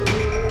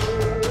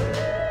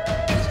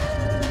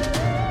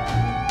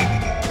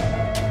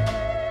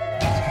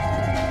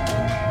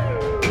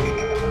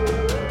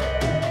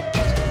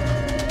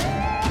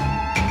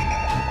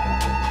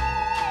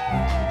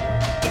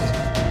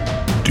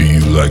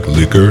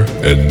liquor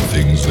and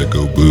things that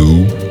go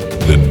boo?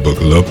 Then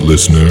buckle up,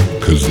 listener,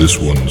 cause this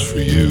one's for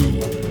you.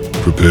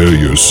 Prepare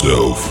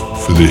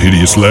yourself for the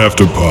Hideous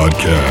Laughter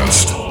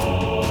Podcast.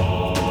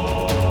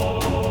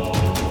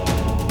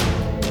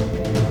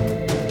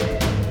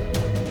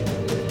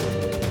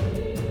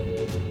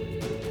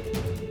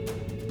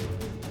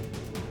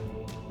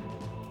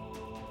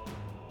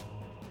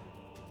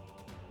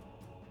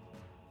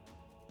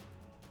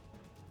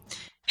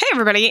 Hey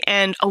everybody,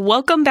 and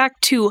welcome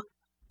back to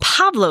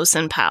Pavlos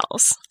and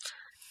Pals.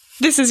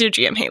 This is your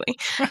GM, Haley.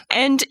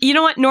 And you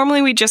know what?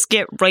 Normally we just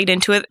get right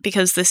into it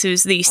because this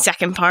is the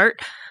second part,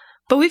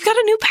 but we've got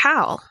a new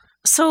pal.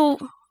 So,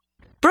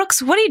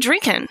 Brooks, what are you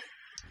drinking?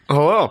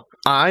 Hello.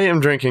 I am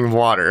drinking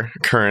water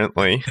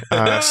currently,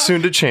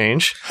 soon to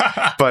change,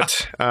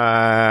 but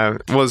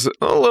was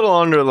a little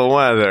under the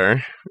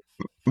weather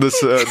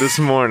this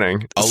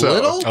morning. A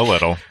little? A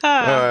little.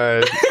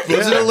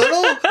 Was it a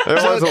little?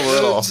 It was a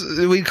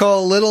little. We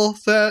call a little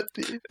that?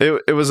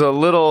 It was a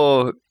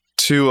little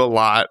to a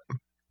lot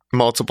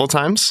multiple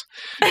times.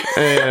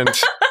 And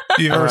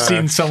you've ever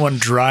seen someone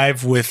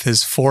drive with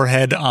his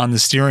forehead on the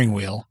steering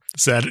wheel?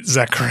 Is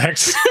that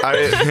correct?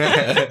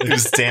 It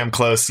was damn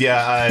close.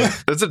 Yeah.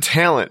 It's a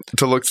talent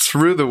to look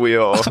through the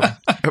wheel,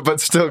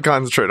 but still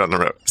concentrate on the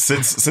road.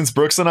 Since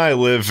Brooks and I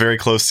live very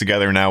close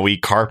together now, we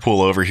carpool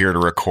over here to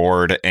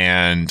record,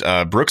 and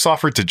Brooks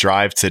offered to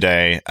drive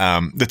today.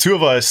 The two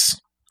of us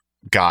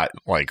got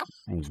like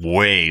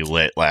way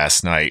lit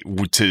last night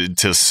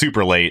to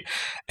super late,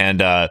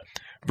 and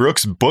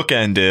Brooks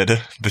bookended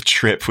the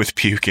trip with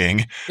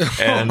puking,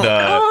 and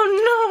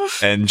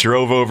and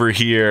drove over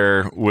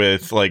here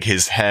with like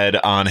his head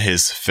on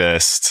his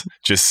fist,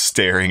 just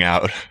staring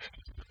out.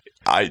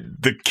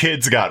 The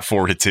kid's got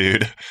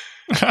fortitude.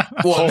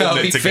 Well, no,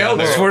 he failed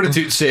his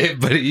fortitude save,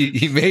 but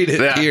he made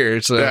it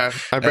here. So yeah,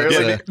 I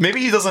barely.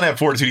 Maybe he doesn't have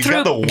fortitude. He's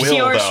got the will,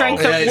 pure though.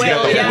 strength of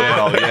will.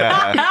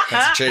 Yeah.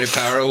 Concentrated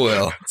power of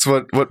will. It's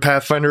what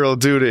Pathfinder will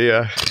do to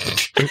you.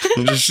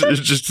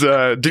 just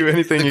do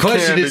anything you can. The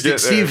question is,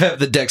 did Steve have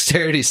the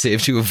dexterity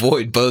save to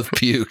avoid both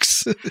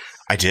pukes?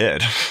 I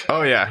did.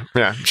 Oh yeah.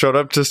 Showed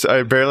up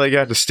I barely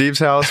got to Steve's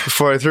house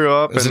before I threw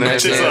up, and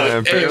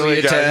then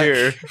barely got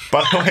here.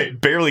 By the way,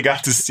 barely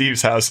got to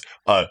Steve's house.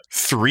 A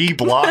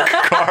 3-block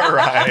car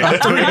ride.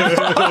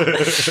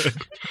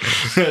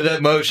 That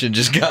motion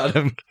just got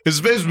him.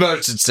 His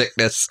motion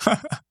sickness.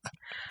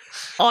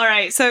 All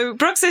right, so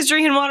Brooks is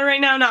drinking water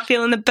right now, not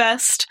feeling the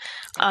best.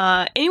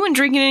 Anyone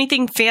drinking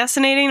anything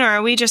fascinating, or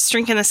are we just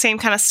drinking the same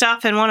kind of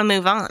stuff and want to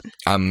move on?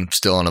 I'm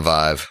still on a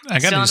vibe. I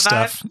got new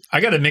stuff.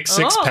 I got a mixed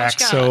six-pack,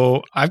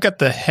 so I've got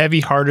the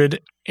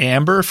heavy-hearted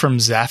amber from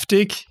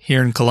Zaftig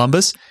here in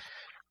Columbus.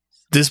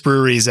 This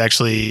brewery is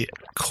actually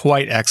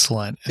quite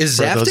excellent. Is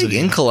Zaftig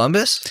in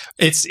Columbus?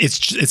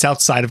 It's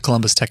outside of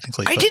Columbus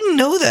technically. I didn't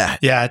know that.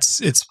 Yeah,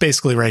 it's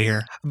basically right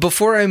here.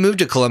 Before I moved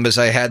to Columbus,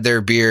 I had their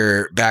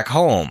beer back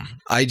home.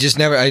 I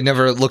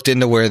never looked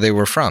into where they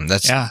were from.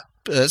 That's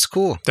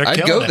cool.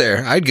 I'd go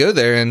there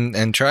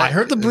and try. I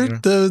heard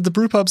the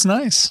brew pub's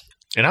nice.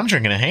 And I'm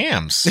drinking a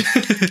Hams.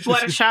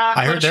 What a shock.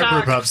 I heard their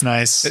brew pub's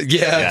nice.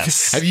 Yeah.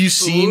 Yes. Have you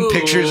seen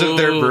pictures of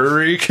their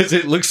brewery? Because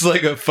it looks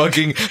like a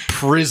fucking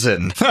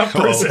prison.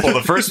 Well,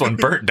 the first one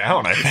burnt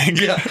down, I think.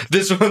 Yeah.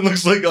 This one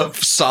looks like a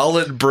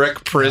solid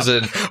brick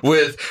prison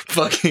with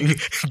fucking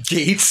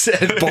gates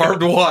and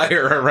barbed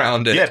wire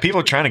around it. Yeah, people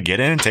are trying to get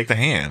in and take the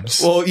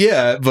Hams. Well,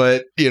 yeah,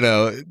 but,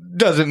 it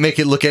doesn't make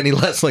it look any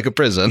less like a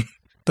prison.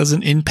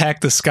 Doesn't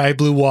impact the sky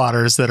blue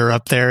waters that are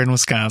up there in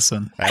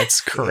Wisconsin.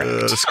 That's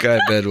correct. Sky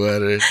bed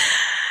water.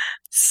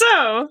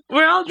 So,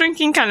 we're all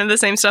drinking kind of the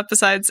same stuff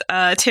besides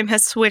Tim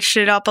has switched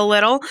it up a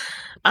little.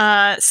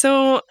 Unless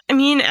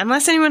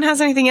anyone has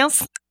anything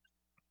else,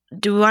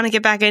 do we want to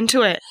get back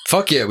into it?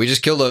 Fuck yeah, we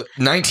just killed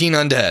 19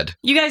 undead.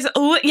 You guys,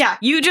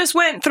 you just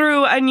went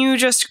through and you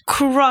just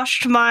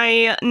crushed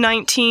my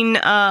 19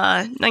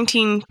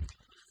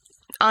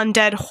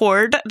 undead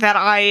horde that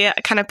I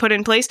kind of put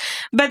in place.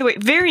 By the way,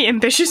 very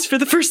ambitious for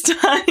the first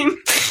time.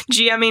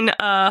 GMing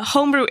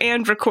homebrew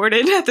and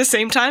recorded at the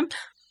same time.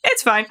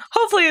 It's fine.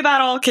 Hopefully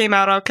that all came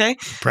out okay.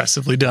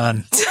 Impressively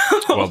done.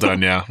 Well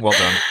done, yeah. Well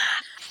done.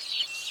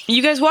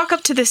 You guys walk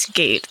up to this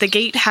gate. The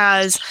gate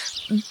has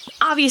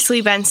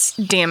obviously been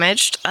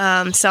damaged,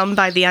 some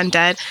by the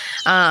undead.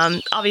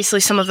 Obviously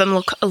some of them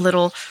look a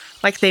little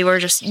like they were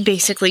just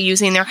basically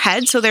using their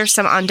head. So there's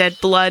some undead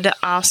blood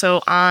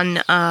also on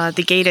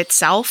the gate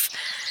itself.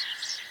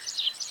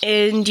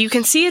 And you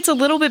can see it's a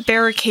little bit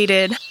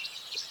barricaded.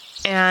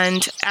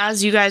 And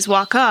as you guys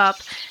walk up,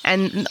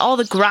 and all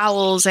the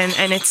growls, and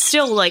it's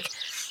still like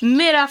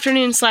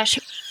mid-afternoon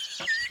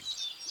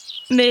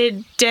 /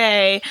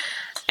 midday,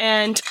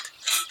 and...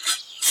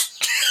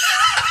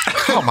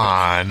 Come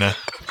on.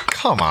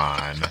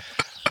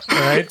 All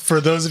right, for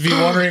those of you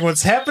wondering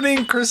what's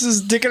happening, Chris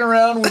is dicking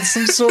around with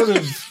some sort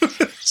of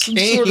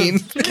cane.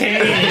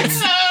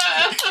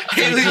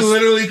 Haley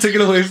literally took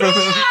it away from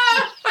him.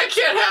 I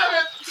can't have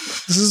it.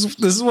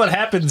 This is what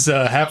happens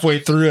halfway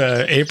through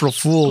April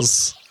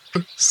Fool's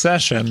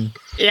session.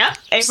 Yeah,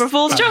 April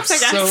Fool's jokes, I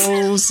guess.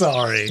 So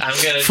sorry. I'm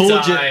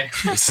gonna die.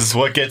 This is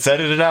what gets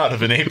edited out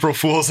of an April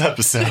Fool's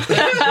episode.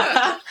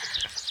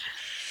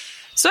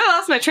 So I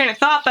lost my train of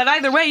thought, but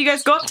either way, you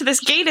guys go up to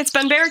this gate. It's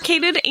been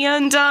barricaded,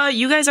 and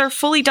you guys are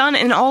fully done,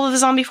 and all of the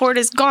zombie horde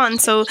is gone,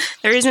 so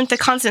there isn't the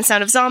constant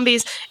sound of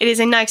zombies. It is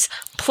a nice,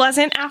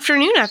 pleasant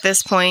afternoon at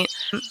this point.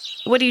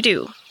 What do you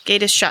do?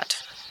 Gate is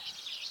shut.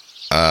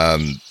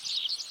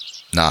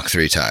 Knock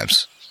 3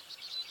 times.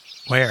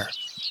 Where?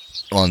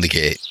 On the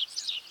gate.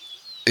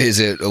 Is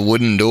it a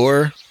wooden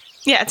door?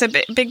 Yeah, it's a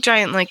big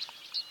giant,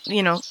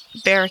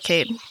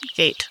 barricade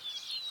gate.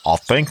 I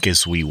think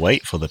as we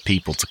wait for the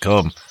people to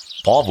come,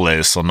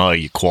 Pavlos, I know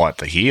you're quite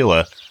the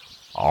healer.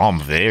 I'm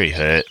very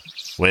hurt.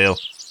 Well,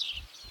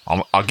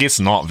 I guess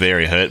not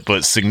very hurt,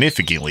 but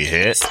significantly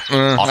hurt.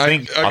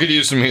 I could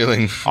use some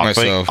healing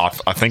myself.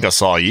 I think I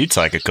saw you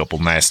take a couple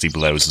nasty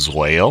blows as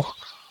well.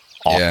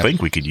 I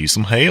think we could use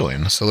some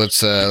healing. So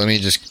let me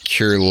just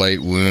cure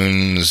light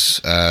wounds.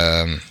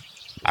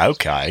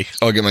 Okay.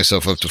 I'll get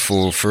myself up to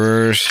full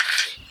first.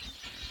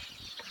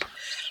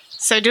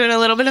 So doing a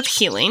little bit of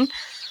healing.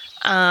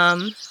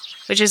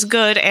 Which is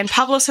good, and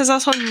Pavlos has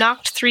also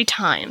knocked 3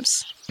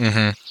 times.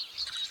 Mm-hmm.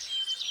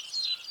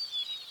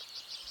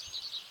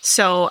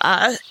 So,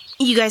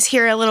 you guys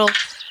hear a little,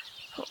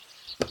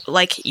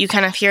 you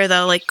kind of hear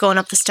the, going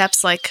up the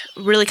steps,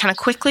 really kind of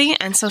quickly,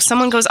 and so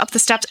someone goes up the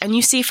steps, and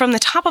you see from the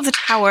top of the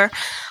tower,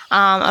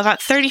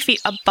 about 30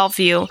 feet above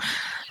you,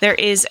 there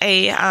is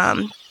a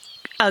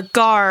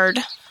guard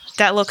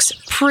that looks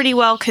pretty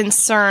well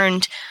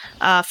concerned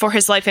for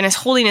his life and is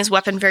holding his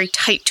weapon very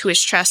tight to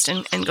his chest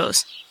and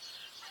goes,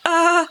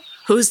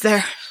 who's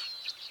there?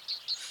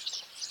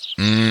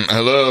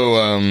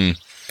 Hello,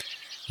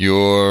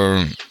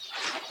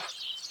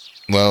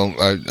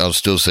 I'll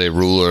still say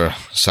ruler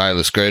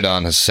Silas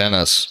Graydon has sent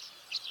us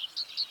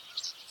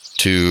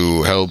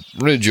to help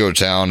rid your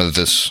town of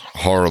this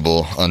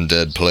horrible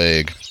undead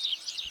plague.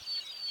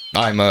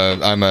 I'm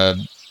a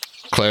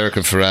cleric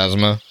of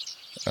Pharasma.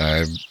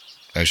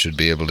 I should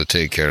be able to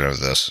take care of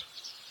this.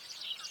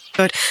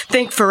 Good.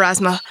 Thank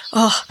Pharasma.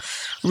 Oh,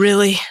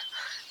 really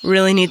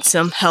need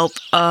some help.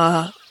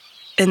 And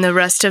the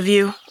rest of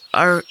you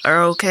are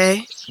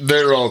okay?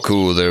 They're all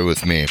cool. They're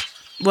with me.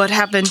 What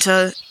happened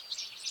to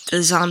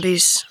the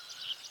zombies?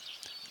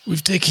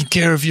 We've taken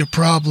care of your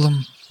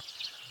problem.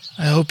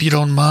 I hope you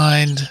don't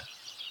mind.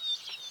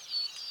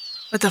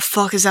 What the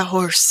fuck is that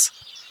horse?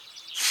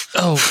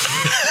 Oh.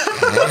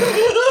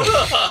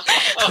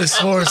 This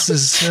horse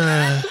is,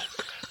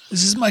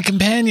 this is my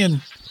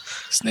companion.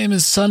 His name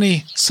is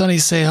Sunny. Sunny,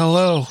 say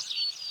hello.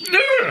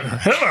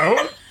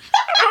 Hello.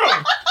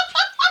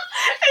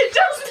 It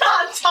does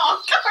not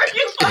talk. Are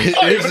you fucking...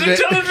 I have an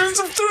intelligence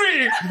of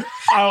 3.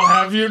 I'll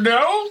have you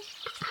know.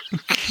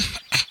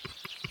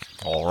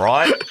 All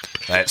right.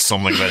 That's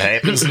something that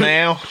happens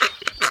now.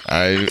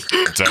 I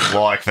don't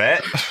like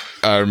that.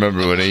 I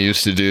remember when I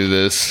used to do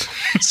this.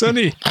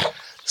 Sunny,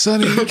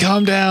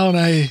 calm down.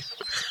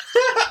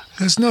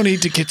 There's no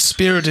need to get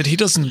spirited. He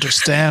doesn't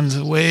understand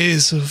the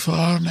ways of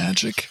our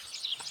magic.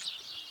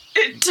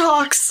 It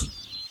talks.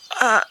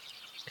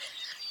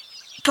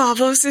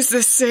 Pavlos, is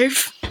this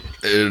safe?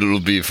 It'll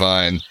be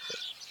fine.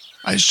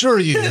 I assure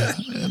you,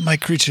 my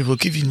creature will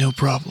give you no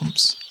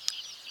problems.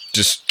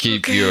 Just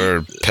keep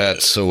your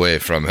pets away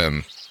from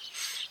him.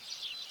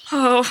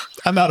 Oh.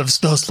 I'm out of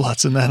spell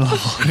slots in that level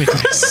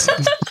anyways.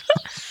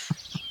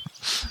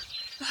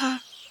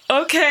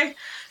 Okay.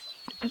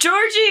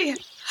 Georgie,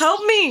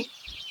 help me.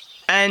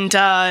 And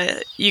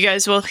you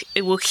guys will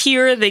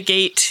hear the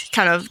gate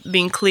kind of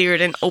being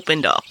cleared and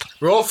opened up.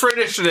 Roll for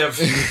initiative.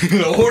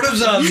 The horde of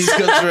zombies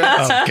comes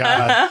around. Oh,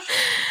 God.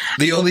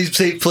 The only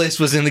safe place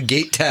was in the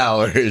gate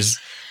towers.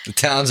 The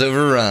town's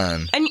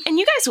overrun. And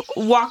you guys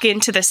walk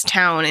into this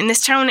town. In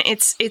this town,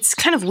 it's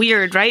kind of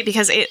weird, right?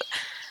 Because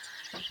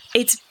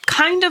it's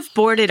kind of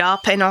boarded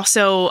up, and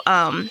also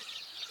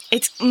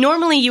it's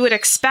normally you would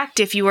expect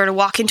if you were to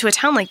walk into a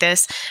town like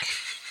this.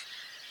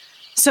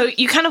 So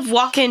you kind of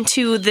walk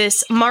into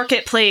this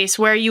marketplace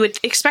where you would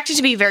expect it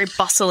to be very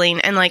bustling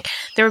and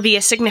there would be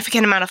a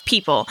significant amount of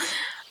people.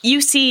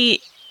 You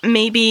see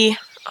maybe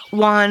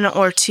 1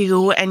 or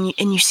 2 and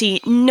you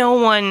see no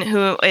one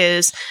who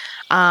is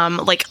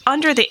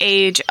under the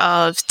age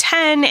of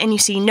 10, and you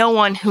see no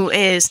one who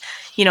is,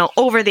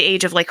 over the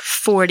age of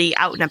 40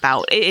 out and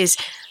about. It is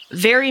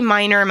very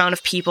minor amount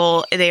of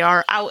people. They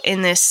are out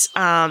in this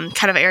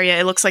kind of area.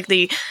 It looks like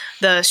the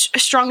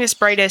strongest,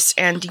 brightest,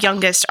 and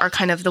youngest are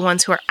kind of the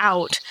ones who are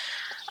out,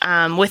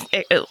 with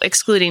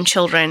excluding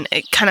children,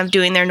 kind of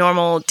doing their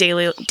normal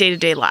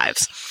day-to-day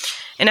lives.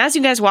 And as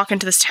you guys walk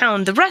into this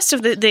town, the rest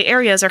of the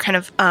areas are kind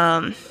of,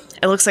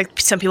 it looks like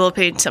some people have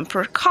paid some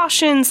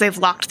precautions. They've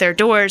locked their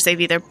doors.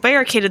 They've either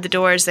barricaded the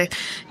doors. They've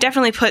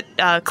definitely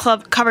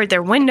covered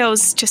their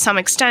windows to some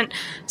extent,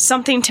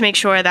 something to make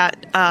sure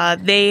that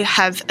they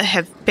have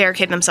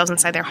barricaded themselves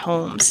inside their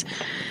homes.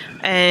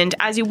 And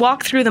as you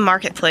walk through the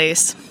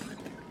marketplace,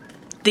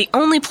 the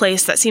only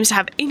place that seems to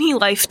have any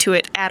life to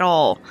it at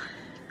all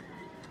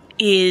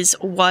is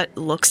what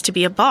looks to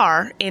be a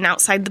bar. And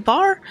outside the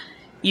bar,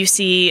 you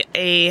see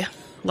a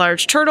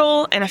large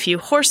turtle and a few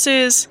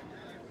horses.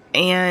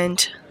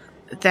 And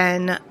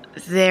then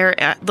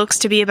there looks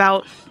to be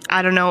about,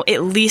 I don't know,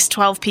 at least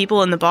 12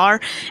 people in the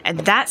bar. And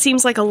that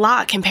seems like a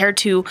lot compared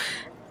to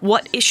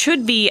what it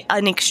should be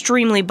an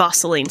extremely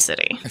bustling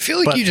city. I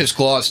feel like you just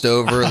glossed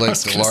over like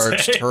the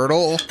large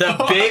turtle.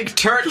 The big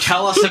turtle.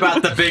 Tell us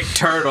about the big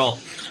turtle.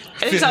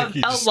 It's a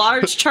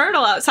large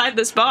turtle outside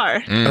this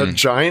bar. A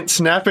giant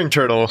snapping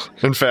turtle,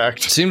 in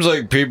fact. Seems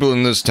like people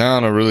in this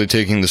town are really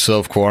taking the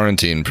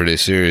self-quarantine pretty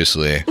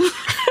seriously.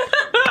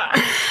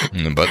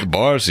 But the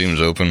bar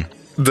seems open.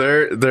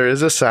 There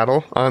is a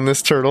saddle on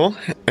this turtle,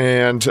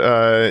 and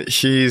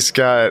he's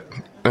got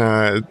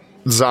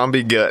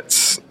zombie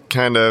guts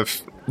kind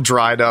of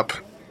dried up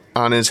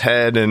on his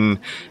head and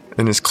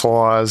his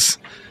claws.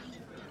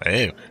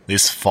 Hey,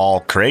 this fall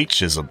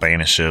creature's a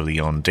banisher of the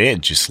undead,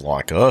 just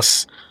like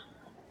us.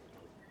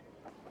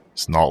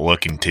 It's not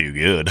looking too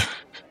good.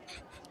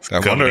 I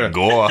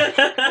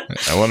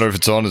wonder if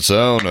it's on its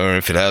own, or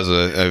if it has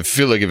I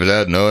feel like if it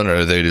had an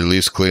owner, they'd at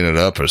least clean it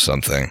up or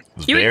something.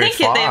 You would think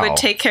that they would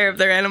take care of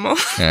their animal.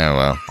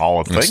 Yeah,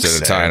 well,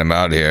 instead of tying him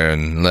out here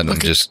and letting him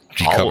just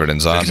be covered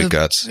in zombie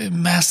guts. They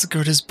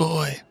massacred his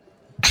boy.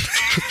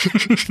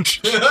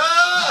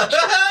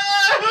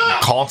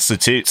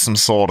 Constitutes some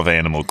sort of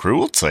animal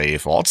cruelty,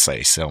 if I'd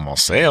say so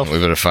myself. We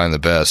better find the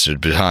bastard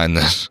behind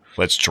this.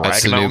 Let's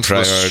drag him out to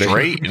the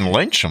street and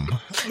lynch him.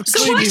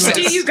 So what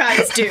do you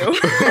guys do?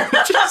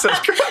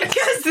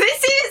 Because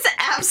this is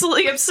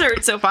absolutely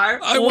absurd so far.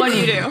 What do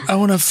you do? I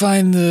want to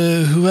find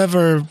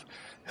whoever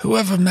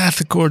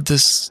massacred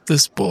this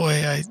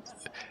boy.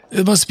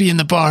 It must be in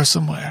the bar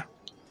somewhere.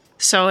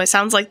 So it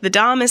sounds like the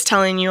Dom is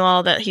telling you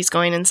all that he's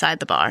going inside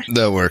the bar.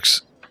 That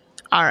works.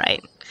 All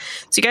right.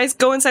 So you guys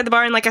go inside the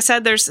bar, and like I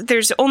said,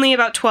 there's only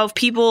about 12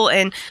 people,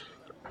 and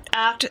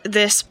at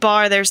this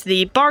bar, there's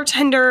the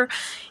bartender,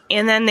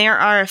 and then there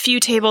are a few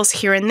tables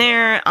here and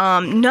there.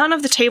 None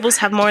of the tables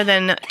have more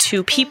than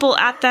 2 people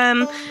at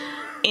them,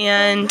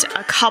 and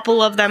a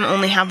couple of them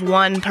only have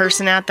 1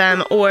 person at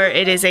them, or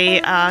it is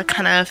a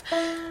kind of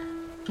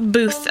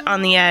booth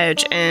on the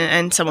edge,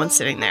 and someone's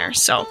sitting there.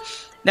 So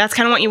that's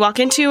kind of what you walk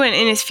into, and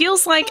it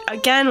feels like,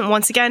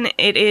 once again,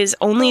 it is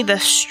only the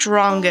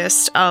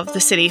strongest of the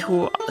city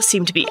who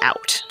seem to be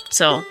out.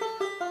 So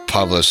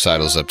Pavlos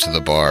sidles up to the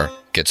bar,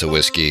 gets a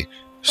whiskey,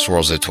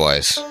 swirls it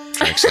twice,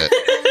 drinks it.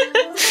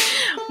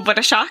 What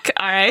a shock.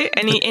 All right.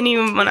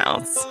 Anyone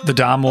else? The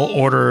Dom will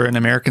order an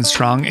American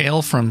Strong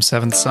Ale from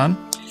Seventh Son.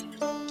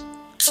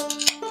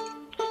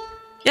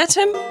 Yeah,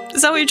 Tim?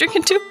 Is that what you're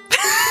drinking too?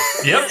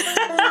 Yep.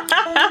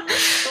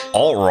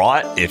 All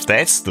right, if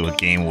that's the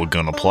game we're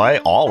going to play,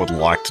 I would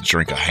like to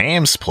drink a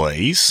hams,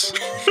 please.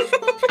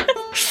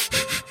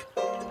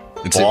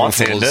 It's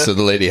Bartender, so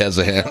the lady has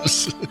a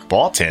hams.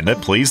 Bartender,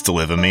 please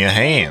deliver me a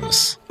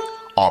hams.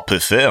 I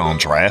prefer on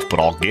draft, but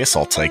I guess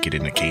I'll take it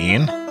in a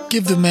can.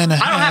 Give the man a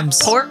hams. I don't have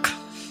pork.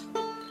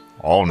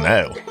 Oh,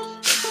 no.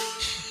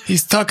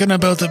 He's talking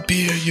about a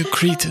beer, you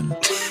cretin.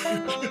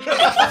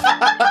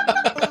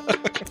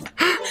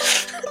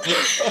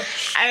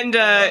 And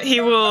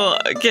he will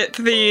get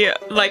the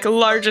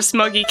largest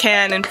mug he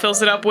can and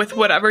fills it up with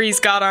whatever he's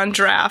got on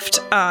draft.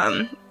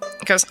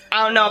 Because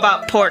I don't know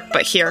about pork,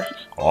 but here.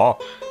 Oh,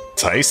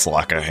 tastes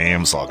like a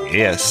hams, I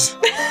guess.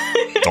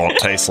 Don't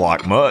taste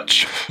like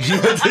much.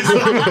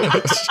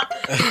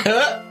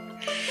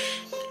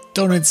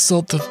 Don't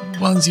insult the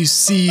ones you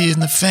see in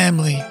the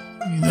family.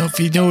 If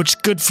you know what's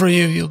good for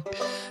you, you'll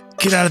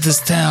get out of this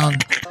town.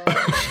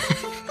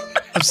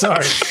 I'm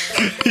sorry.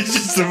 He's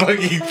just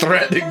fucking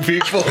threatening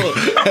people.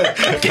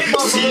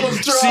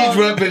 Siege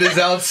weapon is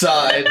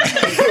outside.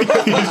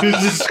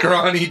 He's a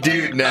scrawny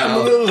dude now. I'm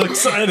a little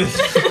excited.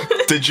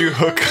 Did you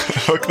hook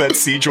that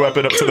siege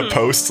weapon up to the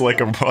post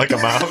like a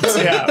mount?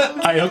 Yeah,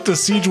 I hooked a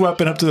siege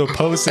weapon up to the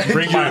post and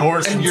bring my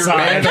horse and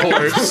inside.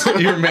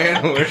 Your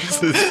man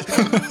horse.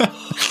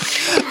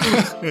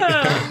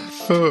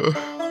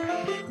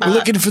 We're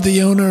looking for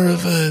the owner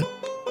of a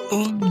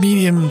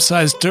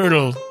medium-sized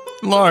turtle.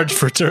 Large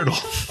for turtle.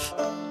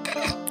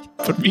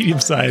 But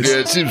medium-sized. Yeah,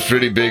 it seems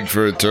pretty big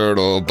for a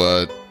turtle,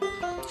 but...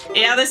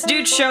 Yeah, this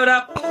dude showed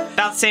up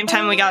about the same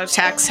time we got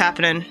attacks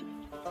happening.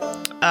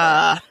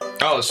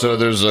 Oh, so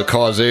there's a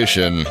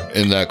causation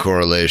in that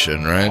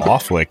correlation, right?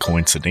 Awfully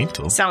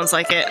coincidental. Sounds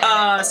like it.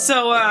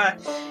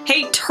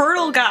 Hey,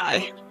 turtle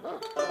guy.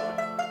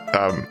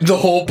 The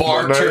whole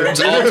bar turns,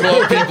 all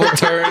 12 people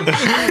turn.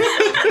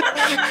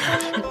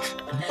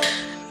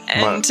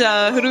 And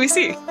who do we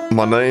see?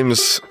 My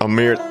name's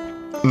Amir.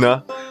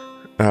 No,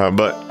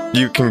 but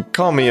you can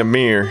call me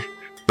Amir.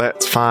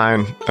 That's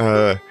fine.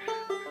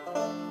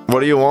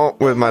 What do you want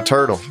with my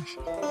turtle?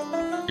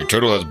 Your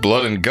turtle has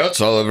blood and guts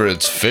all over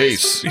its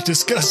face. You're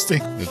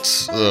disgusting.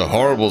 It's a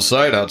horrible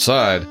sight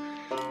outside.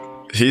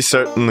 He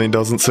certainly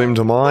doesn't seem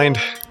to mind.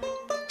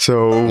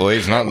 So, well,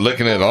 he's not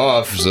licking it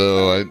off.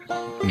 So,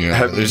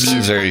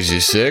 is he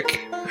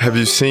sick? Have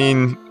you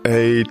seen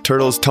a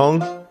turtle's tongue?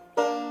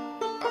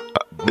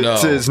 No.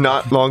 It is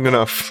not long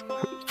enough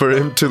for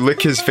him to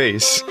lick his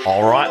face.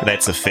 All right,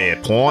 that's a fair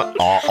point.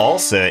 I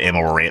also am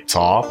a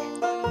reptile.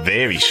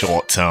 Very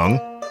short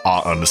tongue, I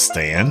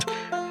understand.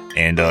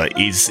 And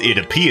it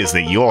appears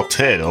that your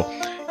turtle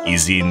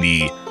is in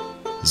the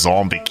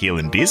zombie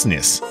killing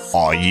business.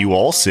 Are you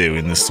also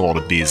in this sort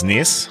of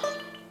business?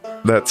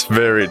 That's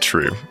very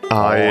true.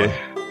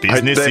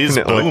 Business is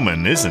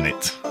booming, isn't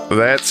it?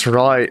 That's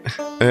right.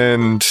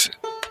 And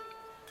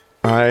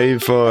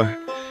I've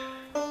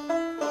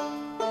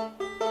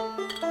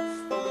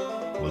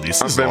Well,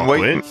 this is been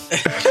waiting.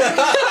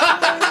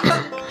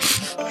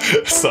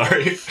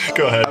 Sorry,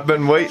 go ahead. I've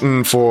been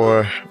waiting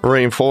for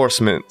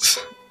reinforcements,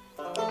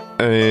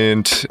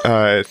 and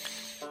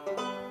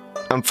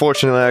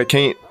unfortunately, I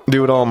can't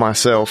do it all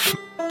myself.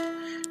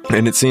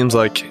 And it seems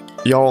like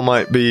y'all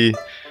might be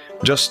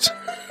just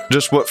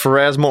what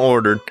Pharasma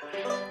ordered.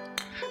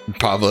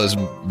 Pavlos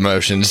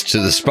motions to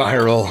the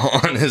spiral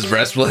on his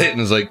breastplate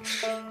and is like,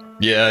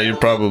 yeah, you're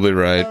probably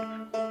right.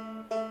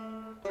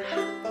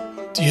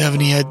 Do you have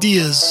any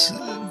ideas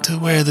to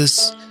where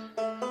this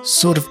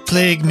sort of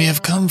plague may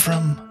have come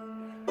from?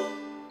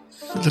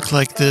 You look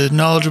like the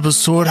knowledgeable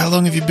sword. How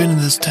long have you been in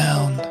this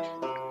town?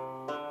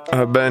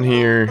 I've been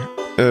here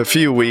a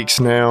few weeks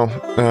now,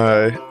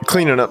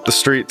 cleaning up the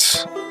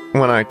streets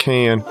when I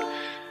can.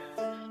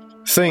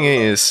 Thing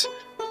is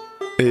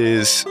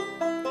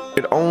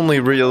it only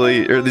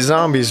really, or the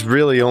zombies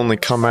really only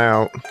come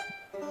out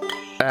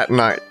at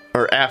night,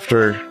 or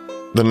after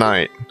the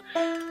night.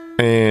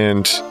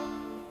 And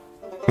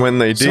when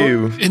they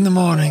do... So, in the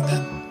morning,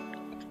 then.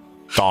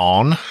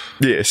 Dawn?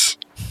 Yes.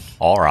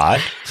 All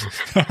right.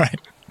 All right.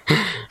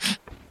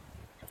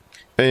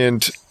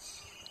 And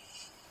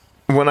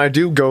when I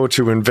do go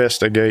to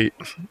investigate,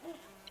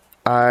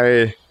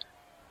 I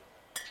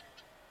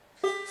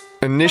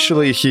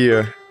initially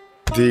hear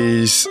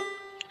these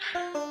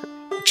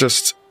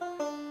just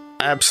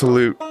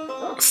absolute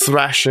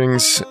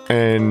thrashings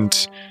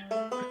and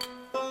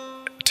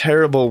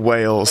terrible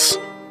wails.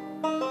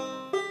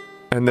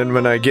 And then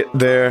when I get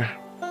there,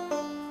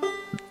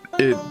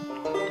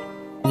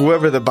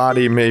 whoever the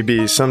body may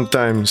be,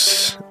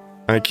 sometimes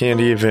I can't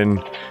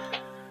even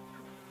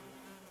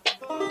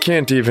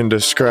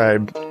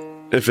describe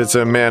if it's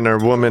a man or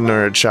woman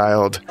or a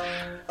child.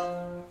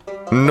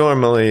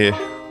 Normally,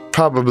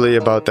 probably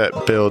about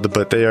that build,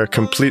 but they are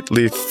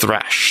completely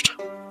thrashed.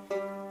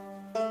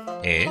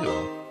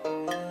 Ew.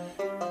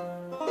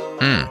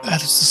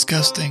 That is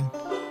disgusting.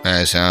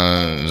 That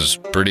sounds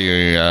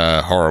pretty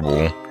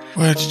horrible.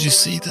 Where did you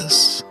see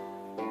this?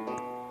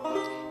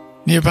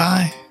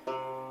 Nearby?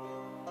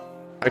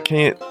 I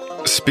can't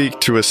speak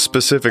to a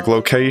specific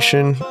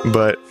location,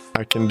 but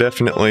I can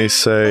definitely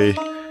say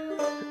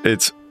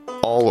it's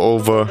all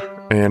over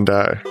and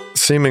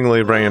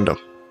seemingly random.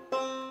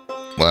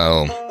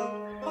 Well,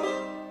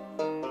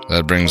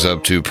 that brings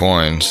up 2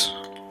 points.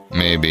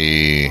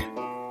 Maybe,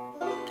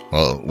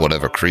 well,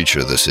 whatever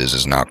creature this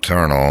is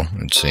nocturnal,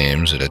 it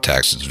seems. It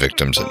attacks its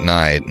victims at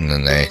night, and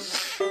then they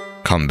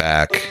come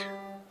back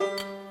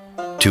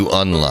to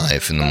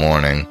unlife in the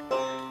morning.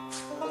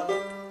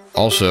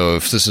 Also,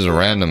 if this is a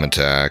random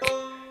attack,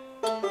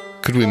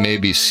 could we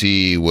maybe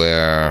see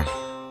where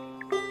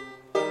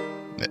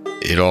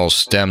it all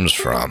stems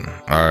from?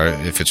 Or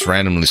if it's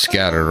randomly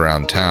scattered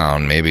around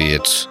town, maybe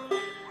it's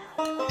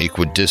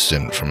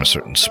equidistant from a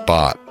certain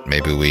spot.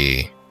 Maybe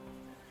we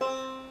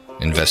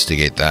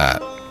investigate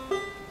that.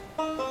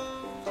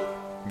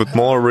 With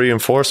more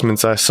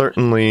reinforcements, I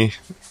certainly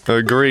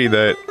agree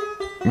that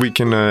we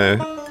can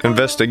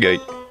investigate.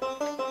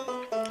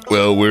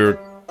 Well, we're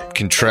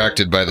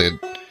contracted by the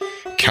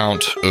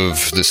count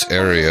of this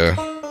area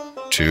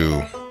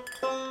to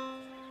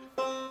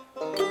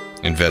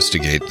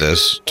investigate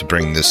this, to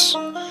bring this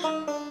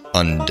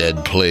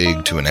undead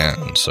plague to an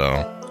end.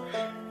 So,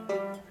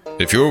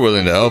 if you're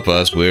willing to help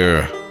us,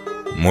 we're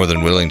more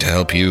than willing to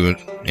help you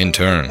in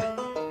turn.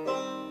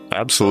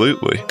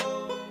 Absolutely.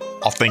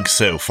 I think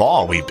so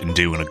far we've been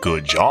doing a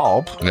good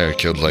job. Yeah,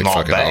 killed like Not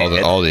fucking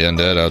bad. all the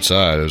undead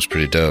outside. It was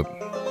pretty dope.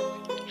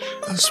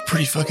 That's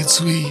pretty fucking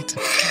sweet.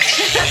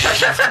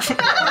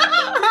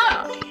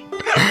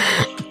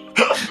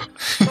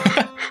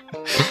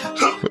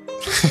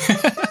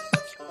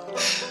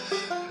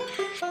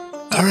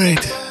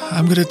 Alright,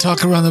 I'm gonna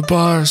talk around the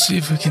bar, see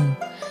if we can...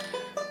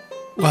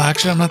 Well,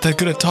 actually, I'm not that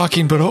good at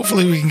talking, but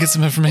hopefully we can get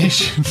some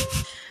information.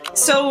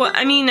 So,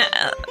 I mean,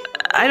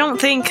 I don't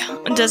think...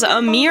 Does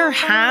Amir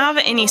have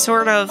any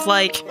sort of,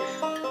 like,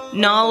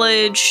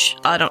 knowledge?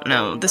 I don't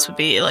know. This would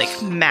be,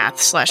 like,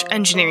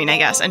 math/engineering, I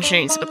guess.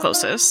 Engineering's the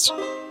closest.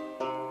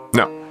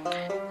 No.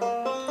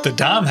 The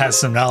Dom has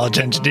some knowledge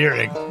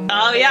engineering.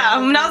 Oh, yeah.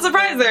 I'm not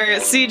surprised there.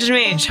 Siege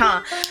Mage,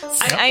 huh?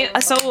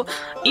 Yep. So,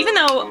 even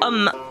though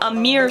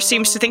Amir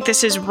seems to think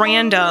this is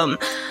random...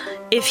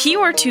 If you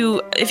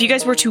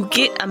guys were to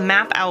get a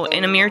map out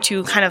and Amir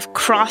to kind of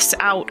cross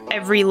out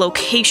every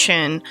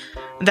location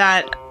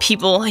that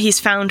he's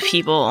found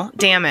people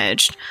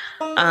damaged,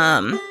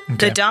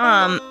 the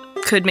Dom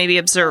could maybe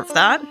observe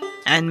that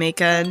and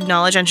make a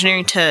knowledge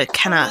engineering to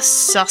kind of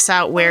suss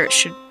out where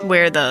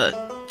the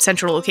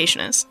central location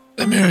is.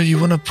 Amira, you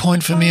want to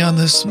point for me on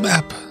this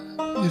map?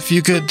 If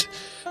you could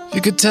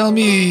tell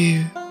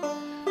me,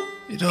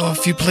 a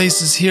few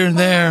places here and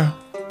there,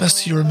 best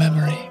of your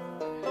memory.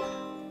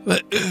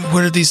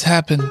 Where did these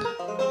happen?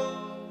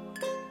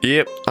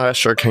 Yep, I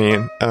sure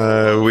can.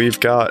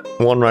 We've got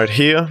one right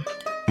here,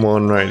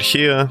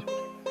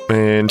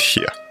 and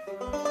here.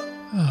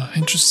 Oh,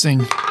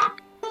 interesting.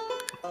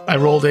 I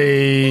rolled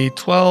a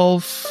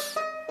 12,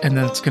 and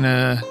then it's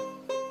gonna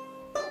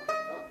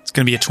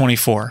be a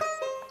 24.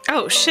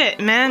 Oh, shit,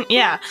 man.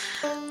 Yeah.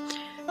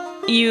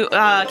 You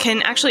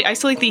can actually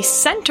isolate the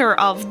center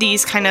of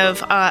these kind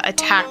of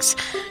attacks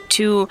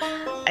to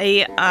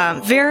a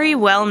very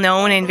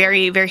well-known and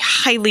very, very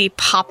highly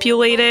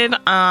populated,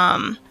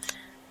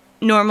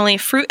 normally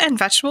fruit and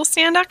vegetable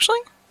stand, actually,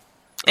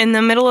 in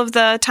the middle of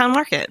the town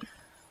market.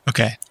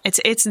 Okay.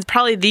 It's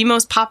probably the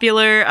most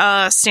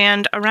popular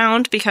stand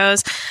around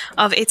because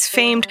of its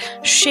famed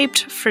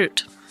shaped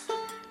fruit.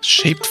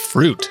 Shaped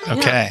fruit.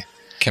 Okay. Yeah.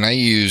 Can I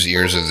use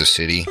Ears of the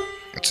City?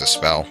 It's a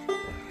spell.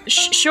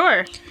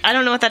 Sure. I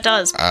don't know what that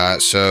does.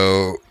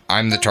 So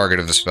I'm the target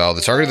of the spell. The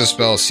target of the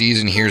spell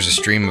sees and hears a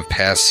stream of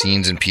past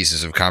scenes and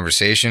pieces of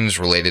conversations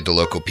related to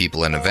local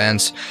people and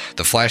events.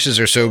 The flashes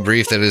are so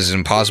brief that it is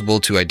impossible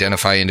to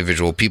identify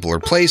individual people or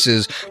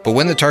places, but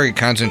when the target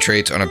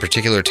concentrates on a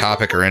particular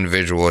topic or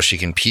individual, she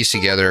can piece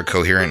together a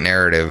coherent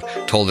narrative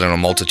told in a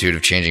multitude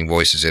of changing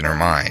voices in her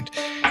mind.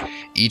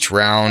 Each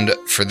round,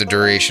 for the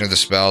duration of the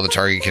spell, the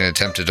target can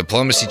attempt a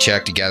diplomacy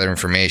check to gather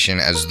information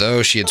as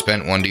though she had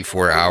spent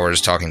 1d4 hours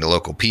talking to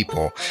local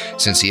people.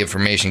 Since the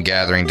information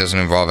gathering doesn't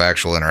involve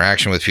actual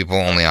interaction with people,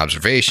 only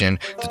observation,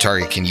 the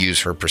target can use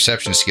her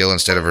perception skill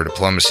instead of her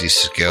diplomacy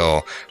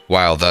skill,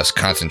 while thus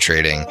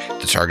concentrating.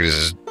 The target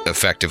is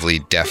effectively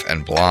deaf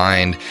and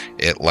blind.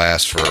 It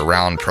lasts for a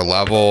round per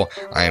level.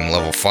 I am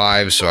level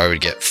 5, so I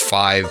would get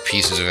 5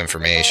 pieces of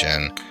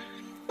information.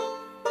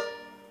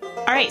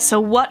 All right, so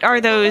what are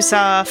those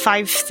 5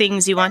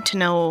 things you want to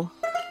know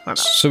more about?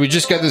 So we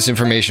just got this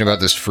information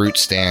about this fruit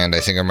stand. I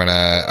think I'm going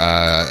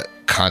to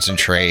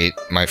concentrate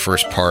my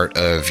first part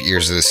of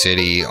Ears of the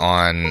City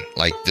on,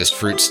 like, this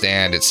fruit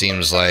stand. It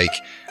seems like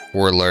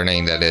we're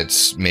learning that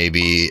it's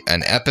maybe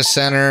an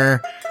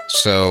epicenter.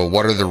 So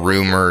what are the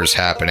rumors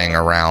happening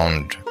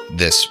around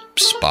this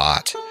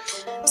spot?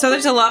 So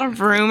there's a lot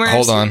of rumors.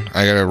 Hold on.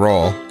 I got to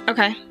roll.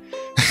 Okay.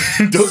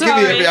 Don't give me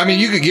Sorry. I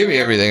mean, you could give me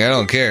everything. I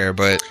don't care,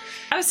 but...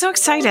 I was so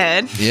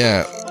excited.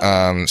 Yeah,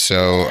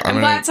 so I'm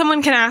glad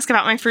someone can ask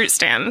about my fruit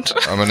stand.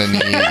 I'm gonna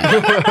need to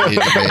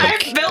I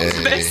make built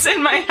this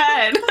in my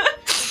head.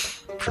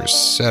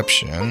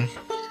 Perception.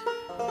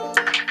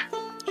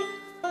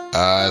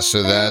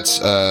 So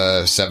that's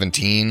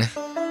 17.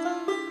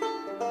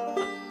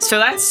 So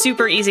that's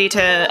super easy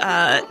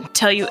to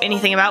tell you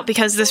anything about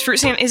because this fruit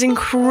stand is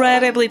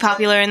incredibly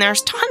popular and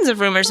there's tons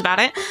of rumors about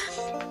it.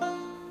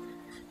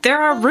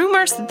 There are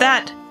rumors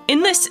that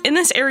in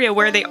this area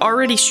where they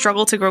already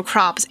struggle to grow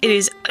crops, it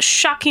is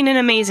shocking and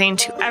amazing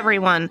to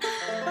everyone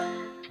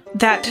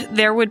that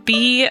there would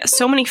be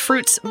so many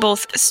fruits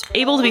both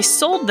able to be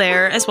sold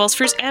there as well as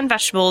fruits and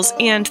vegetables,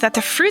 and that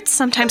the fruits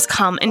sometimes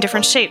come in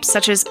different shapes,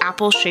 such as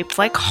apples shaped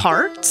like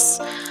hearts,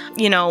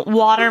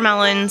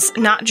 watermelons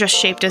not just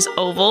shaped as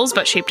ovals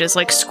but shaped as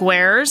like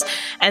squares,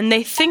 and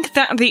they think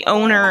that the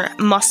owner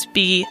must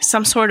be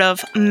some sort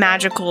of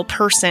magical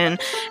person,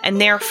 and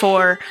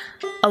therefore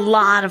a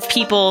lot of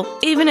people,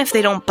 even if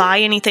they don't buy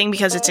anything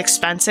because it's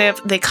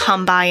expensive, they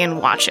come by and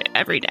watch it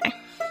every day.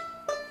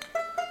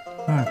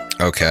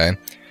 Okay.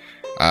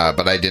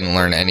 But I didn't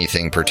learn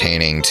anything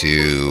pertaining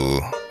to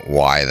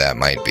why that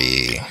might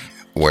be,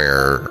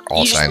 where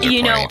all signs are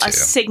pointing to. A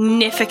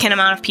significant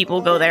amount of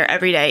people go there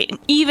every day,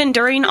 even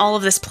during all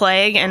of this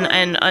plague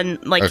and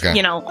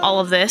all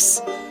of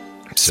this.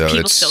 So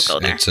people still go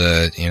there. It's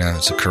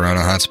a Corona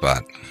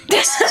hotspot.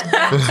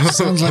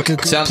 Sounds like a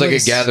good Sounds place.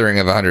 like a gathering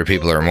of 100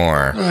 people or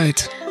more.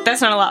 Right.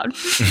 That's not allowed.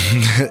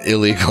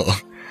 Illegal.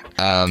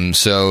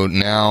 So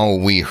now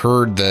we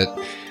heard that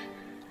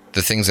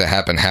the things that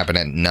happen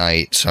at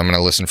night. So I'm going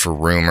to listen for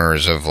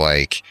rumors of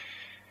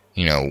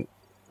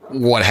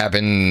what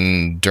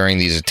happened during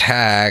these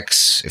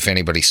attacks, if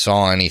anybody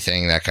saw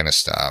anything, that kind of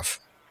stuff.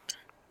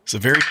 It's a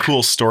very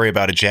cool story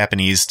about a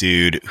Japanese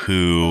dude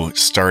who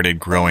started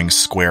growing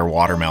square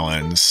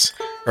watermelons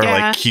or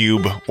like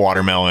cube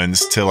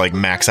watermelons to like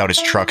max out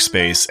his truck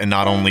space. And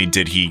not only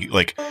did he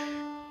like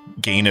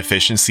gain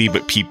efficiency,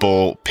 but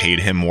people paid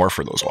him more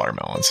for those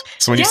watermelons.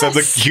 So when you said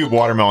the cube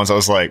watermelons, I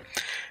was like,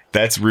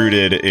 that's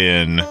rooted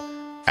in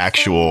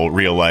actual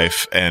real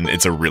life, and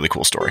it's a really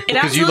cool story.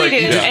 Because you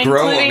just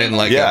grow them in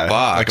a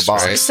box,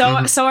 right?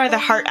 So are the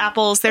heart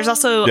apples. There's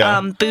also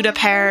Buddha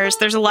pears.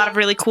 There's a lot of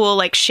really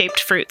cool shaped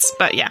fruits.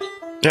 But yeah.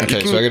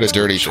 Okay, so I got a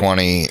dirty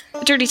 20.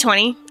 Dirty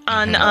 20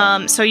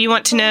 on. So you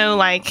want to know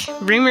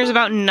rumors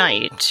about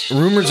night?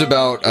 Rumors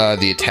about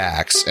the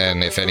attacks,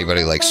 and if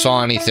anybody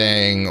saw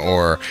anything,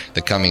 or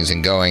the comings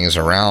and goings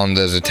around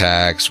those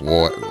attacks.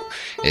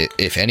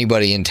 If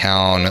anybody in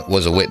town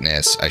was a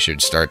witness, I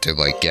should start to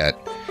get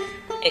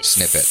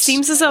snippets.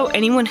 Seems as though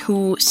anyone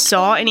who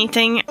saw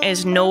anything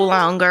is no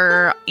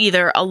longer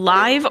either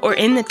alive or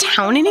in the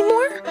town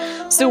anymore.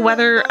 So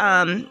whether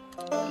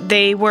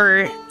they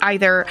were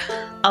either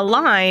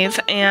alive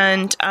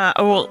and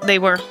or they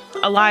were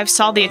alive,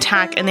 saw the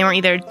attack, and they were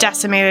either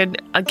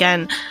decimated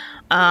again,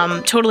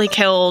 totally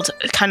killed,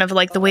 kind of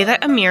like the way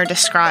that Amir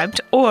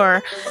described,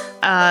 or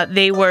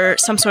they were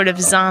some sort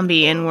of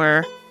zombie and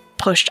were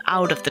pushed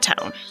out of the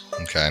town.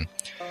 Okay.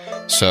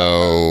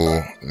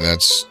 So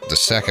that's the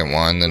second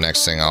one. The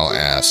next thing I'll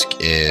ask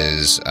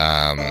is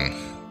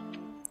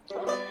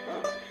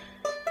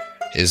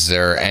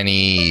there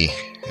any,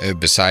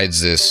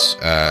 besides this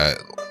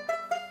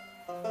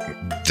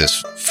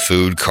this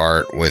food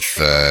cart with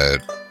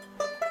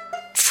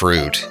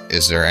fruit,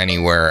 is there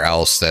anywhere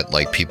else that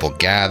like people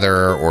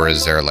gather, or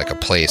is there like a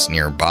place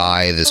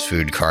nearby this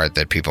food cart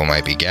that people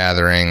might be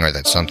gathering, or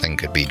that something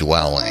could be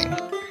dwelling?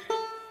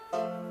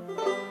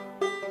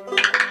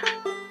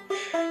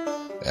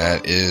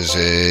 That is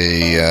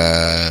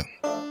a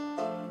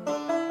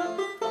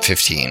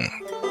 15.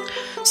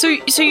 So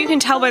you can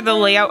tell by the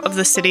layout of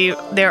the city,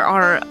 there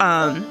are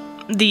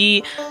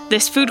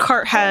this food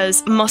cart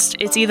has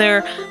it's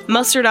either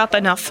mustered up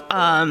enough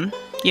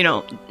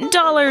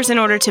dollars in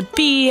order to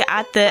be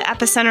at the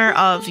epicenter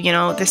of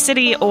the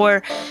city,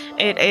 or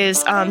it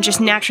is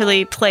just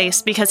naturally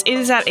placed because it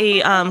is at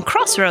a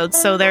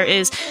crossroads. So there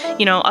is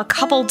a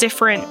couple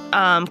different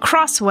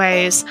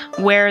crossways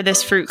where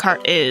this fruit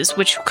cart is,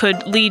 which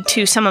could lead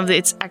to some of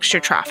its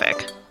extra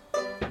traffic.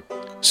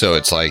 So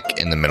it's like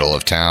in the middle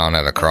of town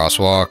at a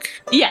crosswalk?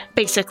 Yeah,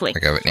 basically.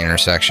 Like an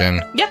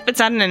intersection? Yep, it's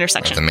at an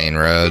intersection. At the main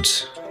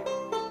roads?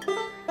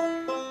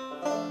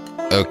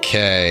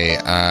 Okay,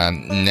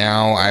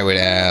 now I would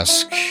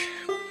ask,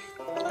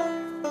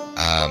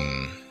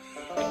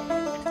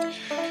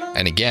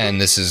 and again,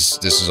 this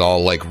is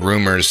all like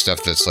rumors,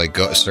 stuff that's like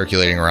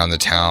circulating around the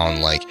town,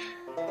 like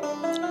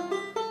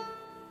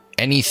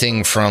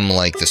anything from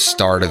like the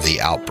start of the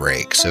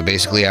outbreak. So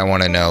basically I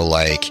want to know,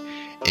 like,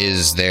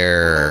 is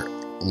there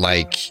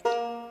like,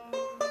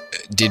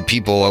 did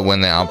people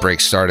when the outbreak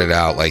started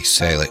out like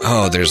say like,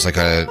 oh, there's like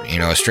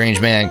a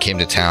strange man came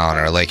to town,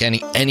 or like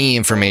any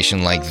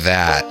information like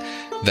that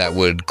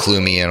would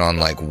clue me in on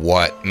like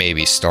what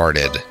maybe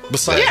started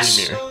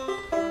Besides Amir.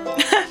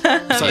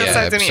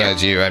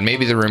 besides you, and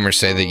maybe the rumors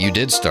say that you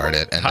did start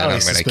it, and then I'm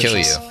going to kill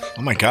you.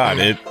 Oh my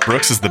god,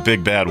 Brooks is the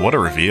big bad. What a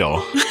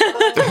reveal.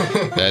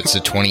 That's a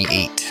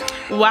 28.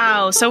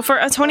 Wow. So for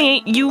a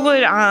 28, you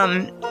would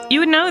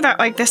know that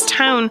like this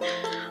town,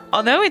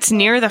 although it's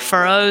near the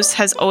furrows,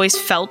 has always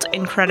felt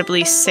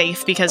incredibly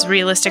safe because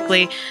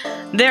realistically,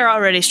 they're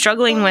already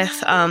struggling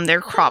with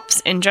their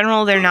crops in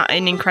general. They're not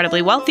an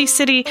incredibly wealthy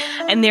city,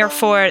 and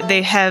therefore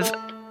they have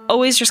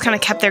always just kind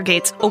of kept their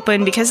gates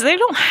open because they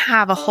don't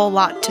have a whole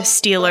lot to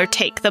steal or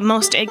take. The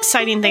most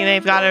exciting thing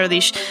they've got are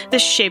this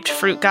shaped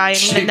fruit guy.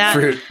 And even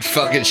that,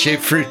 fucking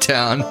shaped fruit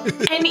town.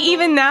 And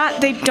even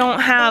that, they don't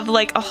have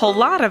like a whole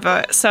lot of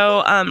it.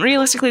 So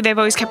realistically, they've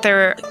always kept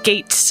their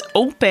gates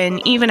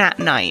open even at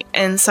night.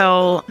 And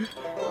so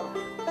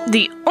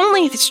the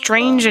only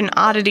strange and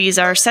oddities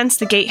are since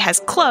the gate has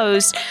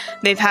closed,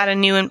 they've had a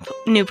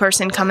new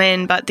person come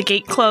in, but the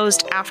gate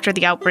closed after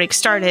the outbreak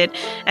started,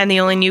 and the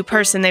only new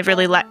person they've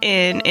really let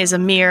in is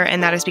Amir,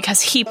 and that is because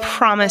he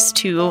promised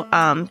to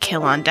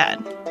kill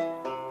undead.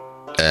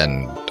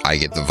 And I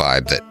get the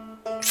vibe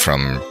that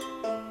from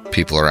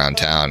people around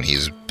town,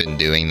 he's been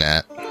doing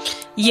that.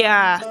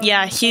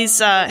 Yeah, he's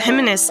him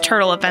and his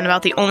turtle have been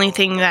about the only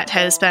thing that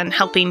has been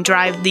helping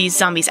drive these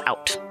zombies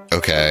out.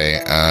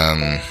 Okay,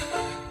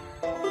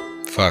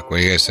 fuck, what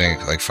do you guys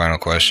think? Like, final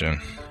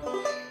question.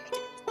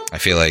 I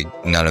feel like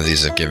none of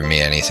these have given me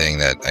anything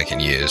that I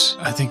can use.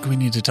 I think we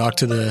need to talk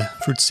to the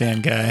fruit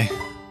stand guy.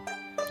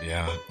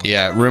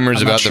 Yeah,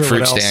 rumors I'm not about sure the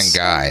fruit what stand else.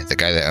 guy, the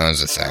guy that owns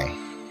the thing.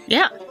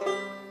 Yeah.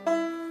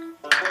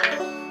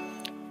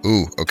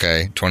 Ooh,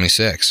 okay,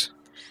 26.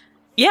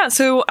 Yeah,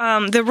 so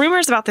the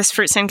rumors about this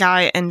fruit stand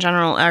guy in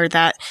general are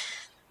that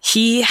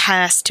he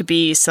has to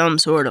be some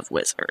sort of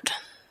wizard.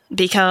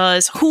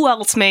 Because who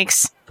else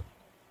makes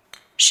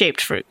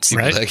shaped fruits?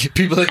 Right.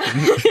 People that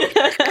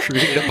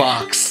create a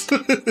box.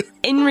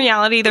 In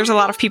reality, there's a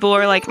lot of people who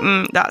are like,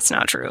 that's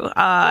not true.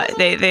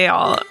 They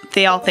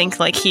all think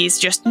like he's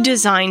just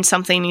designed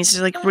something. He's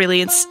just like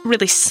really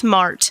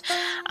smart.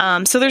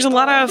 So there's a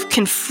lot of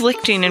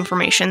conflicting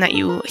information that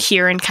you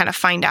hear and kind of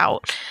find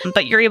out.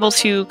 But you're able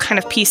to kind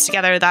of piece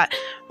together that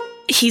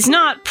he's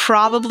not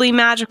probably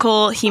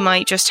magical. He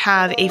might just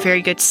have a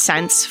very good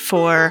sense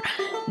for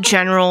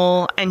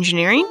general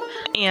engineering,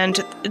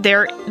 and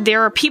there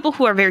are people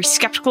who are very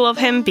skeptical of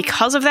him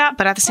because of that,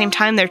 but at the same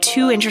time they're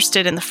too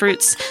interested in the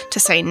fruits to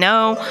say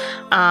no,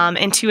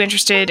 and too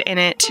interested in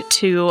it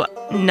to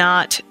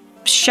not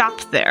shop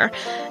there.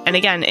 And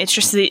again,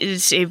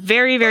 it's a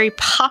very, very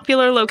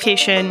popular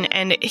location,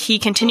 and he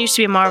continues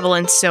to be a marvel,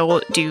 and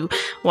so do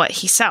what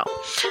he sells.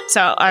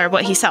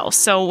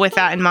 So with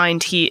that in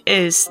mind, he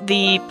is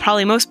the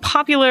probably most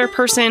popular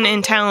person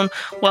in town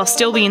while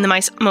still being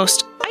the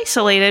most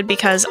isolated,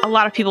 because a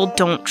lot of people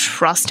don't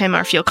trust him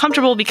or feel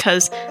comfortable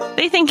because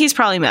they think he's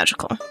probably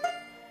magical.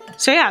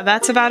 So yeah,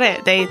 that's about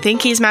it. They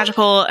think he's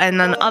magical, and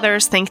then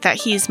others think that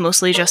he's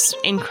mostly just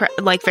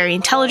very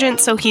intelligent,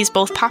 so he's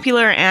both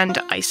popular and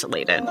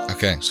isolated.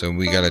 Okay, so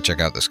we gotta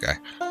check out this guy.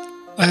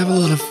 I have a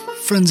lot of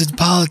friends in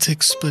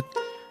politics, but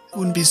it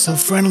wouldn't be so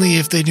friendly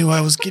if they knew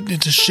I was getting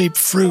into shaped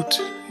fruit.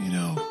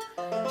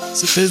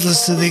 It's a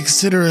business that they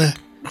consider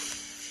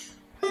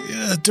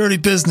a dirty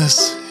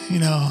business.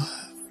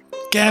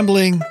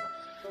 Gambling,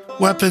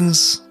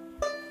 weapons.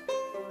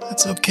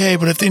 That's okay,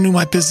 but if they knew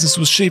my business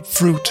was shaped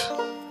fruit,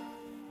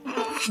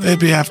 they'd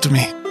be after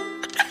me.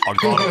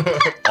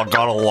 I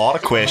got a lot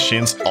of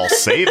questions. I'll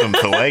save them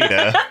for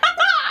later.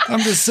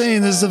 I'm just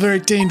saying, this is a very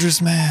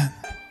dangerous man.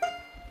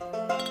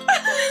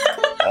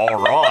 All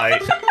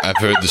right. I've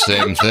heard the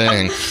same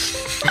thing.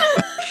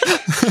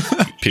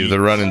 People that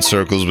run in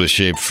circles with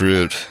shaped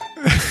fruit.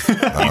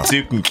 You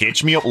two can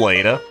catch me up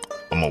later.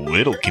 I'm a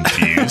little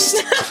confused.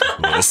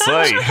 We'll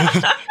see.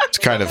 It's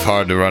kind of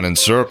hard to run in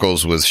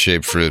circles with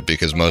shaped fruit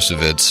because most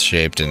of it's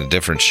shaped in a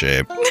different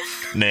shape.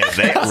 Now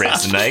that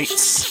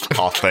resonates,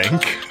 I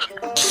think.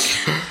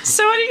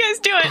 So what are you guys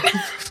doing?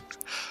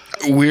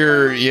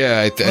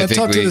 I think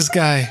talk to this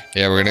guy.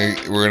 Yeah, we're gonna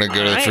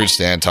go to the fruit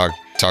stand, talk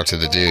to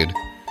the dude.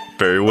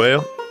 Very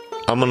well.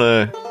 I'm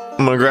gonna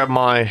grab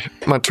my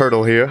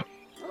turtle here.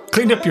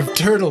 Clean up your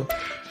turtle.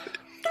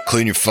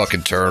 Clean your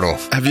fucking turtle.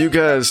 Have you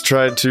guys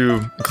tried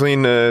to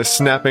clean a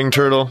snapping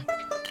turtle?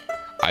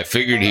 I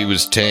figured he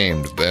was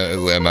tamed, but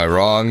am I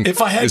wrong?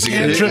 If I had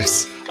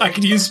cantrips, I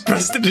could use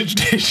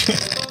prestidigitation.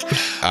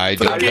 I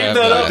don't I gave have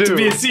that up that. to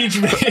be a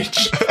siege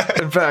mage.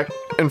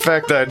 In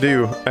fact, I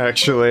do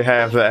actually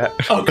have that.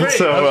 Oh, great.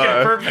 So,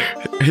 okay,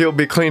 perfect. He'll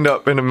be cleaned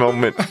up in a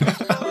moment.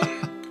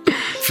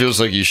 Feels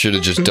like you should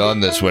have just done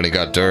this when it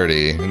got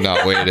dirty,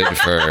 not waited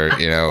for,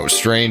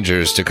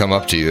 strangers to come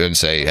up to you and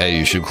say, hey,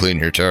 you should clean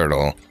your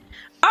turtle.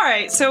 All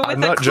right, so with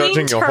I'm the not clean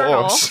judging your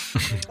turtle, horse.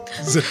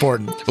 It's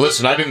important.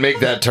 Listen, I didn't make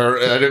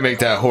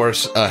that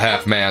horse a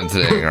half man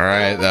thing, all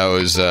right? That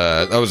was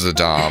the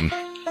Dom.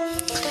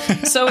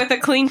 So with a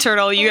clean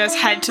turtle, you guys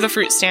head to the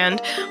fruit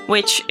stand,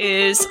 which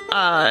is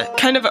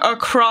kind of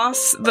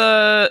across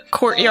the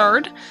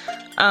courtyard,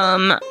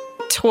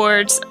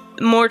 towards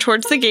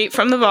the gate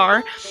from the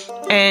bar,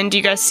 and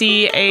you guys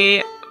see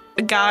a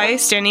guy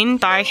standing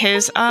by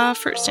his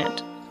fruit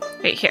stand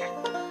right here.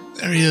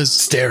 There he is.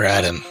 Stare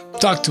at him.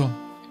 Talk to him.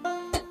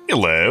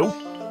 Hello.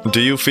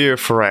 Do you fear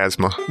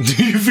Pharasma?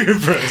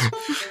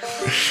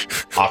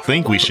 I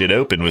think we should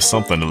open with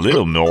something a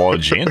little more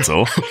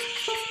gentle.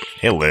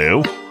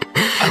 Hello.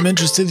 I'm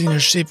interested in your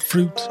shaped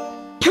fruit.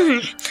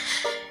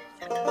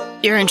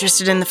 You're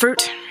interested in the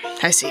fruit?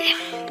 I see.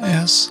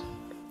 Yes.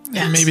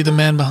 Yes. And maybe the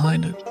man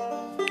behind it.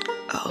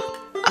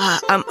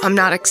 I'm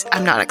not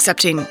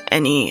accepting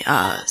any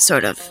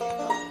sort of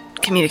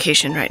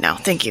communication right now.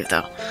 Thank you,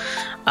 though.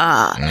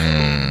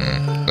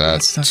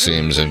 That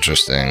seems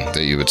interesting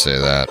that you would say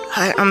that.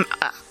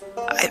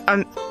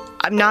 I'm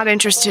not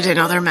interested in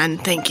other men.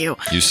 Thank you.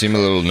 You seem a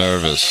little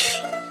nervous.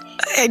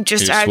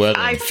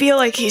 I feel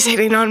like he's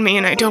hitting on me,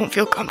 and I don't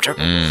feel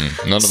comfortable. None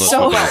of us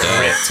So- would do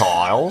that.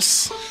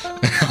 Reptiles.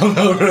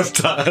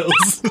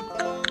 Reptiles.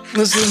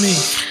 Listen to me.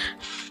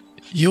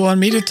 You want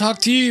me to talk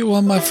to you? You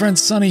want my friend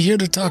Sonny here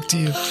to talk to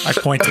you? I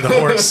point to the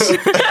horse.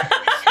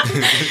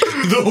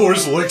 The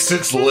horse licks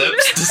its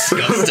lips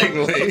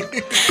disgustingly.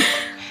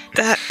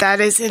 That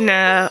is an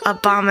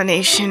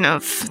abomination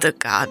of the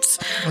gods.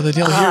 Well, then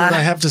you'll hear what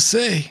I have to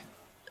say.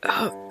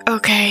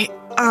 Okay.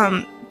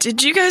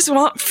 Did you guys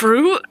want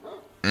fruit?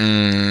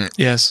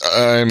 Yes.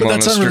 I'm But on a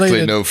that's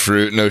strictly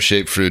unrelated. no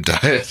shaped fruit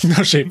diet.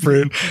 No shaped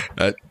fruit.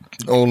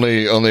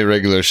 Only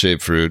regular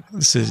shaped fruit.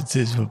 This is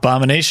an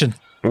abomination.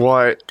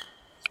 Why?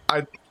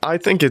 I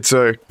think it's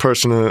a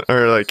personal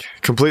or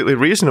completely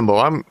reasonable.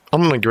 I'm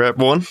gonna grab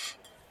one.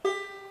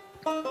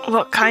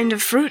 What kind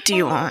of fruit do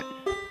you want?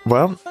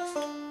 Well,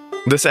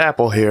 this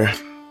apple here.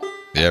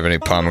 Do you have any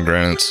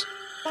pomegranates?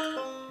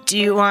 Do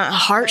you want a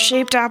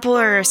heart-shaped apple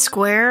or a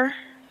square?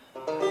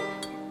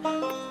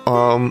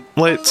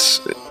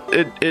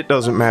 It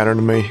doesn't matter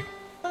to me.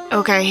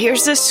 Okay,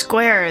 here's the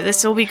square.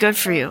 This will be good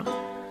for you.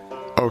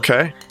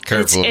 Okay,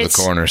 Careful of It's-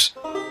 the corners.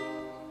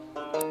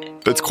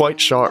 it's quite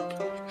sharp.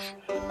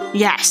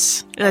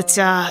 Yes, it's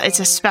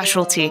a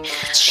specialty.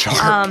 It's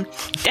sharp.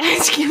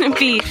 That's gonna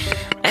be.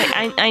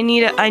 I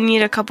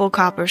need a couple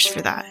coppers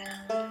for that.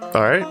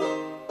 All right.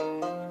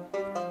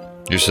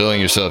 You're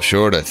selling yourself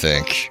short, I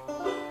think.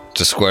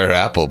 It's a square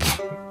apple.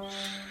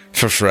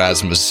 For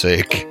Pharasma's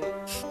sake.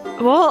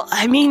 Well,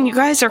 I mean, you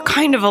guys are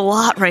kind of a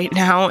lot right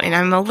now, and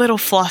I'm a little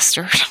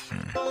flustered.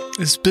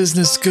 Is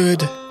business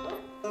good?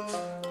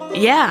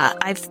 Yeah,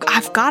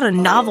 I've got a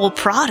novel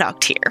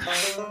product here.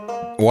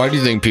 Why do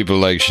you think people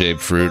like shaped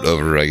fruit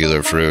over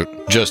regular fruit?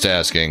 Just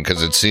asking,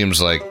 because it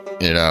seems like,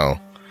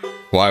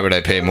 why would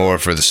I pay more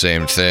for the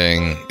same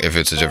thing if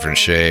it's a different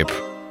shape?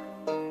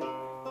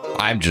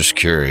 I'm just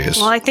curious.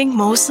 Well, I think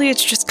mostly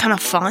it's just kind of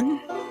fun.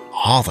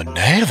 Oh, the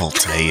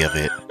novelty of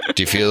it.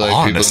 Do you feel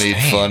like people need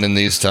fun in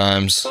these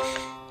times?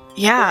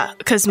 Yeah,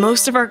 because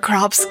most of our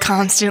crops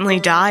constantly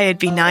die. It'd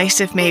be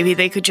nice if maybe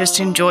they could just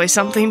enjoy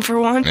something for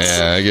once.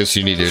 Yeah, I guess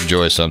you need to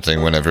enjoy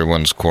something when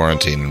everyone's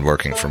quarantined and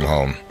working from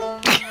home.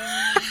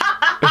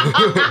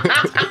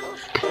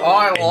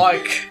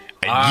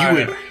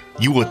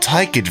 You would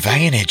take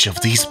advantage of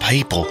these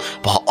people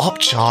by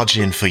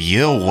upcharging for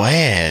your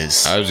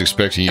wares. I was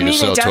expecting you to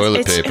sell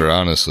toilet paper,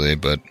 honestly,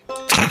 but...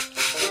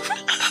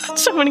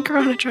 So many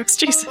Corona jokes,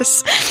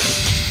 Jesus.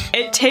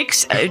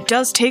 It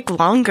does take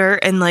longer,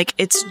 and, like,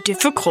 it's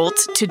difficult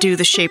to do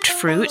the shaped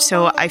fruit,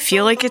 so I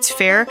feel like it's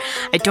fair.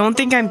 I don't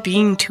think I'm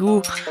being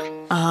too,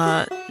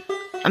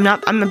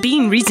 I'm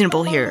being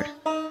reasonable here.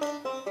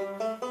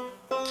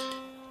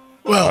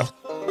 Well...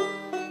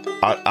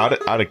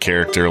 Out of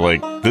character,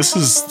 like, this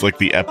is, like,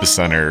 the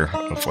epicenter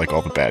of, like,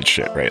 all the bad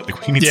shit, right?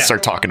 Like, we need to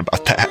start talking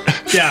about that.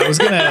 Yeah, I was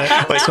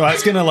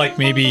gonna, like,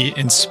 maybe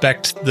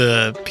inspect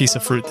the piece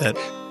of fruit that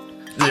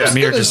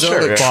Amir just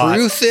bought.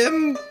 Truth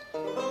him?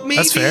 Maybe?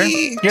 That's fair.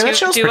 Yeah, that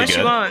sounds do pretty what good.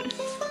 you want.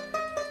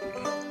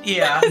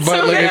 Yeah.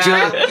 But, like,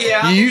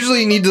 you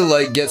usually need to,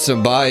 like, get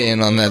some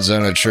buy-in on that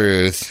zone of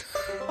truth.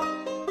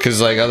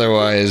 Because, like,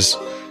 otherwise,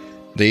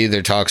 they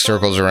either talk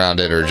circles around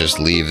it or just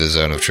leave the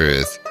zone of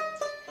truth.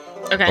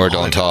 Okay. Or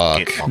don't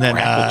talk. And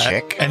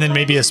then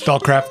maybe a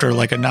spellcraft or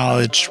like a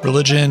knowledge,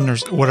 religion, or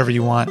whatever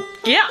you want.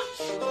 Yeah.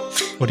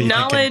 What do you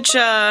think?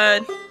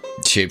 Knowledge,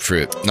 Shaped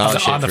fruit.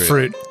 Knowledge on the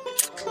fruit.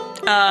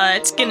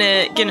 it's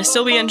gonna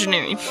still be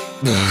engineering.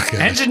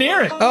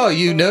 Engineering. Oh,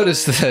 you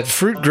noticed that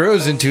fruit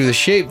grows into the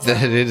shape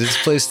that it is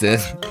placed in.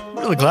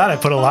 I'm really glad I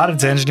put a lot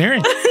into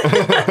engineering.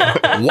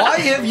 Why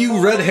have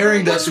you red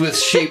herringed us with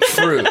shaped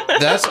fruit?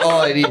 That's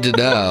all I need to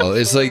know.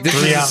 It's like, this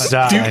is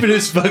the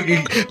stupidest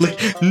fucking...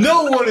 Like,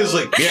 no one is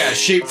like, yeah,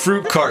 shaped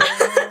fruit cart.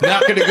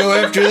 Not gonna go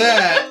after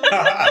that.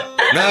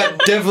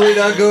 Definitely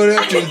not going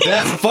after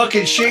that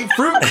fucking shaped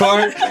fruit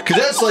cart, because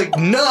that's, like,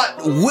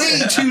 not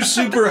way too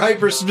super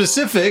hyper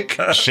specific.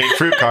 Shaped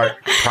fruit cart,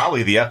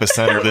 probably the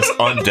epicenter of this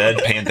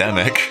undead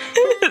pandemic.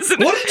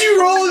 What did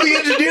you roll in the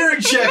engineering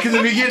check in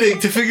the beginning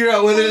to figure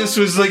out whether this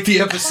was, like, the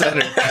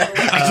epicenter?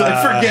 Because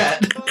I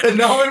forget, and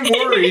now I'm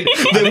worried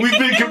that we've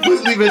been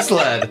completely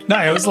misled. No,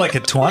 it was like a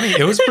 20.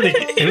 It was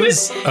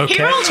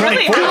okay.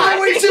 24. I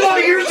wasted my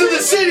years in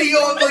the city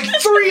on, like,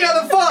 3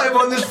 out of 5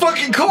 on this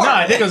fucking card. No,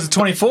 I think it was a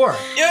 24.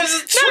 It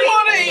was a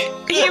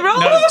 20! He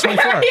rolled No, it's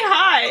 24. very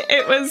high.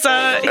 It was,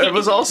 It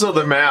was also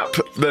the map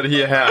that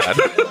he had.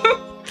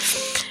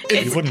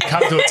 You wouldn't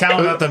come to a town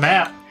without the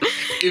map.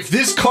 If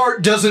this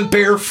cart doesn't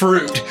bear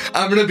fruit,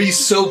 I'm gonna be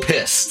so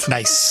pissed.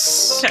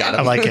 Nice. Got him.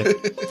 I like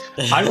it.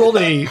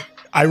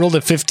 I rolled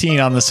a 15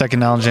 on the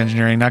second knowledge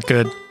engineering. Not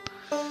good.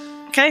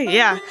 Okay,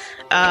 yeah.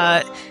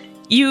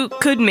 You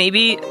could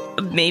maybe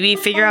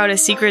figure out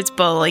his secrets,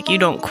 but, like, you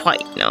don't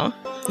quite know.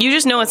 You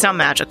just know it's not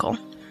magical.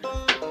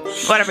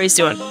 Whatever he's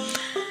doing.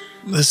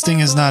 This thing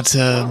is not,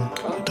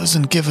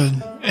 doesn't give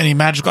any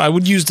magical. I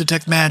would use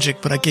detect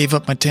magic, but I gave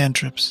up my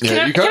tantrips.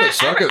 Yeah, you kind of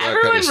suck at that kind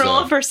of Everyone roll a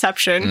stuff.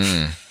 perception.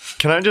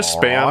 Can I just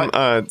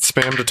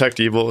spam detect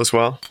evil as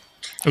well?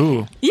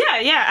 Ooh.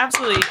 Yeah,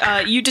 absolutely.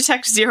 You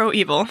detect 0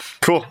 evil.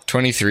 Cool.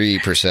 23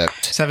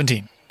 percept.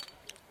 17.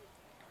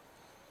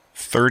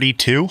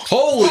 32?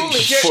 Holy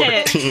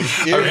shit.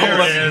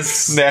 There it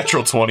is.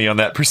 Natural 20 on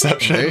that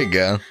perception. There you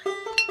go.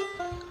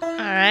 All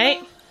right.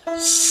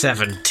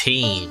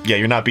 17. Yeah,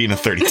 you're not beating a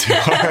 32. All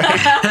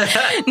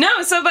right. No,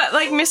 but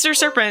like Mr.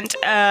 Serpent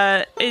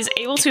is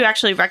able to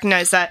actually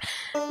recognize that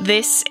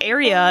this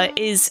area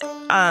is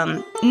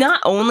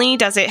not only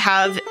does it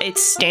have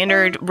its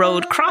standard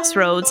road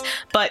crossroads,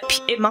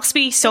 but it must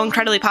be so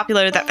incredibly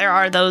popular that there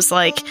are those,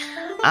 like,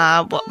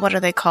 what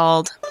are they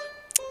called?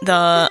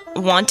 The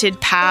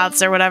wanted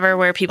paths or whatever,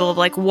 where people have,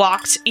 like,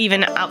 walked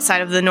even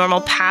outside of the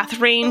normal path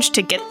range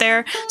to get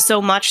there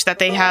so much that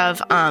they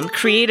have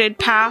created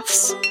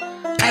paths.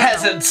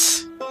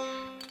 Peasants.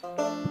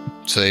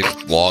 So they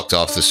walked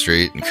off the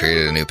street and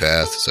created a new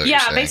path. So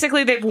Yeah,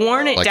 basically they've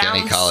worn it like down.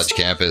 any college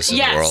campus in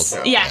the world.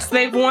 Yes,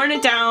 they've worn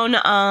it down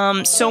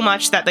so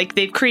much that, like,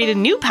 they've created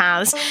new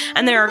paths,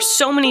 and there are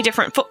so many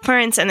different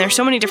footprints, and there's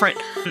so many different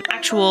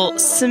actual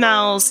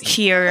smells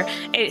here.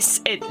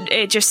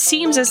 It just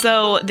seems as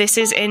though this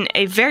is in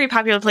a very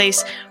popular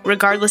place,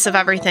 regardless of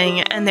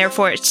everything, and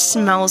therefore it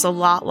smells a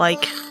lot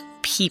like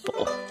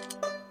people.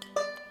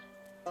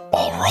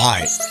 All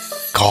right,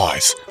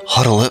 guys,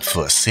 huddle up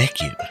for a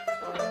second.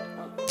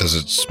 Does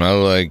it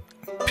smell like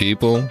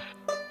people?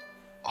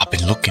 I've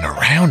been looking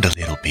around a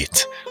little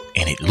bit,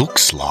 and it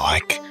looks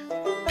like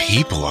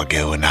people are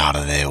going out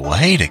of their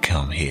way to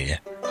come here.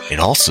 It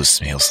also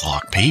smells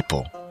like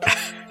people.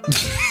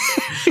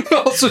 It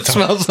also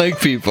smells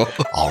like people.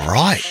 All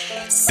right,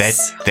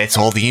 that's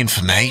all the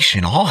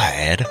information I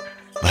had.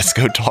 Let's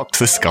go talk to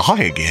this guy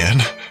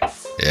again.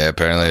 Yeah,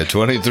 apparently a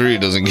 23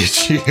 doesn't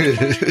get you.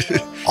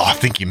 Oh, I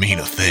think you mean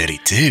a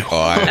 32. Oh,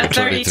 I am A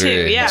 32,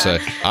 23. yeah. So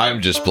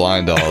I'm just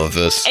blind to all of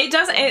this. It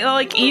doesn't,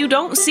 like, you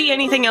don't see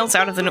anything else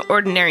out of the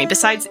ordinary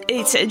besides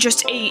it's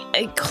just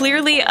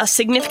clearly a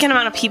significant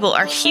amount of people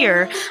are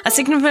here. A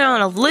significant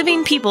amount of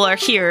living people are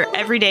here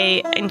every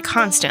day and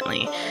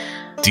constantly.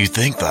 Do you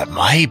think that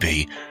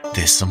maybe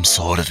there's some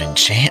sort of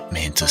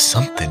enchantment or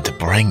something to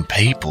bring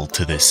people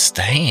to this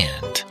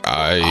stand?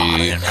 I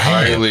don't know.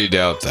 highly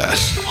doubt that.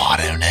 I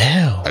don't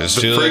know. I just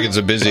feel like it's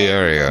a busy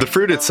area. The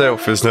fruit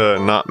itself is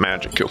not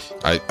magical.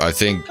 I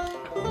think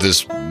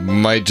this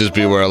might just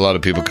be where a lot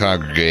of people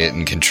congregate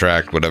and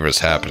contract whatever's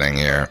happening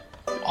here.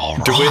 All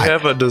right. Do we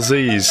have a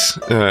disease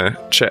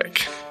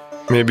check?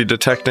 Maybe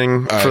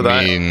detecting for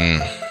I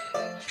mean,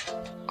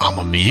 I'm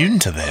immune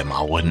to them.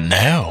 I wouldn't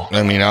know.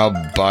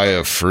 I'll buy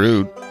a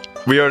fruit.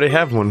 that? We already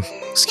have one.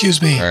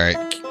 Excuse me. All right.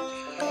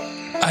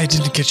 I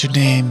didn't get your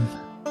name.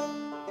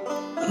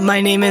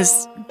 My name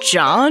is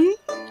John.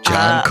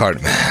 John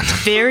Cartman.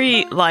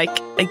 Very,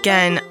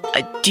 again,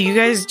 do you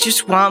guys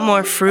just want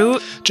more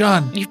fruit?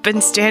 John, You've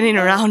been standing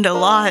around a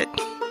lot.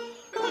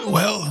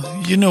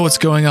 well, you know what's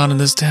going on in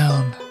this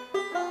town.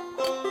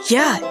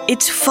 Yeah,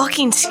 it's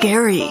fucking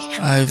scary.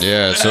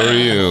 Yeah, so are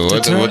you.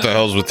 What the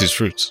hell's with these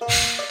fruits?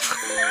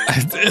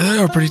 They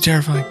are pretty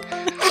terrifying.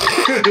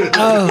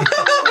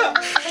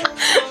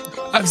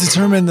 I've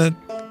determined that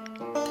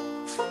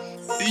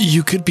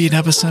you could be an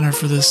epicenter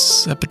for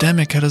this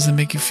epidemic. How does it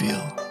make you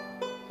feel?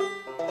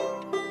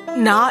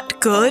 Not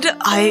good.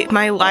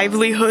 My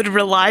livelihood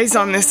relies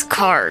on this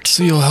cart.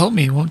 So you'll help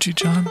me, won't you,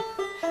 John?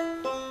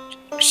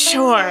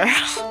 Sure.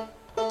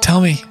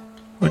 Tell me,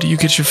 where do you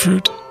get your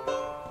fruit?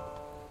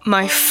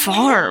 My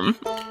farm.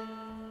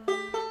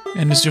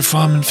 And is your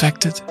farm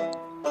infected?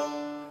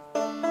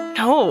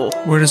 No.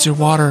 Where does your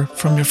water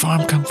from your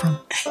farm come from?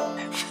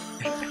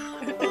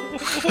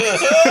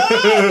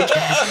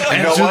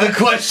 Answer the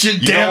question,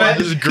 damn it.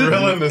 Just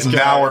grilling this guy.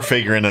 Now we're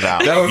figuring it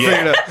out. Now we're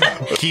figuring it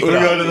out. Keep We're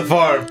it going up. to the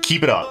farm.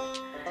 Keep it up.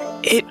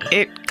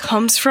 It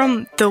comes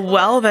from the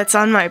well that's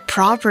on my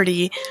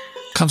property.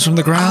 Comes from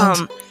the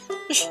ground?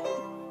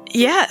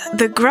 Yeah,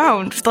 the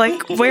ground,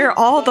 where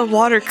all the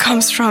water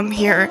comes from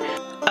here.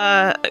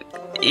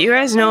 You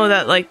guys know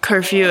that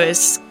curfew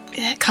is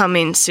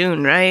coming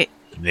soon, right?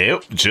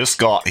 Nope, just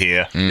got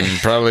here.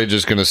 Probably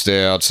just going to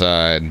stay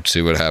outside and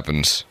see what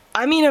happens.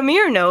 I mean,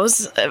 Amir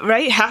knows,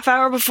 right? Half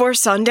hour before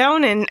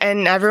sundown,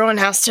 and everyone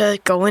has to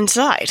go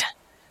inside.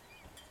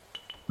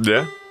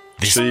 Yeah.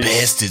 This Jeez.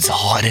 bastard's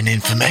hiding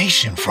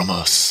information from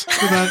us.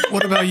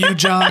 What about you,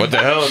 John? What the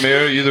hell,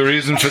 Amir? Are you the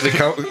reason for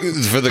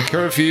the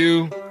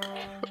curfew?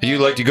 You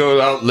like to go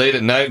out late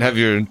at night and have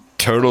your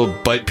turtle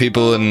bite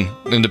people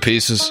into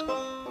pieces?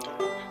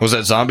 Was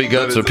that zombie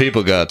guts or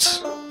people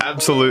guts?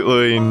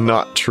 Absolutely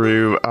not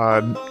true.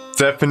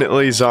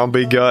 Definitely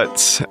zombie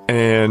guts,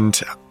 and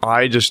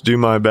I just do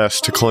my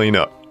best to clean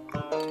up.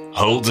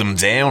 Hold him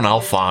down, I'll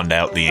find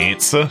out the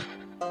answer.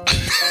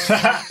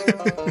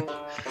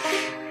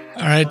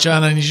 All right,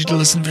 John, I need you to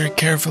listen very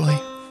carefully.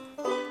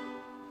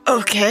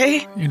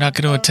 Okay. You're not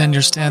going to attend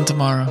your stand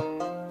tomorrow.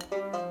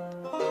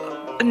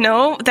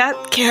 No,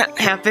 that can't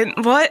happen.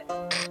 What?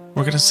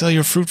 We're going to sell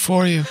your fruit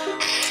for you.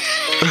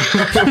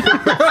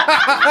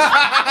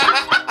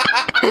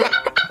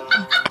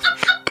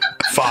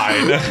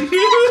 Fine.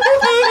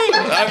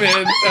 I'm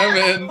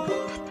in.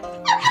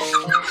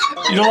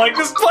 You don't like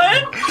this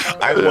plan?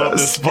 I love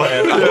this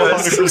plan. I'm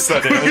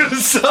 100% in. I'm going to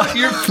sell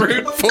your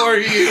fruit for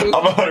you.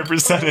 I'm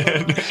 100%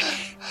 in.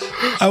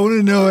 I want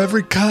to know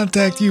every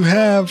contact you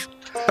have,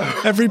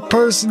 every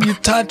person you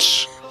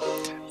touch,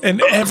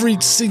 and every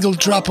single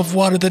drop of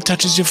water that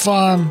touches your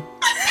farm.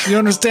 You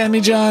understand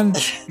me, John?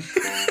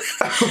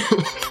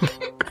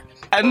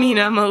 I mean,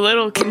 I'm a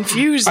little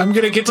confused. I'm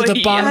going to get to but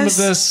the bottom yes,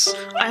 of this.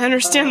 I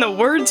understand the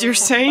words you're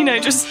saying. I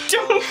just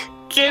don't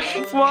get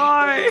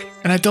why.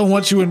 And I don't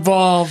want you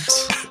involved.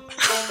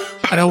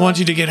 I don't want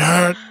you to get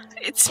hurt.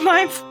 It's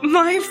my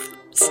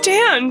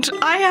stand.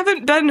 I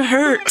haven't been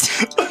hurt.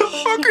 What the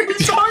fuck are you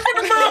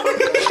talking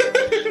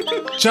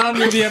about? John,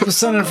 you're the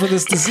epicenter for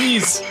this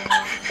disease.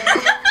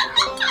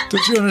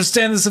 Don't you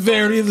understand the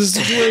severity of the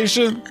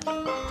situation? We're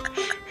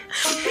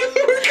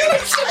going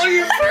to sell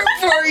your fruit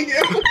for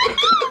you.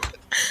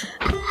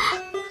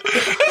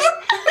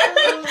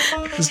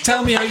 Just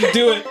tell me how you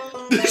do it.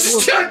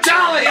 Stop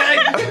telling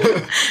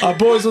me. Our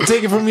boys will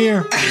take it from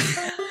here.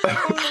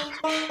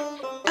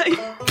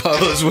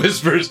 Pavlos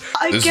whispers,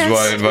 this is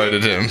why I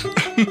invited him.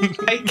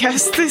 I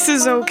guess this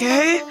is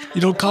okay.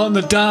 You don't call him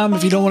the Dom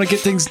if you don't want to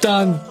get things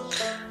done.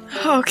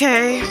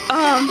 Okay,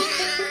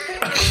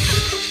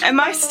 am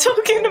I still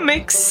gonna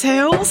make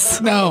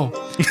sales? No.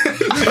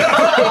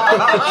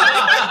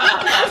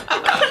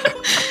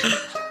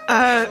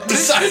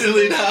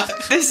 Decidedly not.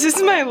 This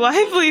is my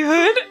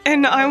livelihood,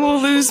 and I will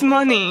lose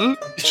money.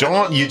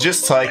 John, you're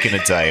just taking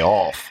a day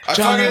off. I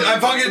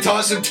fucking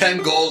toss him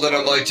 10 gold and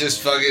I'm like, just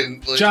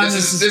fucking, like, John,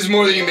 this is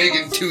more than you make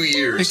in 2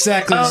 years.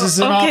 Exactly. This Oh, is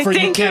an okay, offer you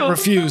thank can't you.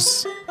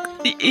 refuse.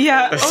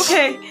 Yeah,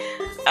 okay.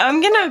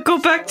 I'm gonna go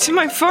back to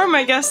my farm,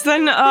 I guess.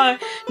 Then,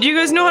 do you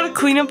guys know how to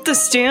clean up the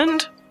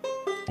stand?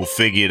 We'll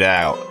figure it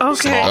out.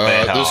 It's Okay. not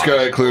that This hard.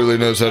 guy clearly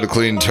knows how to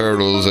clean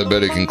turtles. I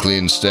bet he can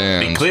clean He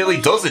stands. clearly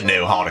doesn't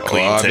know how to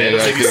clean Well, I mean,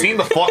 turtles. I Have you could- seen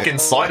the fucking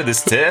side of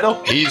this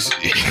turtle?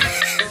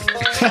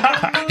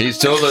 He's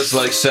told us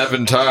like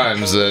 7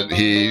 times that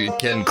he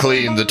can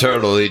clean the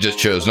turtle. He just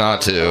chose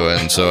not to,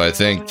 and so I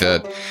think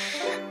that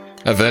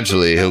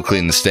eventually he'll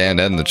clean the stand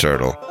and the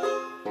turtle.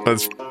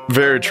 That's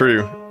very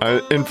true.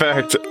 In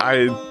fact,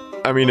 I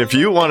mean, if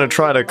you want to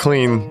try to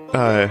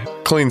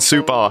clean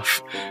soup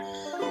off,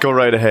 go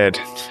right ahead.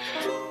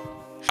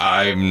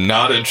 I'm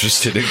not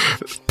interested in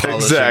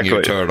polishing your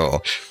Exactly.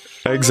 turtle.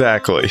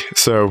 Exactly.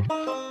 So,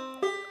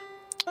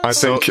 I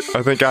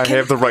think I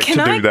have the right to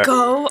Can do I that.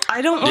 go?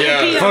 I don't want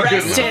to be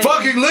arrested.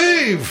 fucking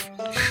leave!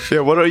 Yeah.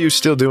 What are you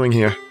still doing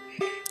here?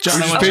 John, I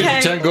Just want paid Okay.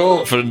 you 10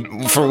 gold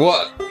for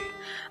what?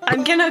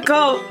 I'm gonna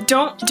go.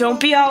 Don't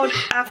be out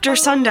after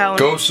sundown.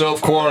 Go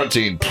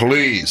self-quarantine,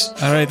 please.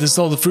 All right, this is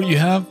all the fruit you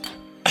have.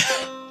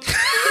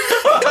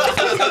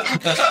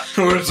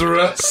 Where's the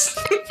rest?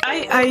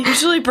 I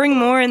usually bring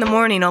more in the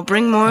morning. I'll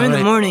bring more in the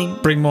right. morning.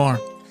 Bring more.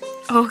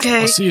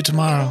 Okay. I'll see you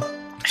tomorrow.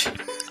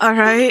 All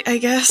right, I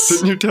guess.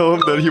 Didn't you tell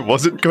him that he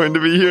wasn't going to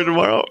be here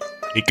tomorrow?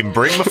 He can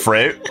bring the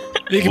fruit.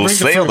 You can We'll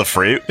bring sell the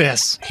fruit.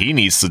 Yes. He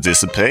needs to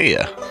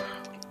disappear.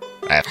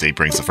 After he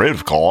brings the fruit,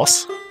 of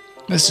course.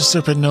 Mr.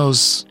 Serpent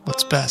knows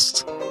what's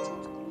best.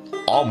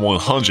 I'm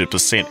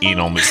 100% in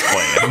on this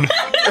plan.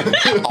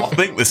 I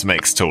think this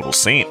makes total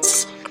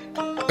sense.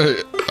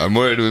 I'm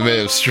worried we may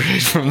have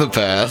strayed from the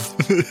path.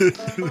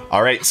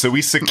 All right, so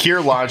we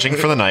secure lodging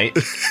for the night.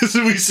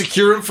 So we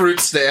secure a fruit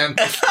stand.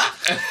 I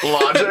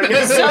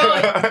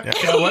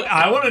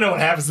want to know what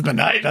happens in the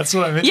night. That's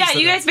what I'm interested Yeah,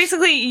 you guys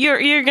basically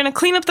you're gonna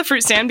clean up the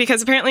fruit stand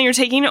because apparently you're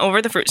taking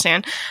over the fruit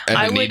stand. And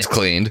I it would needs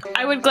cleaned.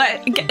 I would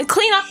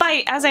clean up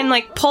by as in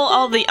like pull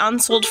all the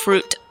unsold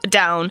fruit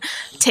down,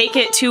 take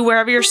it to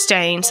wherever you're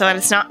staying so that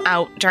it's not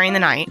out during the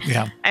night.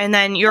 Yeah. And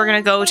then you're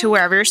gonna go to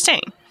wherever you're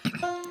staying.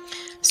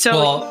 So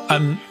Well,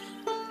 I'm.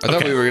 I thought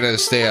Okay. we were going to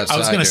stay outside. I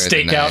was gonna during the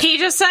stake night. out- he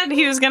just said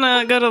he was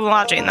gonna go to the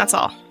lodging. That's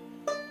all.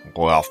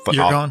 Well,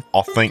 You're gone?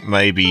 I think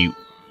maybe,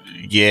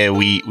 yeah,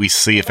 we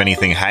see if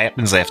anything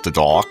happens after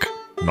dark.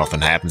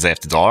 Nothing happens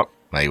after dark.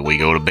 Maybe we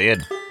go to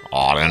bed.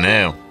 I don't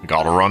know. We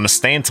gotta run the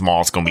stand tomorrow.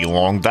 It's gonna be a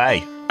long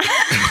day.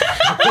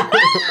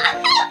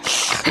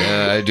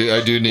 Yeah,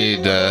 I do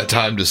need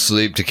time to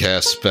sleep to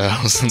cast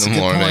spells in the a good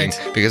morning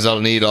point. because I'll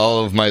need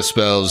all of my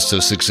spells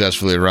to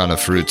successfully run a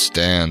fruit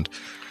stand.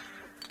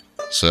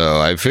 So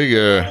I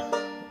figure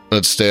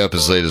let's stay up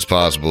as late as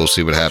possible,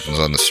 see what happens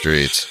on the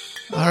streets,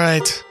 All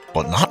right.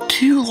 But not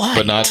too late.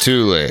 but not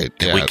too late.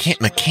 We Yes. can't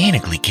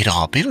mechanically get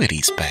our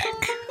abilities back.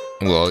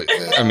 Well,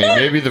 I mean,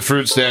 maybe the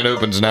fruit stand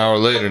opens an hour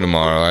later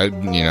tomorrow.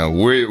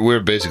 We're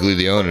basically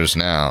the owners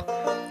now.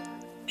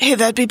 Hey,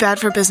 that'd be bad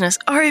for business.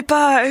 All right,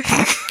 bye.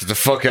 Get the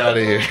fuck out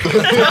of here!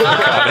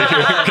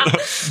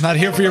 I'm not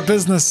here for your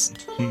business.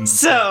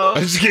 So I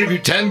just gave you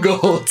 10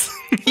 gold.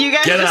 you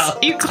guys Get just,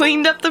 out. you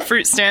cleaned up the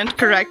fruit stand,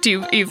 correct?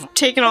 You've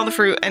taken all the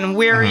fruit, and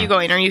where are you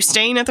going? Are you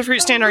staying at the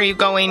fruit stand? Or are you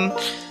going?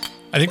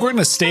 I think we're going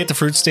to stay at the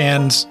fruit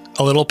stand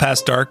a little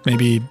past dark,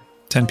 maybe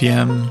 10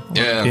 p.m.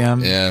 11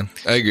 p.m. Yeah,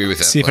 I agree with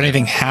that. See if plan.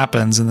 anything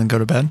happens and then go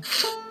to bed.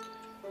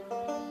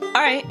 All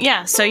right,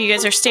 yeah. So you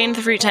guys are staying at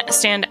the fruit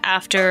stand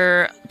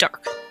after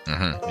dark.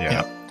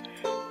 Yeah.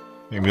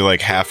 Maybe like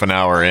half an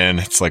hour in,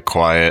 it's like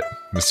quiet.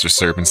 Mr.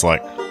 Serpent's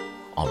like,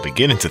 I'm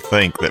beginning to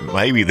think that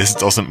maybe this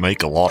doesn't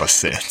make a lot of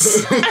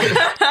sense.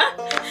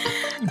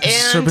 And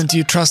Serpent, do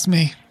you trust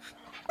me?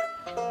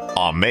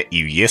 I met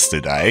you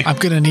yesterday. I'm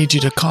going to need you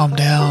to calm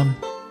down.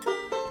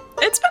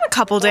 it's been a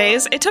couple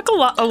days. It took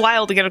a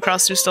while to get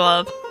across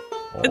Ustalov.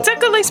 It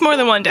took at least more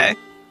than one day.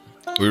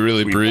 We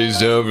really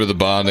breezed over the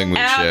bonding we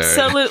shared.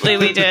 Absolutely,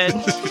 we did.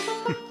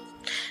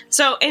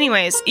 So,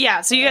 anyways,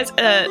 yeah. So you guys,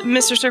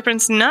 Mr.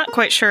 Serpent's not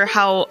quite sure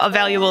how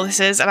valuable this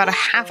is. About a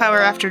half hour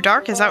after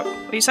dark. Is that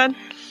what you said?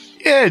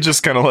 Yeah,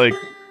 just kind of like,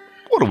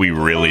 what are we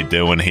really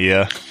doing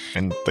here?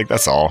 And like,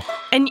 that's all.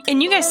 And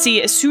you guys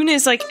see, as soon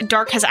as like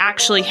dark has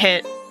actually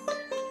hit,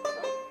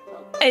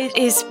 it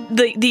is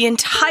the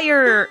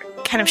entire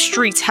kind of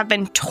streets have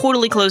been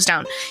totally closed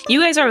down.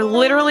 You guys are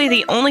literally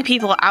the only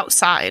people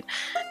outside,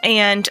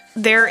 and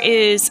there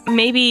is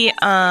maybe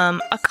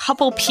a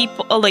couple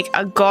people, like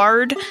a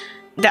guard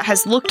that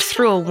has looked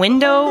through a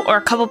window, or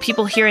a couple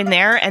people here and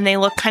there, and they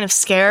look kind of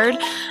scared,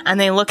 and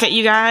they look at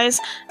you guys,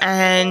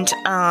 and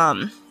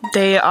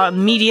they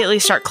immediately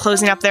start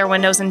closing up their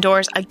windows and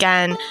doors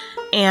again,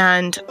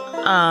 and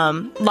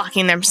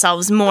locking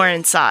themselves more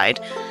inside.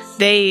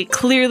 They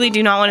clearly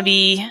do not want to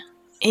be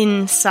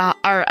inside,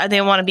 or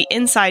they want to be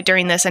inside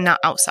during this and not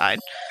outside.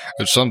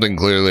 If something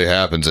clearly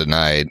happens at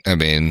night, I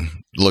mean,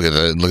 look at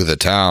the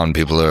town.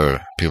 People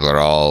are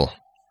all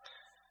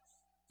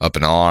up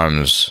in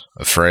arms,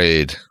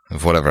 afraid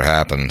of whatever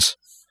happens.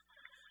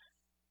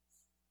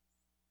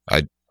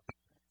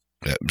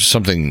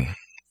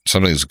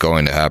 Something's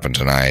going to happen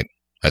tonight.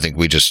 I think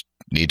we just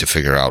need to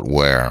figure out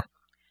where.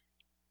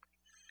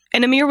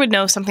 And Amir would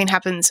know something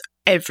happens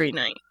every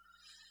night.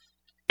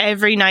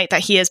 Every night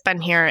that he has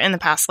been here in the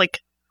past,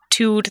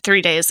 2 to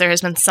 3 days, there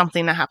has been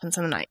something that happens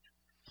in the night.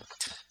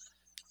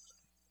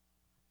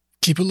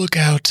 Keep a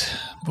lookout,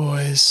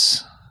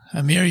 boys.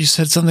 Amir, you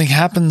said something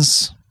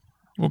happens.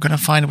 We're going to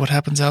find what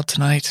happens out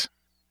tonight.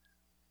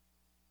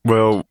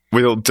 Well,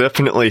 we'll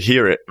definitely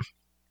hear it.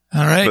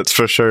 All right. That's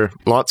for sure.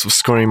 Lots of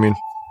screaming.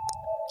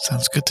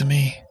 Sounds good to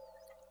me.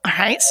 All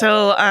right,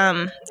 so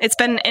it's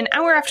been an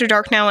hour after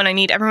dark now, and I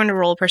need everyone to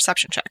roll a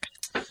perception check.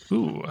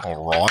 Ooh.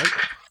 All right.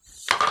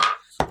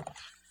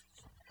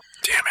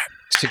 Damn it.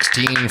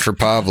 16 for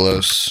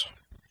Pavlos.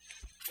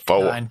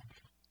 4. 9.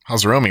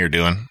 How's Romir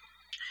doing?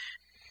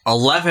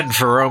 11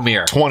 for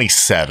Romir.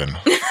 27.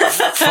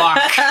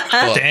 Fuck.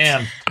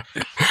 Damn.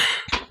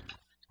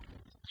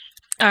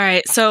 All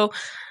right, so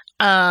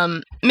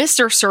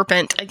Mr.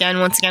 Serpent,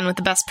 once again with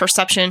the best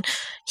perception,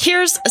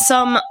 here's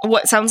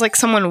what sounds like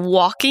someone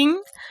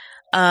walking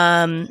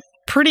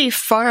pretty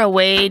far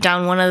away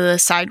down one of the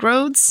side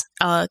roads.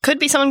 Could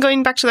be someone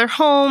going back to their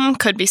home,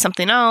 could be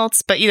something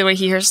else, but either way,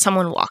 he hears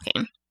someone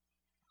walking.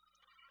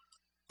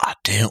 I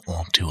don't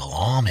want to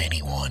alarm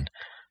anyone,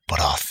 but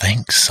I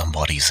think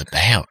somebody's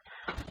about.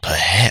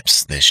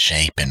 Perhaps they're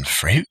shaping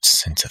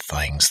fruits into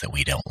things that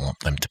we don't want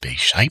them to be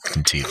shaped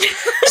into.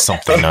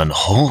 Something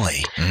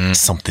unholy,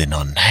 something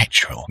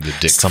unnatural. The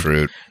dick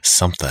fruit.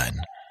 Something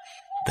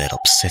that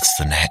upsets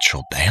the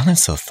natural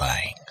balance of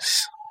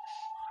things.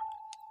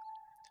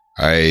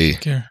 I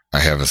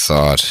have a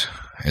thought.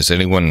 Is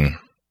anyone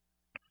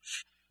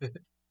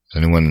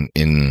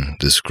in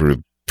this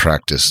group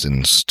practiced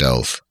in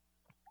stealth?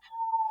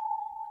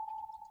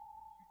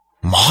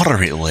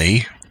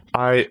 Moderately.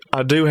 I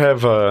do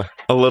have a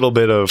little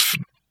bit of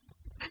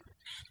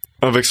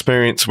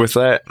experience with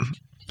that,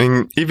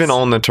 and even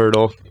on the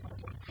turtle.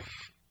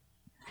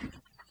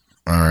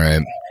 All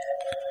right.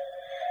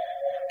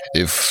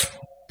 If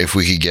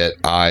we could get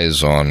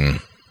eyes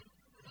on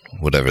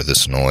whatever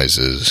this noise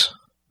is,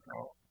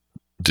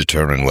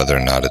 determine whether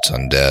or not it's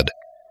undead,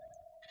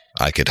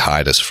 I could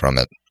hide us from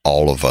it,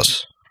 all of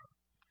us.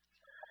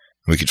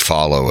 We could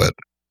follow it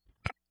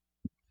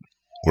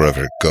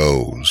wherever it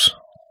goes.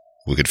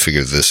 We could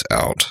figure this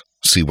out,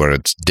 see where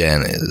its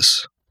den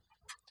is.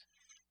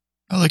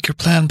 I like your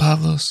plan,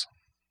 Pavlos.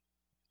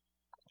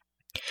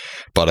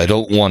 But I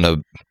don't want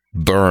to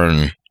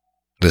burn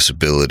this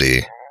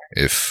ability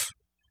if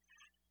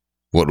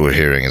what we're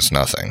hearing is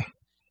nothing.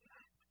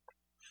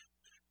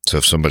 So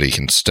if somebody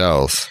can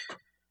stealth...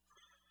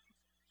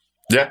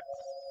 Yeah.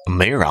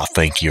 Amir, I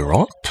think you're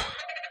up.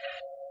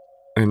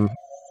 And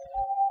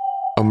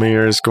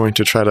Amir is going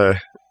to try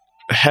to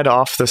head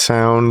off the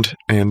sound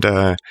and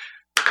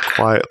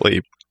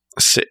quietly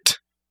sit.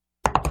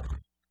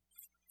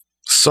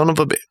 Son of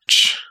a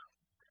bitch.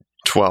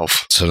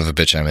 12. Son of a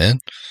bitch, I'm in.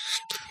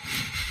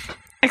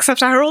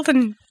 Except I rolled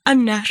a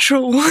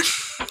natural one.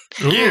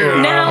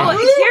 Yeah. Now,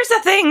 here's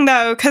the thing,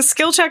 though, because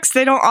skill checks,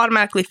 they don't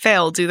automatically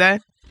fail, do they?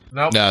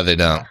 Nope. No, they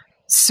don't.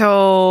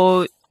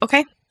 So,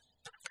 okay.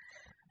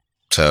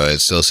 So it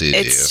still sees you.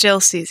 It still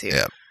sees you.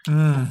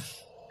 Yeah.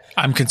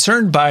 I'm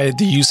concerned by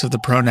the use of the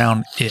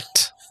pronoun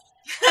it.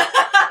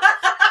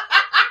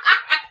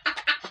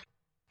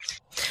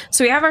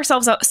 So we have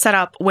ourselves set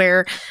up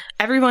where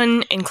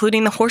everyone,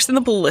 including the horse and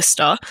the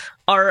ballista,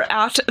 are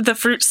at the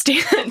fruit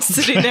stand,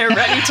 sitting there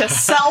ready to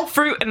sell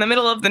fruit in the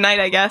middle of the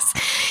night, I guess.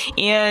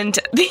 And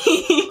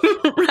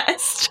the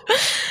rest,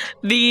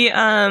 the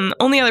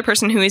only other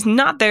person who is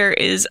not there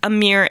is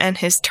Amir and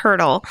his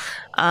turtle,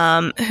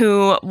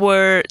 who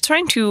were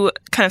trying to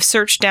kind of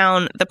search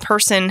down the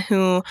person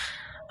who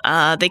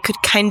they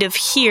could kind of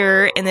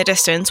hear in the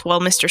distance,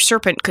 while Mr.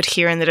 Serpent could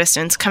hear in the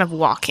distance, kind of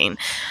walking.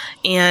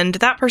 And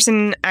that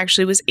person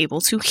actually was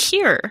able to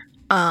hear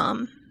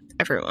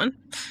everyone.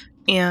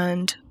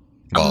 And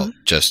Well,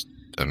 just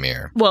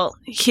Amir. well,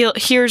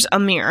 here's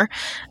Amir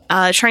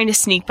trying to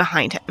sneak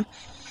behind him.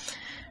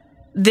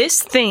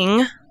 This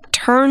thing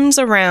turns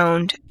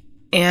around,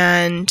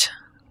 and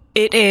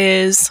it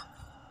is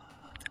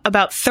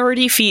about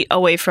 30 feet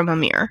away from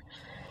Amir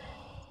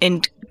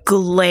and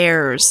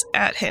glares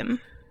at him.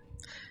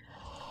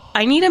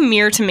 I need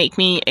Amir to make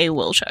me a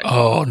will check.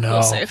 Oh, no.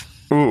 Will save.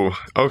 Ooh,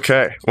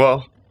 okay.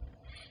 Well,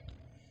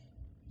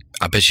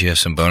 I bet you have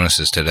some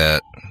bonuses to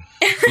that.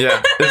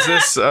 yeah. Is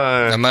this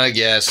I'm gonna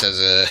guess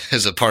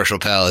as a partial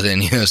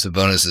paladin, you have some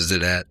bonuses to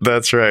that.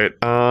 that's right.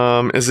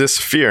 Is this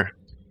fear?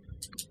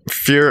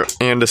 Fear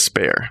and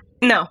despair.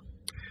 No.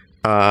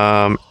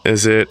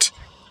 Is it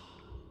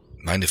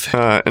Mind if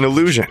an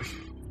illusion?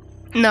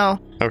 No.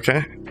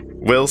 Okay.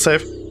 Will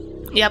save?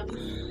 Yep.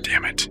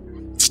 Damn it.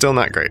 Still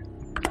not great.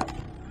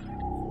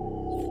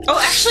 Oh,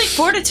 actually,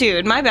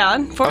 fortitude. My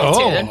bad.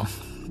 Fortitude. Oh.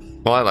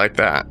 Well, I like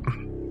that.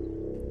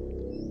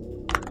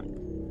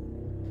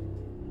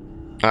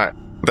 Alright.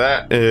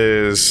 That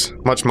is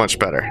much, much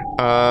better.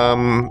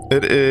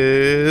 It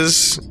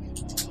is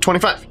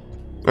 25.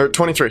 Or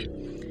 23.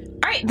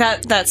 All right,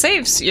 that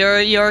saves.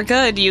 You're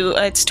good.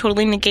 It's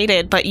totally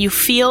negated, but you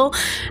feel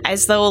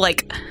as though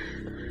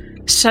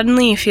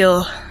suddenly you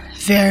feel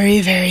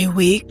very, very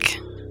weak,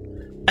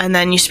 and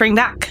then you spring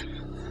back.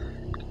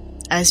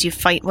 as you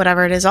fight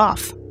whatever it is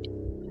off.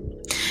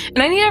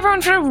 And I need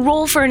everyone to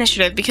roll for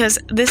initiative because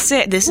this is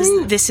it. This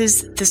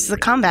is the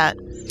combat.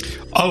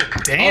 Oh,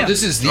 damn. Oh,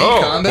 this is the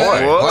combat?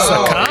 boy. Wow. It's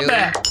the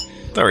combat.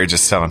 Thought we were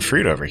just selling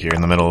fruit over here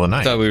in the middle of the I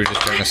night. thought we were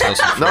just trying to sell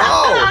some fruit.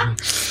 No!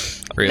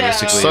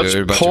 Realistically, Such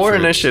they're a bunch poor of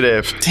fruit.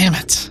 initiative. Damn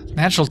it.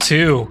 Natural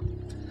 2.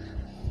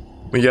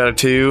 We got a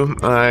 2.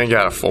 I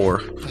got a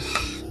 4.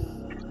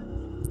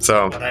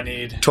 So, What I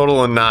need.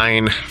 total of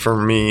 9 for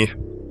me.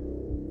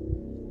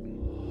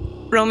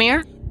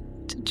 Romir,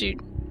 did you,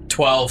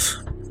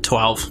 12.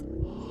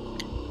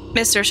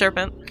 Mr.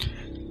 Serpent,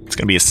 It's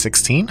going to be a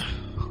 16.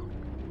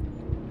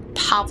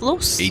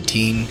 Pavlos,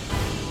 18.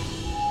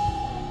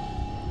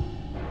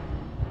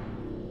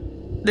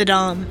 the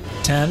Dom.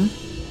 10.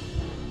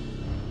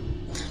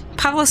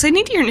 Pavlos, I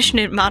need your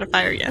initiative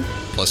modifier again.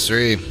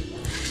 +3.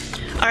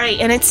 All right,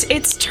 and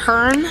its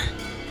turn.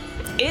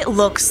 It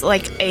looks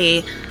like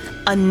a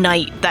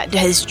knight that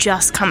has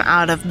just come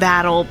out of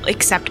battle,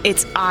 except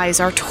its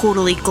eyes are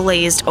totally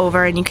glazed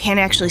over, and you can't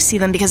actually see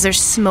them because there's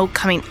smoke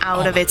coming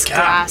out of its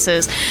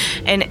glasses,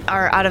 and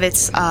or out of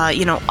its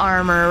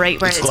armor,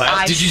 right where its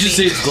eyes. Did you just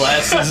say it's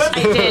glasses?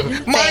 I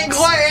did. My Thanks.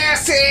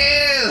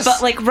 glasses!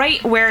 But like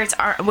right where its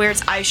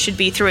eyes should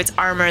be through its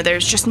armor,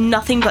 there's just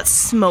nothing but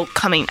smoke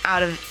coming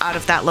out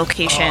of that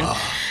location,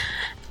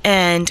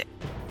 and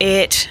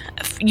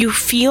you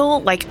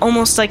feel like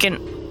almost like an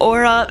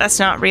aura that's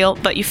not real,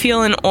 but you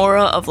feel an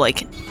aura of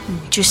like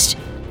just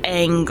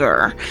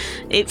anger.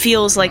 It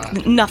feels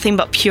like nothing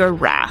but pure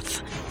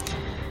wrath.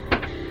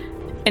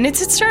 And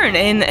it's its turn,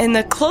 and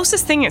the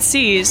closest thing it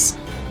sees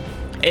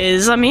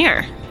is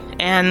Amir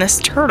and this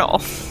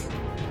turtle.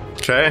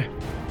 Okay.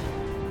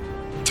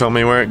 Tell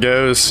me where it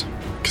goes,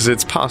 because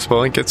it's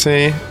possible it gets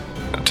a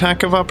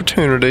attack of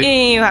opportunity.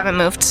 You haven't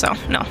moved, so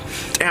no.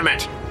 Damn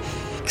it.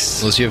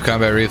 Unless you have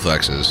combat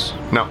reflexes.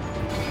 No.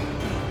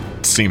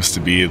 Seems to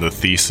be the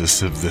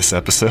thesis of this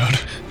episode.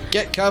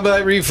 Get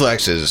combat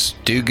reflexes.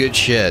 Do good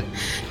shit.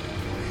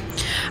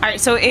 All right,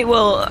 so it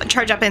will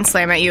charge up and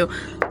slam at you.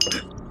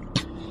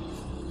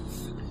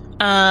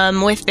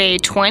 With a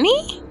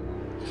 20?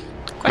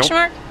 Question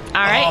mark? All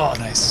right. Oh,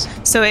 nice.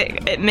 So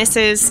it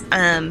misses,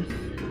 and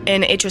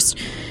it just...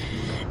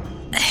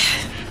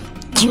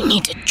 You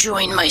need to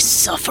join my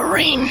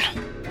suffering.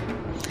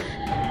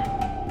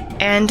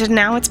 And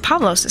now it's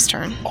Pavlos'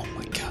 turn. Oh,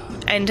 my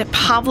God. And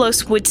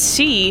Pavlos would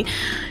see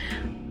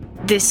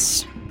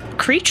this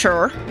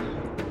creature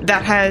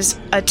that has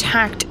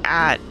attacked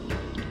at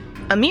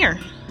Amir.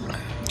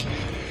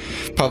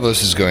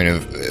 Pavlos is going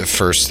to,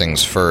 first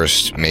things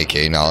first, make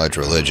a knowledge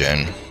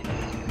religion.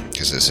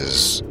 Because this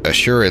is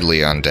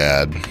assuredly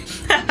undead.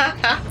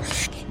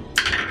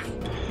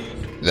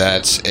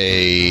 That's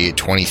a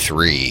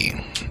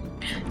 23.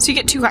 So you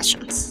get 2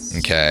 questions.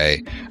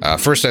 Okay.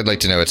 First, I'd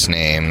like to know its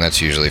name. That's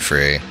usually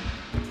free.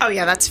 Oh,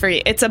 yeah, that's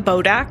free. It's a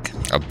Bodak.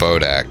 A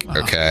Bodak.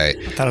 Okay.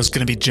 I thought it was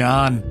going to be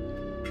John.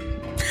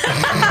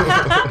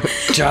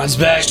 John's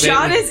back,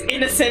 John is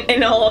innocent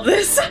in all of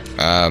this.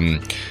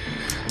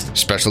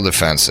 Special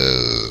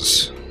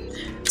defenses.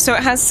 So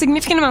it has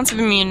significant amounts of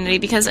immunity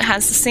because it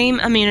has the same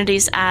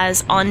immunities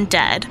as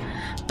undead,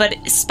 but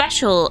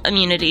special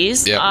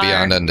immunities Yep, are...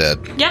 beyond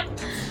undead. Yep.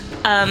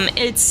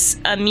 It's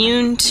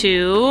immune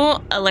to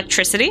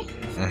electricity.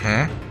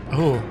 Mm-hmm.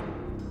 Oh.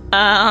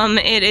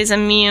 It is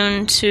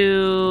immune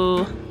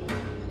to...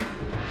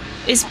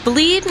 Is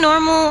bleed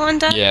normal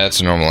undead? Yeah,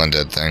 it's a normal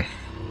undead thing.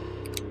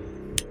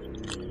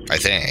 I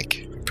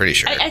think. Pretty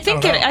sure. I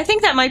think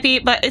that might be,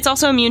 but it's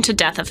also immune to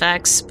death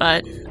effects.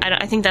 But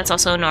I think that's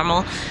also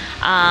normal.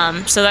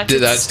 So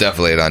That's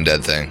definitely an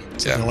undead thing.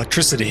 It's Yeah. like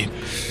electricity.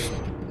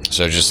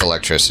 So just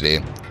electricity.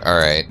 All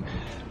right.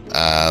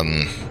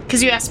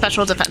 because you have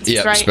special defenses,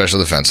 Yeah, right? special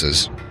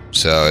defenses.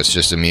 So it's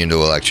just immune to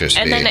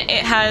electricity. And then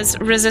it has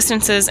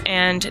resistances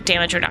and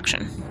damage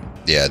reduction.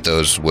 Yeah,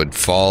 those would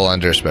fall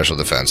under special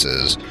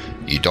defenses.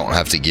 You don't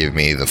have to give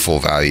me the full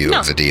value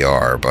of the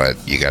DR, but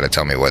you got to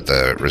tell me what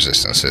the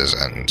resistance is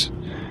and.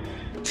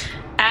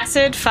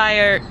 Acid,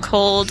 fire,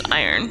 cold,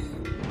 iron.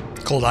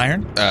 Cold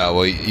iron?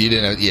 Well, you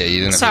didn't. Yeah, you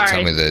didn't have to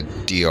tell me the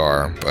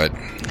DR, but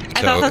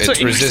I thought that's it's what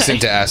you were saying.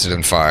 resistant to acid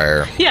and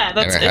fire. Yeah,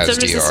 that's and it it's has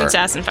a resistance DR. to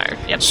acid and fire.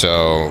 Yep.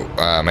 So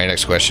my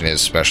next question is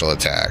special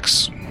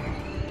attacks.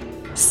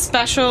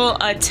 Special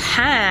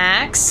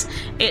attacks.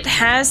 It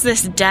has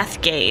this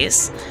death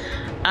gaze.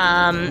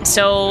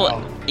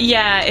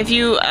 Yeah, if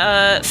you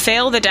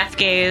fail the death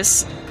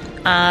gaze,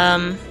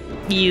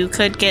 you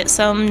could get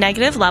some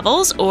negative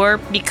levels or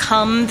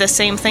become the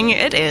same thing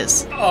it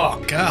is.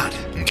 Oh, God.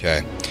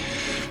 Okay.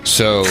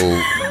 So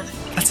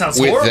That sounds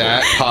with horrible.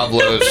 that,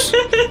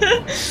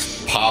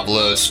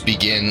 Pavlos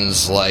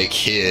begins like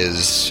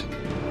his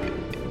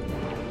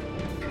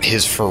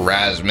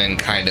Pharasman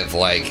kind of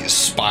like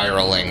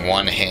spiraling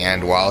one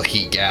hand while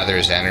he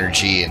gathers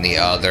energy in the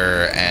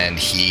other, and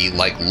he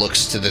like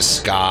looks to the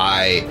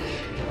sky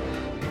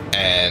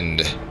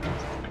and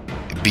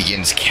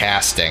begins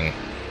casting.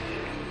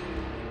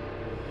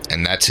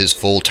 And that's his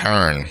full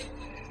turn.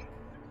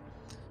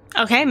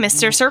 Okay,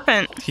 Mr.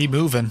 Serpent. He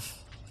moving.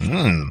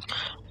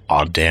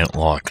 I don't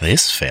like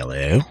this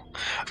fellow.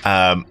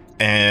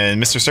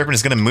 And Mr. Serpent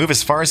is going to move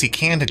as far as he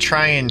can to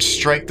try and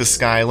strike the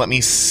sky. Let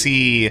me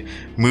see,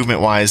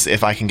 movement-wise,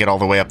 if I can get all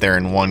the way up there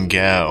in one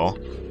go.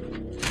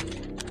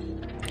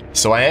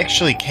 So I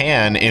actually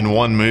can, in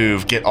one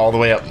move, get all the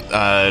way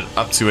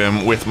up to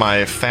him with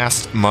my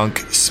fast monk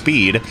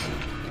speed.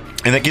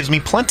 And that gives me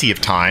plenty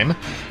of time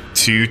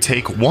to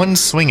take one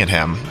swing at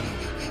him.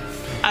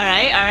 All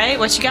right.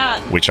 What you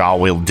got? Which I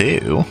will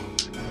do.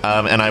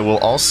 And I will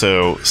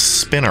also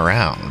spin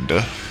around.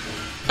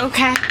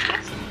 Okay.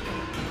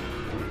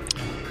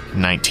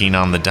 19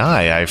 on the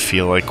die, I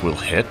feel like will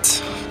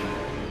hit.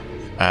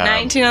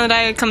 19 on the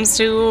die comes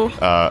to...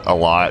 a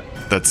lot.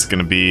 That's going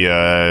to be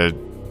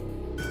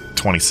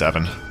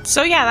 27.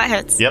 So yeah, that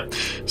hits. Yep.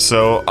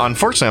 So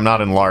unfortunately, I'm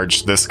not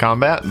enlarged this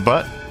combat,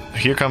 but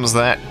here comes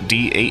that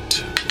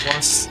D8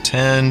 plus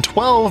 10,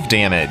 12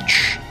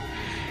 damage.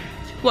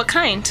 What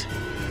kind?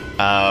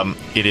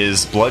 It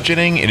is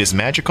bludgeoning, it is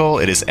magical,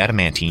 it is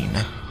adamantine.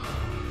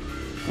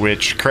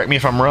 Which, correct me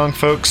if I'm wrong,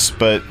 folks,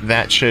 but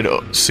that should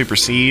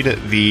supersede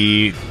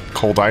the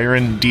cold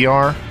iron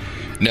DR.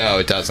 No,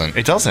 it doesn't.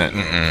 It doesn't?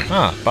 Mm-mm.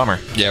 Huh, bummer.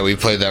 Yeah, we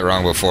played that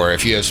wrong before.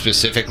 If you have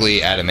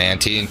specifically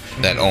adamantine,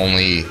 that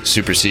only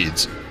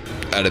supersedes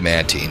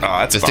adamantine. Oh,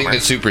 that's the a bummer. thing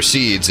that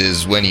supersedes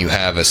is when you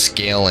have a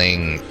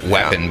scaling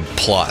weapon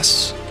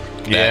plus.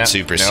 That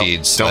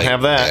supersedes. Nope, don't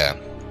have that. Yeah.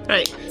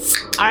 Right.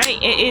 All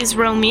right, it is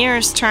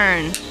Romir's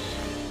turn.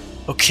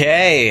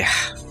 Okay.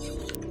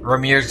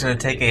 Romir's going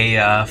to take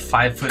a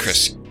 5 foot...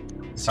 Chris,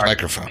 Sorry.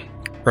 microphone.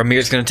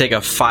 Ramir's going to take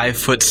a 5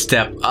 foot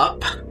step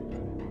up.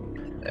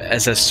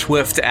 As a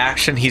swift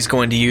action, he's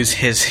going to use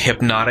his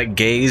hypnotic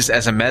gaze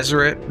as a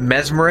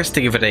mesmerist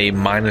to give it a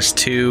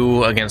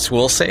 -2 against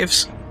will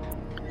saves.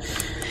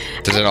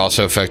 Does it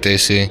also affect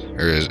AC?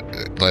 Or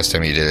last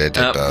time you did it,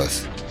 did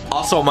both?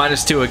 Also a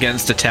 -2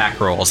 against attack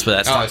rolls,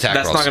 but that's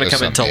not going to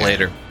come until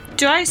later.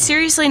 Do I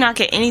seriously not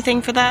get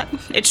anything for that?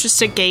 It's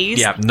just a gaze?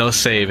 Yeah, no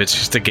save. It's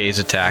just a gaze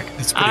attack.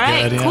 It's All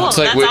right, good, yeah. cool. It's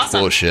like That's witch awesome.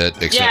 bullshit,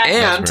 except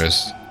Yeah. And-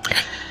 mesmerist.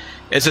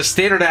 As a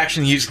standard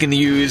action, he's going to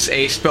use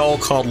a spell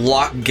called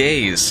Lock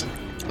Gaze.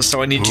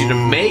 So I need you to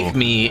make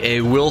me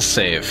a will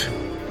save.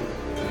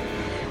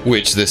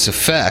 Which this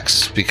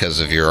affects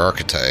because of your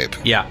archetype.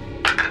 Yeah.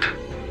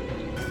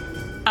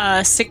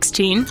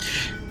 16.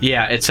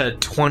 Yeah, it's a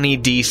 20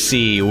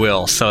 DC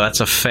will, so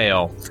that's a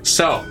fail.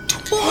 So,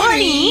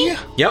 20?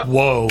 yep.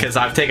 Whoa. Because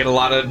I've taken a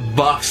lot of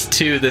buffs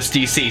to this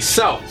DC.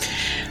 So,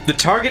 the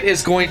target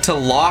is going to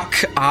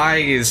lock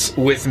eyes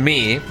with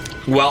me.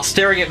 While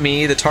staring at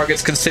me, the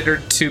target's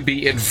considered to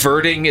be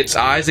inverting its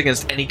eyes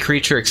against any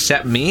creature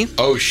except me.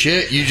 Oh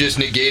shit, you just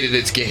negated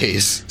its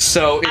gaze.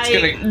 So, it's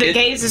going to... The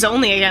gaze is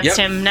only against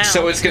him now.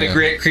 So, it's going to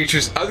grant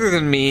creatures other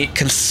than me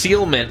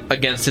concealment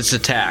against its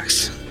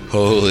attacks.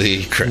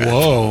 Holy crap.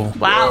 Whoa.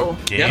 Wow.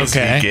 Gaze,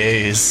 Okay.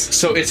 gaze.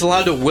 So it's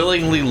allowed to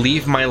willingly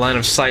leave my line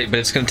of sight, but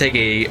it's going to take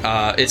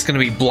it's going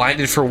to be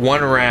blinded for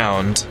 1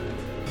 round,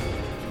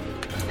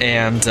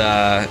 and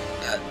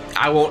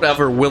I won't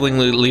ever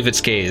willingly leave its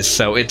gaze.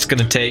 So it's going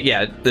to take,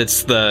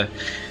 it's the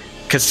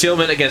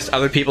concealment against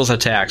other people's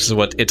attacks is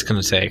what it's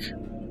going to take,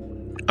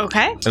 and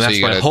Okay. that's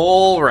you my got a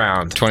whole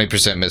round.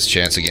 20% miss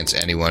chance against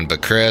anyone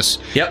but Chris.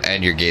 Yep.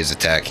 And your gaze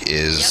attack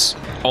is...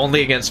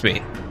 Only against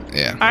me.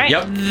 Yeah. All right.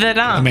 Yep. The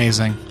Dom.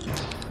 Amazing.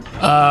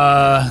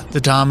 The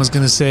Dom is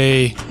going to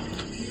say,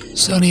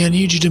 Sonny, I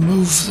need you to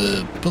move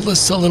the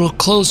ballista a little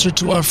closer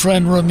to our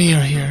friend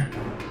Ramir here.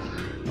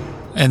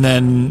 And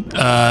then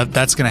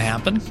that's going to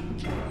happen.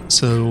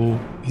 So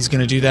he's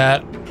going to do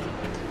that.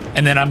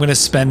 And then I'm going to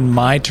spend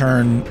my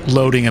turn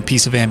loading a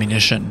piece of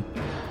ammunition.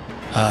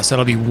 So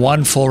that'll be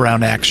 1 full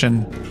round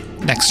action.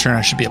 Next turn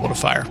I should be able to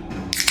fire.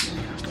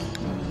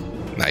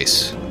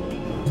 Nice.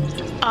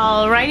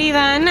 Alrighty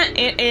then.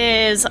 It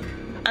is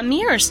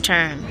Amir's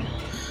turn.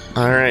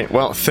 All right.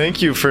 Well,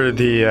 thank you for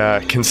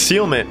the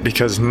concealment,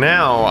 because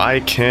now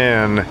I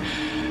can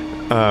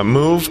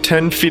move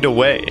 10 feet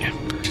away.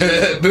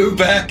 Move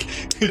back.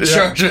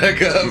 Charge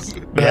back up.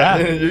 Yeah.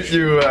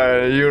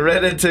 You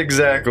read it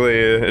exactly.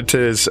 It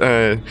is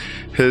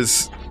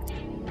his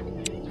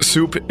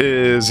soup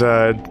is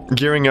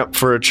gearing up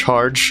for a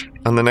charge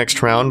on the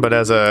next round, but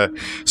as a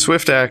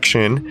swift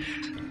action,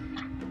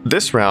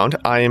 this round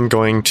I am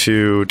going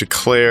to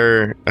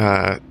declare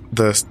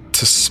to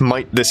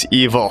smite this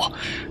evil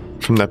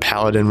from the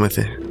paladin with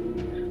it.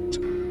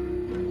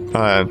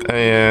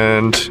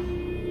 And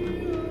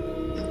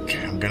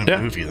Okay, I'm gonna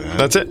move you then.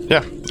 that's it.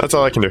 Yeah, that's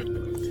all I can do.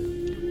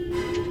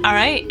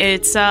 Alright,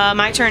 it's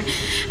my turn.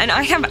 And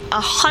I have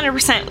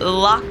 100%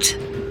 locked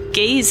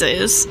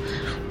gazes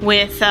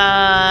with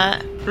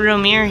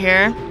Romir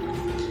here.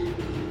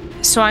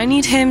 So I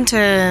need him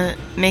to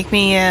make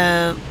me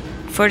a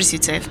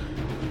fortitude save.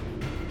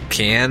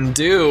 Can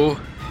do.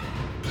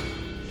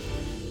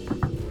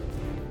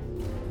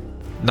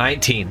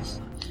 19.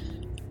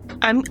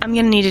 I'm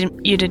gonna need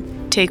you to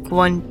take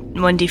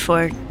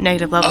 1d4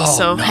 negative levels,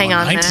 so no, hang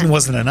on a 19 minute.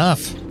 wasn't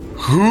enough.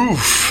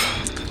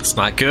 Oof. It's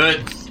not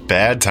good.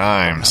 Bad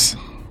times.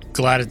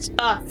 glad it's...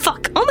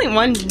 Fuck. Only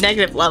 1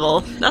 negative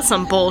level. That's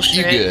some bullshit.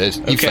 You good.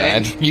 You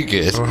Okay. fine. You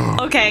good.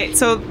 Okay,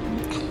 so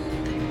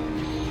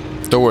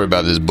Don't worry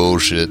about this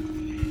bullshit.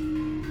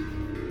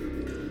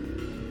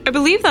 I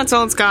believe that's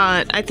all it's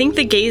got. I think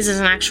the gaze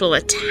is an actual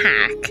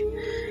attack.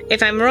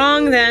 If I'm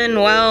wrong, then,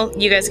 well,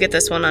 you guys get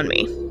this one on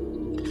me.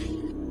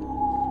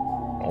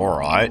 All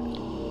right.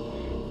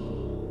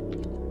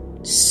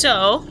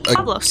 So,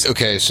 Pavlos.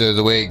 Okay, so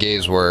the way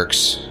gaze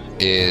works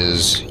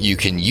is you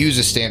can use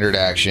a standard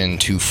action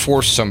to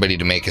force somebody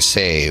to make a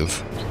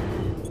save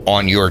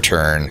on your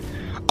turn.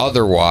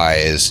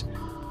 Otherwise,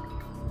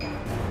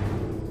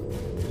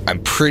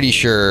 I'm pretty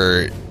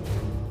sure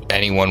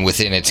anyone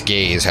within its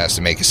gaze has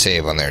to make a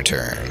save on their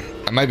turn.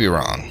 I might be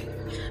wrong.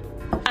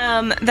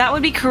 That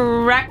would be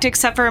correct,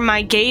 except for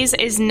my gaze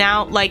is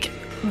now,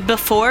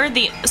 before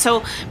the...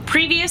 So,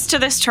 previous to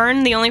this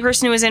turn, the only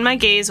person who was in my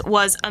gaze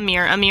was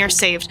Amir. Amir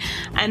saved.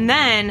 And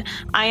then,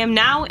 I am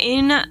now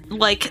in,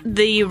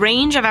 the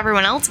range of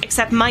everyone else,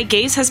 except my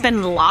gaze has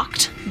been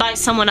locked by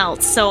someone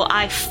else. So,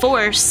 I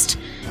forced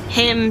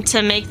him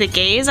to make the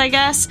gaze, I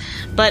guess.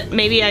 But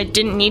maybe I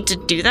didn't need to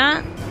do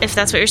that, if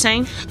that's what you're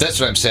saying. That's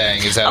what I'm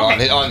saying, is that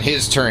on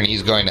his turn,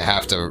 he's going to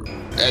have to...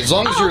 As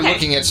long as you're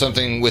looking at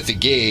something with the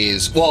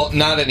gaze... Well,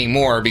 not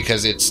anymore,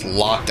 because it's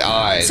locked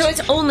eyes. So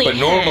it's only But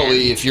him.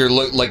 normally, if you're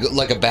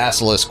like a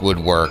basilisk would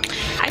work,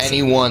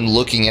 anyone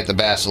looking at the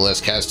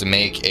basilisk has to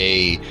make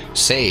a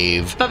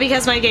save. But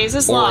because my gaze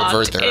is Or locked,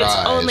 avert it's their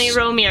eyes. only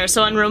Romir.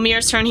 So on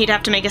Romir's turn, he'd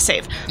have to make a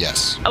save.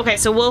 Yes. Okay,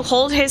 so we'll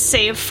hold his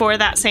save for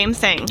that same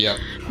thing. Yep.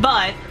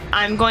 But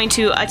I'm going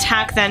to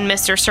attack then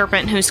Mr.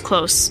 Serpent, who's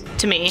close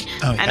to me.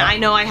 Oh, and yeah. I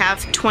know I have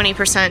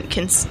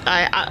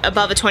 20%,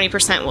 above a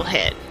 20% will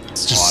hit.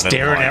 It's just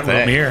staring at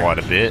Ramir. Quite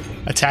a bit.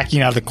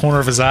 Attacking out of the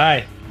corner of his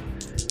eye.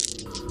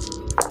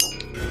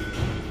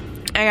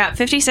 I got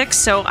 56,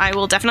 so I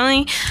will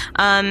definitely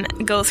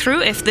go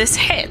through if this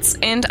hits.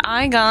 And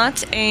I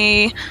got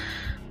a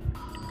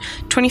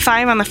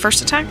 25 on the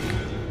first attack.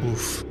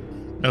 Oof.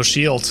 No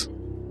shield.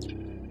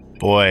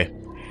 Boy,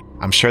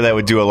 I'm sure that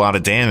would do a lot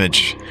of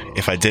damage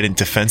if I didn't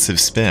defensive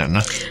spin.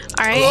 All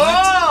right.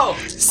 Oh!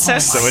 So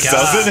it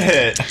doesn't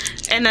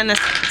hit. And then the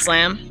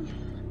slam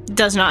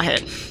does not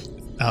hit.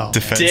 Oh.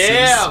 Defensive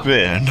Damn.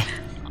 spin.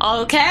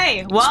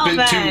 Okay, well Spin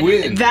to then,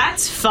 win.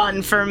 that's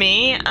fun for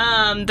me.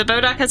 The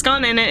Bodak has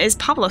gone, and it is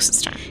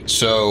Pavlos' turn.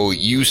 So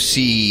you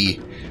see...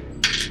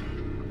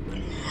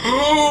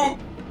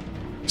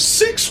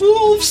 6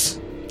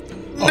 wolves!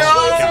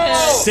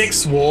 No!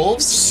 6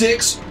 wolves?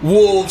 6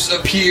 wolves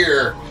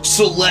appear,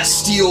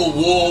 celestial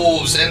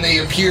wolves, and they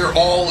appear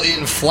all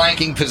in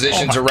flanking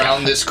positions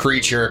around this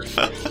creature.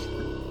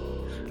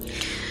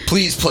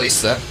 Please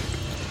place them.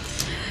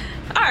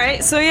 All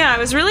right, so yeah, I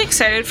was really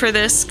excited for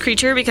this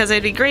creature because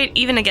it'd be great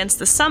even against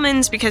the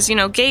summons because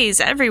gaze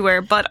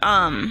everywhere. But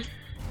Keep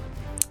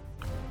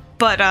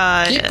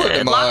putting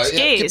them all, locked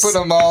gaze. keep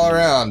putting them all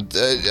around.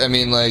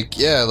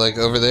 Like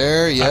over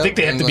there. Yeah, I think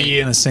they have to be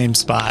in the same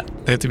spot.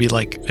 They have to be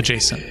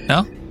adjacent.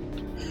 No?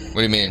 What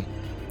do you mean?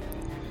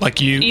 Like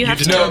you have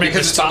to- No, determine because the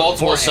it's a spot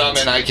multiple beforehand.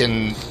 summon. I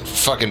can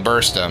fucking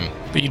burst them.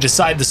 But you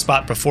decide the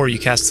spot before you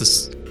cast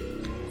this.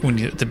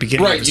 At the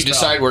beginning. Right, of the you spell.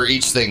 decide where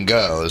each thing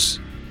goes.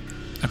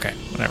 Okay,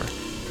 whatever.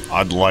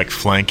 I'd like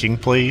flanking,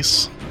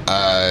 please.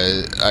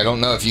 I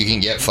don't know if you can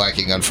get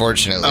flanking,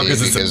 unfortunately. Oh,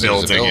 because it's a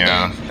building,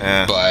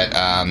 yeah. But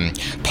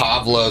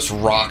Pavlos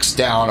rocks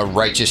down a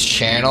righteous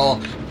channel.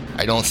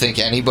 I don't think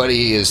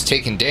anybody is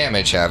taking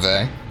damage, have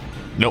they?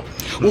 Nope.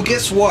 Well,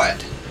 guess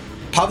what?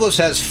 Pavlos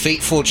has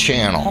Fateful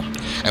Channel.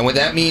 And what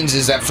that means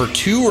is that for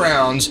 2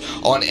 rounds,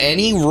 on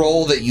any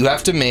roll that you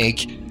have to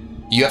make,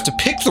 you have to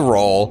pick the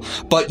roll,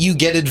 but you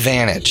get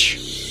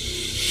advantage.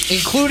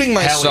 Including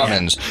my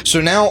summons. Yeah.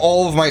 So now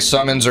all of my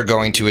summons are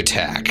going to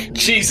attack.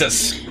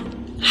 Jesus.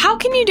 How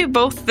can you do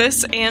both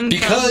this and...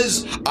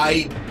 Because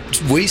I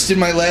wasted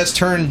my last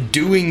turn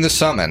doing the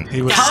summon.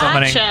 He was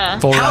summoning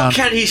full How round.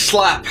 can he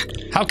slap?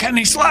 How can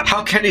he slap?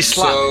 How can he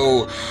slap?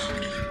 So,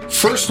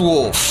 first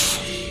wolf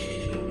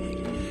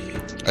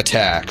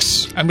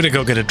attacks. I'm gonna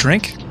go get a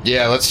drink.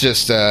 Yeah, let's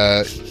just,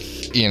 I'm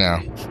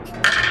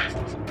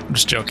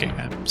just joking.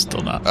 I'm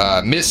still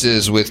not.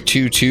 misses with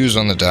 2 2s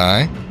on the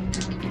die.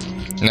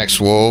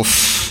 Next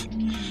wolf.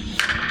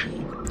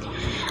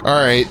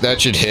 Alright, that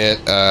should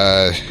hit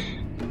at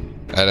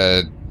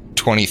a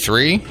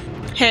 23.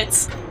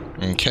 Hits.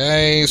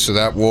 Okay, so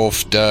that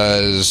wolf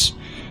does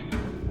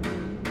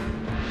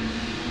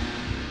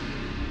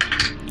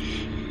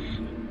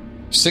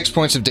 6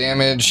 points of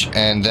damage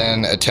and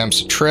then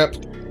attempts a trip.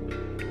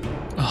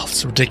 Oh,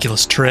 this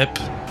ridiculous trip.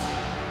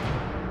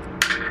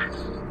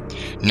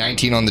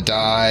 19 on the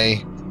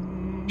die.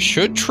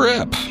 Should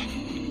trip.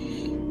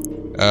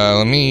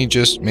 Let me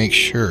just make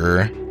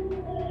sure.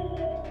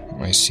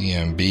 My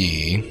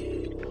CMB.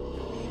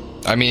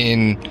 I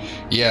mean,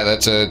 yeah,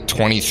 that's a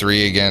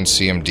 23 against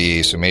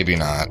CMD, so maybe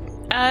not.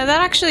 That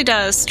actually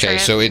does. Okay,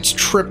 so it's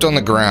tripped on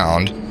the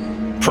ground,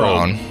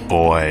 prone. Oh,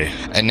 boy.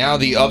 And now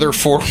the other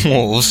 4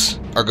 wolves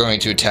are going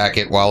to attack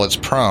it while it's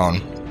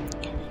prone.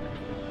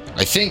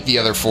 I think the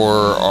other 4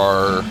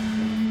 are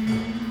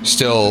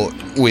still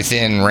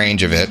within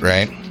range of it,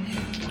 right?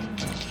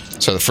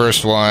 So the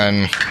first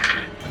one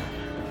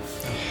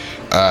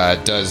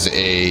does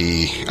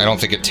I don't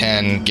think a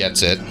 10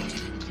 gets it,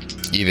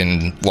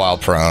 even while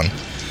prone.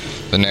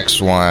 The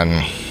next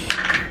one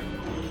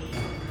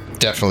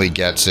definitely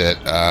gets it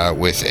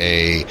with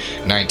a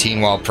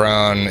 19 while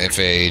prone. If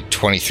a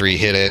 23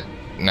 hit it,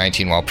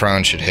 19 while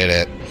prone should hit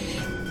it.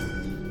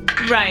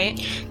 Right.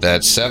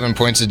 That's 7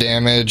 points of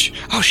damage.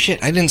 Oh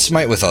shit, I didn't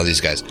smite with all these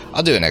guys.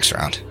 I'll do it next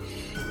round.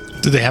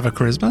 Do they have a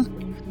charisma?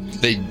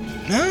 They...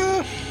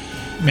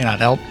 May not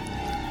help.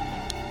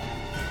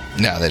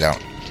 No, they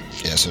don't.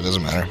 Yeah, so it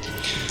doesn't matter.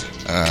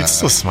 You can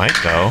still smite,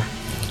 though.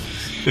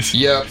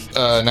 Yep,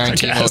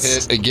 19 will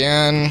hit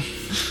again.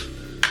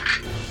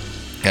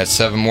 That's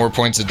 7 more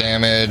points of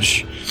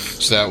damage.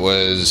 So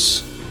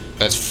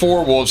that's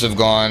 4 wolves have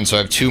gone, so I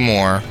have 2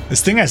 more.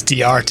 This thing has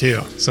DR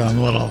too, so I'm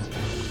a little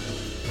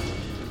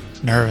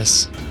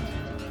nervous.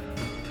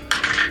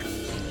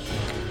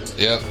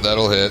 Yep,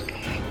 that'll hit.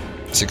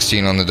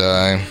 16 on the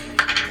die.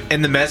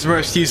 And the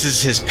Mesmerist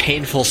uses his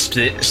painful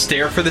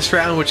stare for this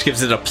round, which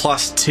gives it a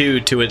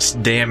 +2 to its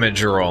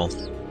damage roll.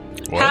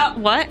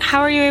 What?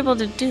 How are you able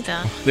to do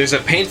that? There's a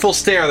painful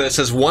stare that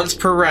says once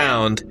per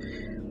round,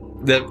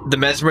 the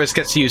Mesmerist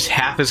gets to use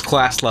half his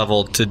class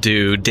level to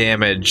do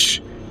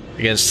damage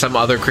against some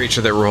other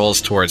creature that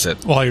rolls towards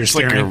it. While you're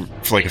staring?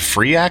 Like a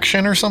free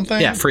action or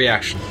something? Yeah, free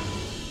action.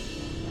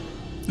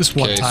 Just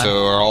one time.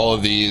 So are all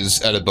of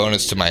these at a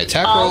bonus to my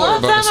attack All roll or a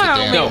of them bonus to or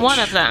damage? only one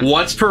of them?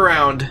 Once per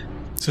round.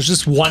 So it's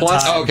just one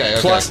plus, time. Okay.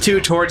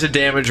 +2 towards a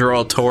damage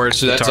roll towards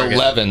So the that's target.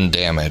 11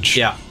 damage.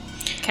 Yeah.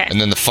 Okay. And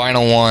then the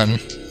final one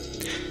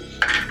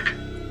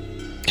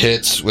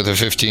hits with a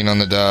 15 on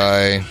the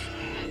die.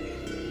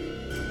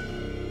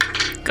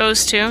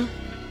 Goes to?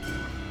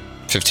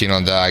 15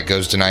 on the die,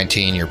 goes to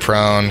 19, you're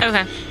prone.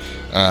 Okay.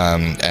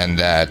 And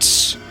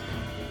that's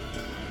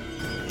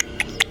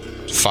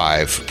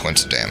 5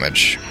 points of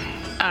damage.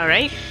 All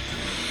right.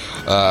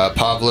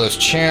 Pavlos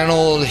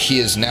channeled. He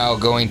is now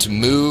going to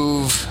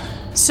move.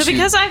 So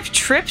because I've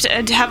tripped,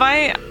 have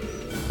I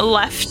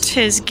left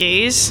his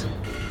gaze?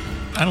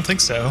 I don't think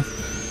so.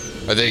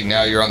 I think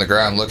now you're on the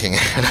ground looking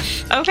at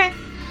him. Okay.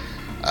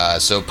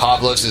 So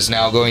Pavlos is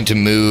now going to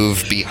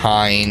move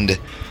behind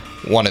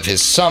one of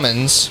his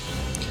summons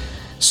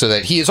so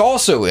that he is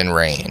also in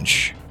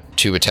range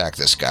to attack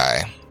this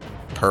guy.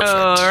 Perfect.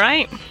 All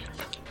right.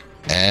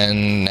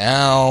 And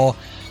now,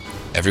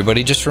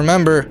 everybody just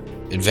remember,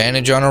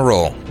 advantage on a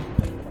roll.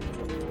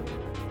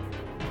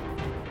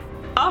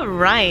 All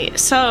right.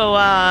 So,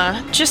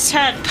 just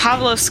had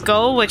Pavlos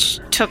go, which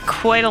took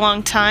quite a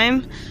long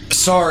time.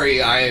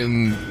 Sorry,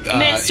 I'm...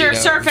 Mr.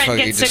 Serpent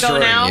gets to go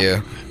now.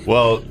 You.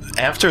 Well,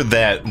 after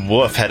that,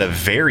 Wolf had a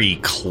very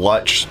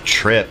clutch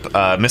trip.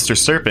 Mr.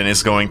 Serpent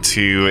is going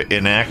to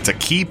enact a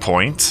key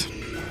point,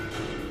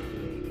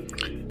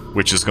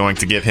 which is going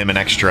to give him an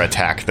extra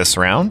attack this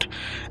round,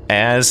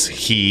 as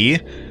he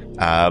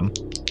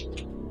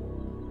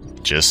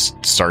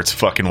just starts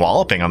fucking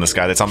walloping on this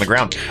guy that's on the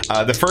ground.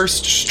 The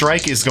first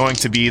strike is going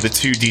to be the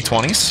 2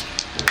 D20s.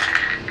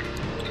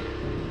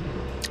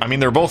 I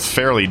mean, they're both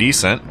fairly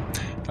decent.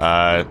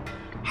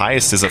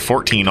 Highest is a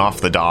 14 off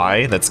the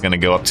die. That's going to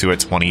go up to a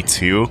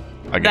 22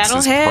 against That'll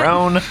his hit.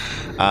 prone.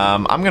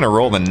 I'm going to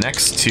roll the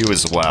next 2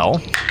 as well.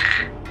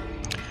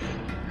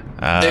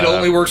 It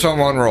only works on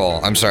one roll.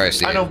 I'm sorry,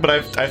 Steve. I know, but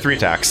I have 3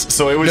 attacks.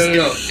 So it was...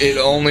 No. It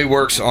only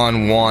works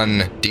on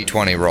one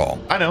D20 roll.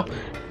 I know.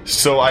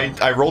 So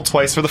I rolled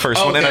twice for the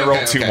first one, and I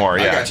rolled 2 more.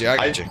 Yeah, I got you. I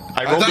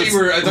I thought you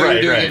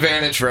were doing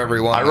advantage for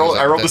everyone. I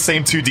rolled the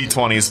same 2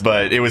 D20s,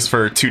 but it was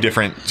for 2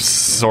 different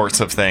sorts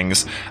of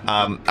things.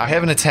 I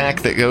have an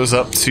attack that goes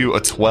up to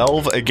a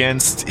 12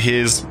 against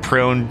his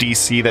prone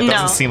DC. That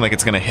doesn't seem like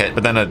it's going to hit,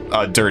 but then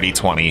a dirty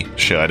 20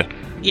 should.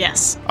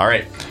 Yes. All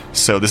right.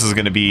 So this is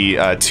going to be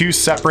 2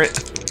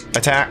 separate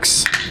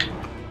attacks.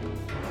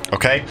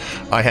 Okay.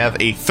 I have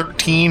a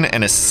 13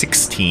 and a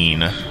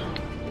 16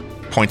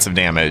 points of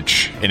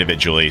damage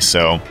individually,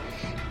 so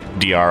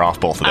DR off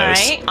both of those. All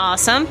right.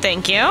 Awesome.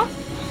 Thank you.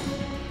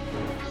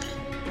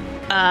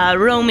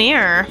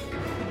 Romir,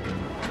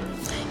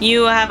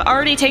 you have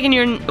already taken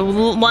your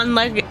one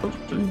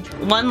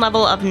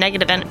level of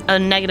negative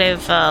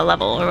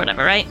level or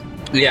whatever, right?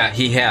 Yeah,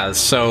 he has.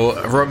 So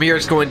Romir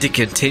is going to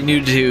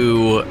continue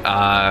to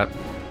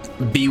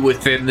be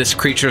within this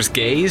creature's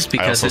gaze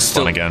because it's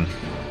still again.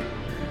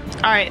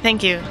 All right.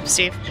 Thank you,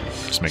 Steve.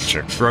 Just making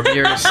sure.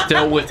 Romir is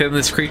still within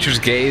this creature's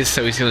gaze,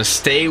 so he's going to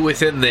stay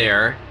within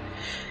there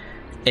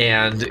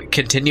and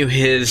continue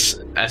his,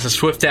 as a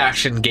swift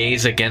action,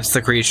 gaze against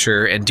the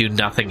creature and do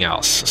nothing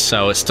else.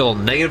 So it's still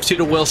 -2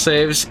 to will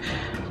saves,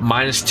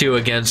 -2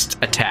 against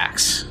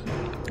attacks.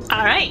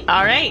 All right.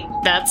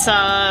 That's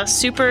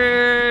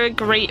super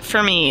great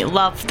for me.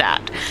 Love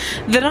that.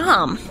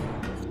 Vidam.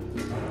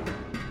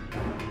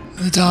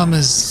 The Dom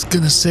is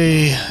gonna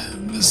say,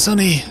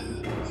 Sonny,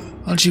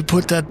 why don't you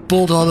put that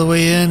bolt all the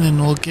way in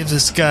and we'll give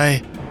this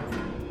guy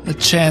a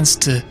chance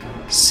to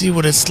see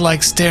what it's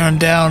like staring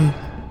down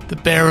the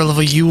barrel of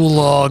a Yule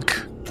log.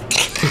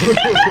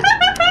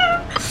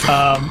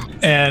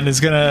 And is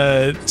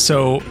gonna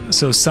so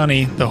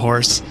Sunny, the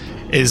horse,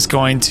 is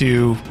going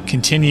to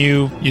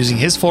continue using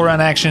his full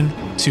round action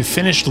to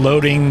finish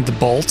loading the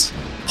bolt,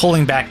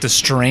 pulling back the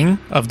string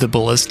of the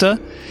ballista,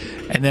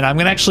 and then I'm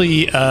gonna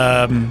actually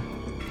And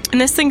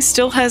this thing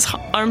still has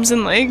arms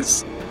and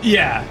legs?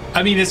 yeah,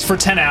 I mean it's for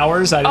 10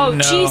 hours. I didn't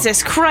know.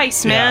 Jesus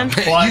Christ, man.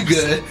 Yeah. Well, you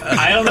good?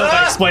 I don't know if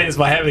I explained this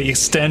by having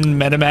extend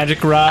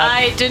metamagic rod.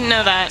 I didn't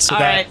know that. So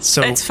All that- right,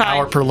 so it's fine.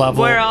 hour per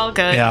level. We're all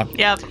good. Yeah.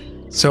 Yep.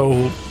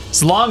 So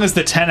as long as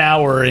the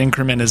 10-hour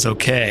increment is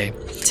okay,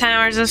 10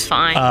 hours is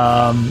fine.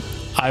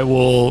 I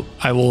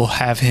will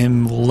have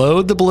him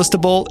load the ballista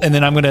bolt, and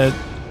then I'm gonna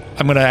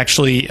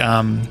actually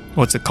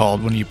what's it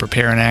called when you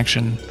prepare an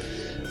action,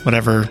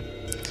 whatever.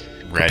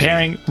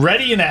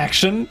 Ready in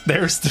action.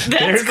 There's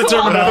the cool.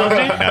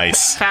 terminology.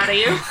 Nice. Proud of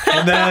you.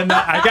 And then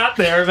I got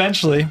there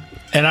eventually,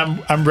 and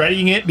I'm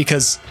readying it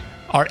because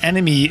our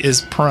enemy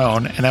is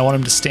prone, and I want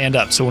him to stand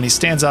up. So when he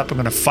stands up, I'm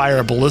going to fire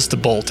a ballista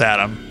bolt at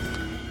him.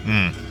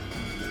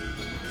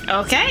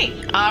 Okay.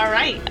 All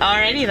right.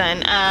 Alrighty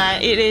then.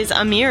 It is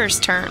Amir's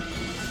turn.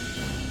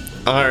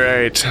 All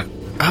right.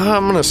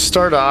 I'm going to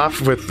start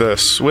off with the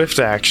swift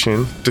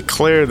action.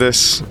 Declare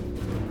this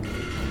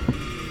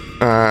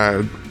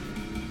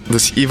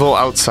this evil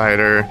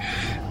outsider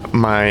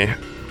my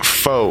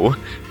foe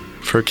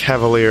for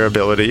cavalier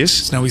abilities.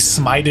 So now he's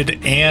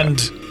smited and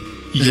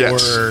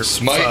your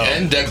Smite foe.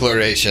 and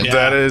declaration. Yeah.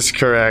 That is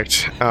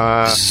correct.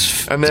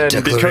 And then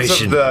because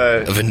Declaration of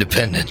the of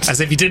independence. As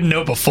if you didn't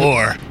know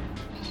before.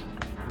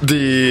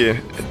 the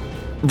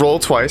roll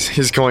twice,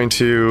 he's going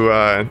to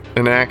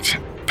enact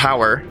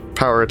power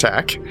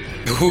attack.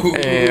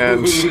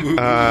 And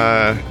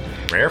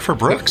Rare for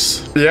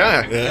Brooks.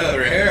 yeah. Yeah,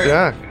 rare.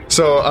 Yeah.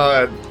 So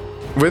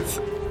with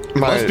my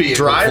Must be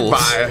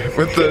drive-by,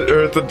 with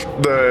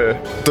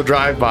the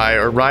drive-by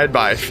or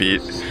ride-by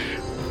feat,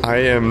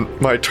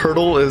 my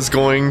turtle is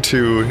going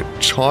to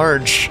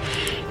charge.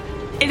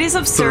 It is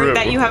absurd Through.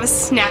 that you have a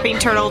snapping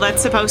turtle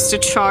that's supposed to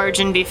charge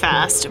and be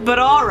fast. But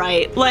all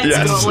right, let's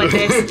go with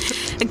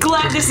this.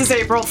 Glad this is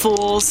April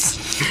Fool's.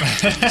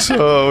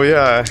 So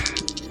yeah,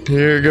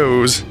 here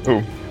goes.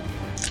 Oh.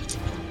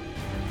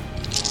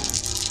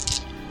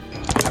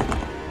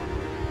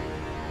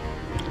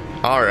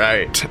 All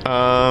right.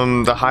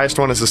 The highest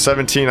one is a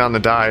 17 on the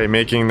die,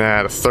 making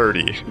that a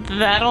 30.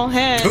 That'll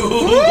hit.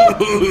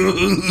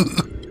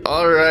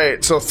 All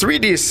right. So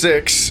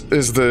 3d6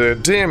 is the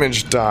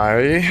damage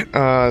die.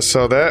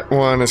 So that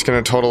one is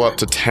going to total up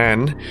to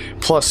 10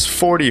 plus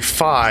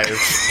 45,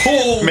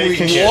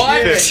 making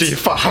what? it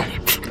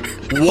 55.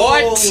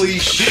 What? Holy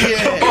shit.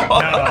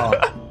 No.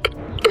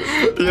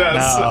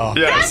 Yes. No.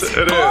 Yes, That's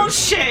it is.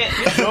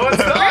 bullshit. No, it's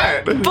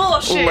not.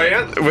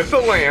 Bullshit. With the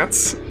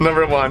lance,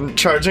 number one,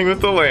 charging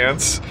with the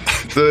lance.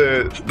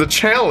 The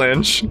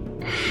challenge.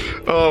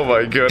 Oh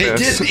my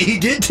goodness. He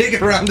did take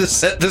it around to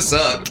set this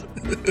up.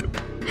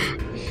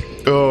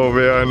 Oh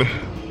man.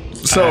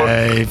 So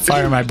I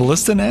fire my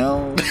ballista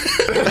now.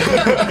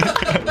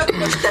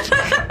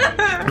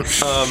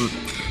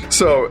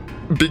 So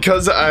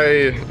because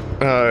I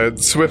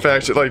swift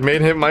action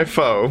made him my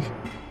foe,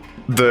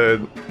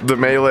 the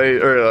melee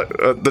or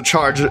the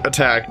charge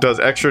attack does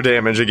extra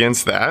damage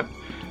against that.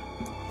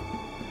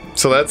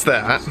 So that's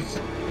that.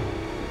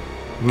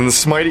 And then the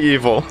smite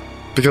evil,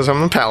 because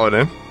I'm a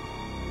paladin,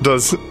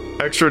 does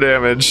extra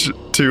damage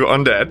to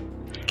undead.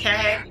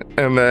 Okay.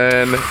 And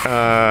then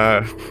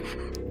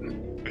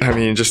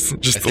just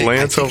the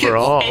lance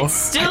overall. It's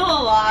still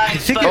alive. I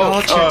think but it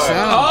all checks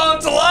out. Oh,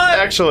 it's alive!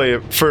 Actually,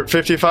 for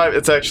 55,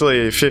 it's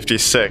actually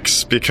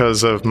 56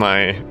 because of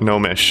my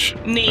gnomish.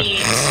 neat.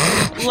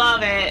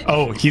 Love it.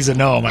 Oh, he's a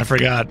gnome. I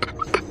forgot.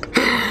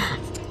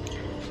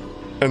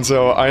 And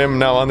so I am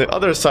now on the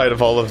other side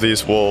of all of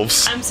these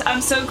wolves.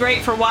 I'm so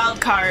great for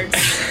wild cards.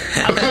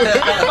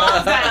 I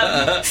love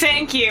them.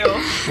 Thank you.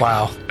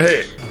 Wow.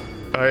 Hey,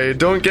 I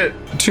don't get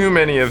too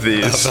many of I'm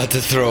these. about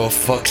to throw a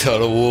fuck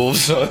ton of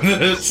wolves on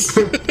this.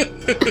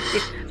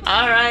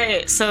 All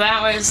right, so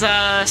that was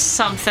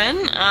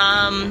something.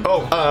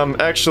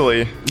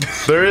 Actually,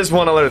 there is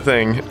one other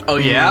thing. Oh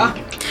yeah?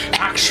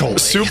 Actually.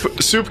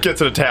 Soup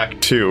gets an attack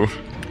too.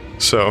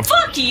 So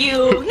Fuck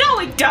you. No,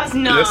 it does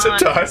not. yes, it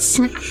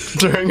does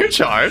during a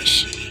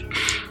charge.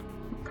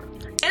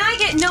 And I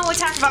get no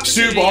attack of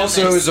opportunity. Soup on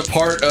also this. is a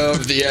part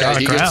of the. On the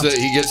He ground.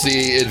 gets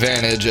the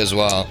advantage as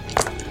well.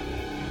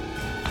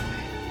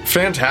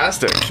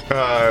 Fantastic.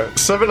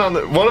 7 on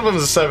the. One of them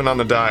is a 7 on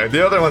the die.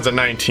 The other one's a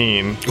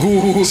 19.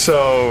 Ooh.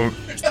 So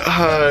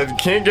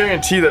can't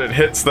guarantee that it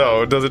hits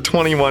though. Does a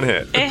 21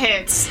 hit? It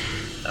hits.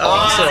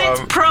 Awesome.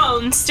 It's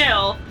prone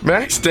still.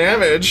 Max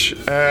damage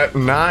at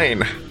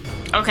 9.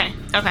 Okay.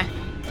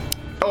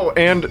 Oh,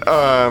 and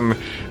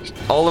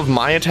all of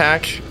my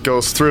attack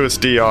goes through its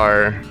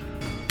DR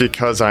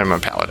because I'm a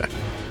paladin.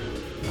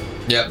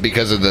 Yeah,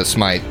 because of the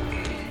smite.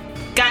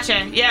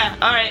 Gotcha. Yeah.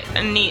 All right.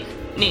 Neat.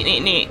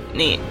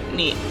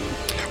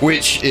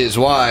 Which is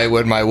why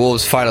when my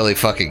wolves finally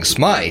fucking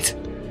smite,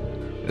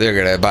 they're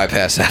gonna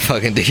bypass that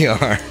fucking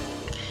DR.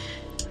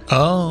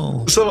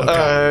 Oh. So,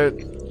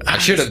 I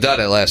should have done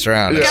it last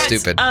round. That's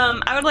stupid.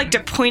 I would like to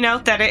point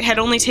out that it had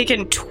only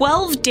taken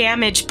 12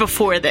 damage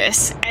before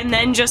this, and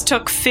then just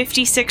took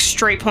 56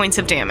 straight points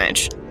of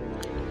damage.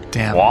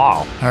 Damn.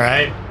 Wow. All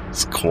right.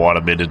 It's quite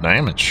a bit of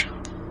damage.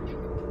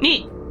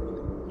 Neat.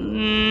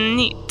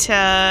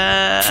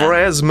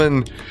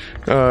 Pharasman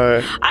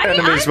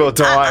enemies will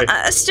die.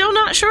 Still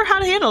not sure how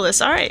to handle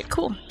this. All right,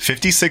 cool.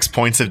 56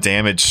 points of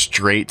damage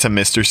straight to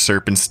Mr.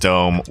 Serpent's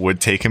Dome would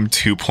take him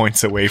 2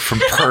 points away from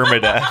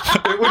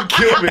permadeath. It would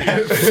kill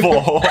me.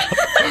 Full.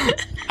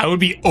 I would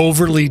be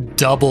overly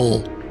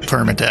double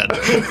permadead.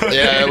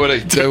 Yeah, it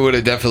would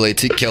have definitely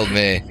killed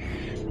me.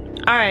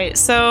 All right,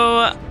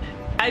 so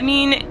I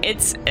mean,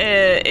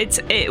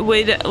 it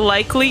would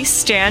likely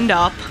stand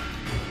up.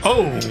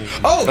 Oh,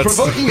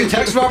 provoking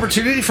attacks of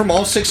opportunity from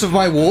all 6 of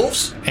my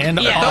wolves? And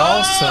Yeah.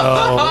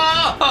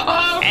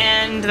 also...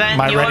 And then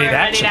My your ready to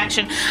ready to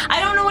action.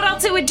 I don't know what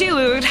else it would do.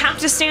 It would have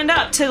to stand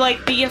up to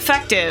like be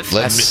effective.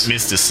 Let's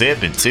Mr.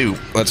 Serpent, too.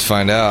 Let's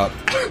find out.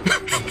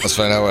 Let's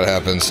find out what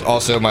happens.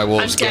 Also, my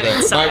wolves get a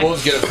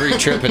free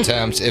trip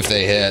attempt if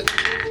they hit.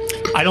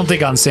 I don't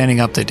think on standing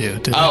up they do.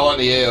 They? Oh, on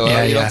the AO.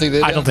 Yeah, You don't think they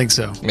do? I don't think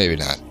so. Maybe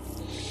not.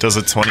 Does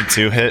a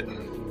 22 hit?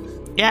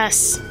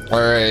 Yes. All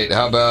right,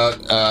 how about,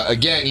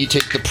 again, you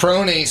take the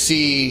prone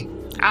AC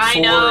I for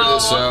know.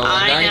 this, so a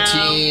I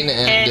 19 know.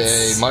 and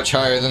It's- a much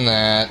higher than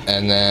that,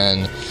 and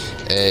then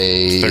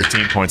a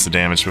 13 points of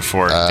damage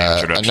before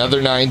damage reduction.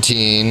 another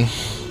 19,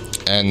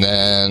 and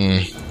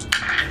then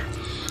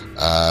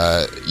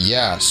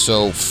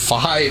so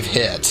 5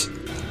 hit.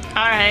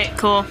 All right.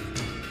 Cool.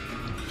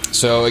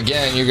 So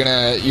again, you're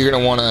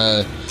gonna want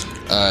to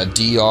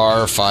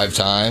DR 5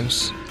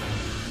 times.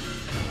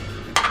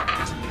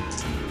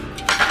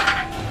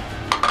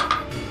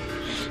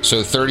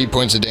 So 30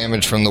 points of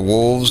damage from the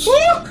wolves.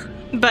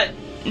 But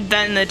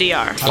then the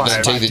DR. But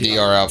then take the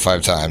DR out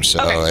 5 times, so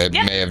Okay. it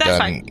Yeah, may have that's done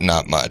fine.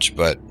 not much,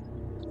 but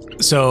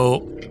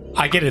So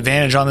I get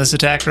advantage on this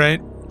attack, right?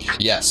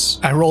 yes.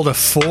 I rolled a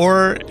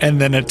 4 and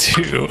then a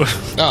 2.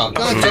 Oh,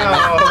 God damn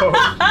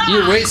it.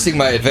 You're wasting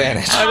my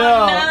advantage. I know.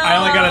 I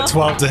only got a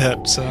 12 to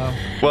hit, so...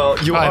 Well,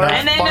 you I are know.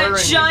 And then firing. a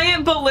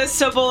giant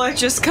ballista bullet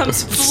just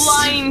comes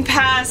flying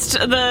past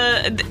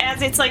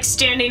as it's like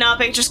standing up,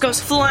 it just goes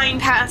flying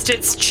past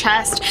its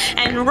chest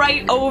and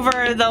right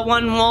over the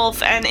one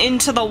wolf and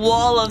into the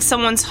wall of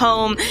someone's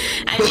home.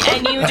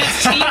 And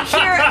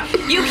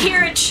you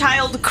hear a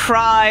child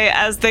cry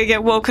as they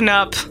get woken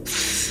up.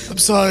 I'm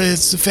sorry,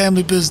 it's a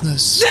family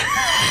business.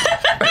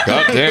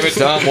 God damn it,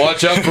 Tom.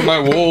 Watch out for my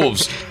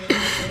wolves.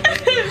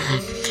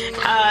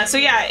 So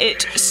yeah,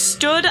 it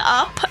stood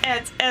up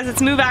as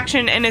its move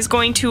action and is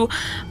going to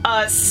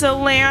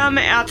slam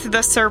at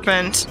the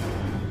serpent.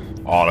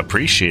 I'd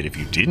appreciate if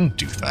you didn't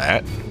do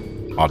that.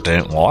 I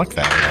don't like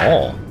that at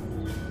all.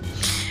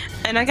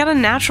 And I got a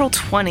natural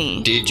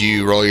 20. Did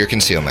you roll your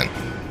concealment?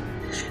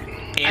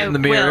 And the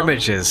mirror will.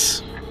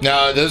 images.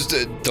 No, those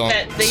don't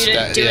That they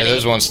didn't stay. do Yeah, any.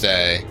 those won't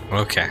stay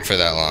Okay. for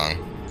that long.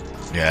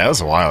 Yeah, that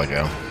was a while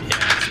ago.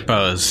 I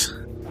suppose.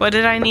 What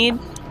did I need?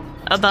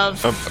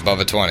 Above. Above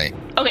a 20.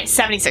 Okay,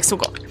 76 will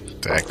go.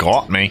 That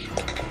got me.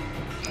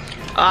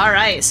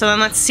 Alright, so then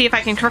let's see if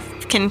I can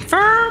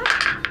confirm.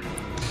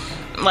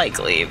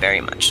 Likely,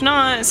 very much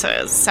not. So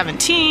it's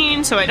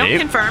 17, so I don't Nope.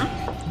 confirm.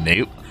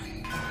 Nope.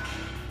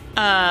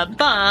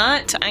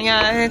 But I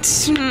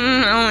got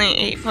only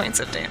 8 points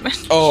of damage.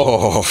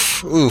 Oh,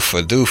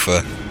 oofa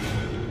doofa.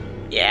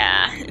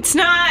 Yeah,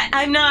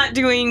 I'm not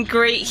doing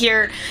great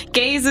here.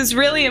 Gaze is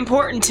really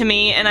important to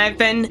me, and I've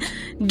been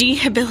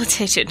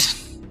debilitated.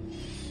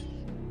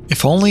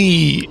 If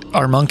only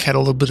our monk had a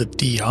little bit of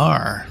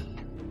DR.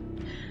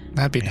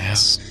 That'd be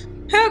nice.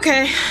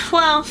 Okay,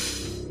 well,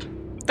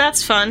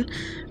 that's fun.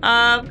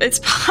 It's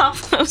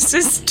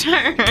Pavlos'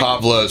 turn.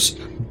 Pavlos,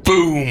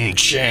 boom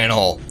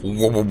channel.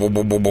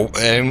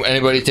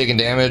 Anybody taking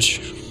damage?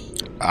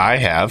 I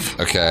have.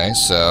 Okay,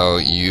 so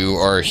you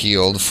are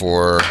healed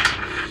for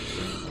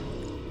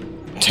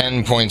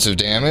 10 points of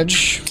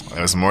damage. That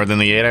was more than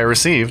the 8 I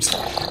received.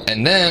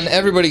 And then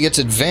everybody gets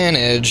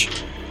advantage.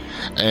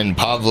 And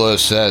Pavlos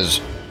says,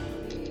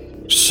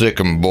 "Sick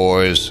 'em,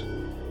 boys."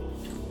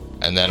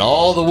 And then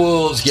all the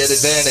wolves get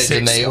advantage,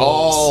 and they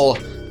all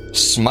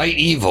smite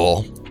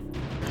evil,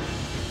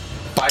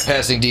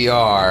 bypassing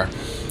DR.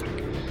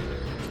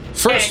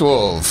 First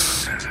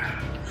wolf.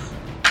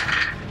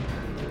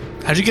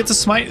 How'd you get the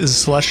smite? Is it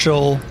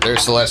celestial? They're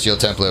celestial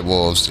template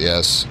wolves,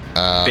 yes.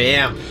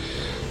 Bam.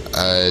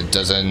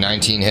 Does a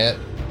 19 hit?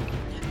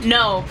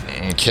 No.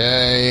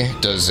 Okay.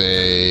 Does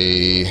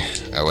a...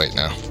 Oh, wait,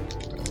 no.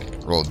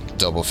 Roll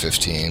double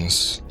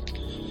 15s.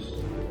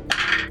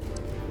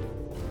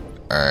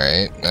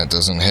 Alright, that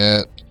doesn't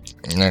hit.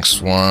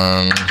 Next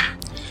one.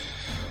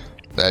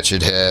 That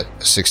should hit.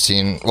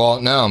 16.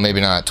 Well, no, maybe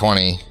not.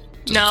 20.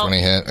 Does No. 20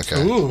 hit?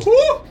 Okay. Ooh.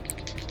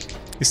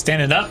 He's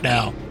standing up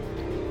now.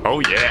 Oh,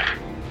 yeah.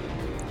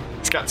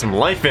 It's got some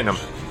life in him.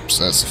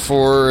 So that's the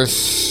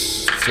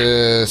 4th,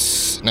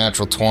 5th,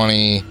 natural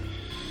 20.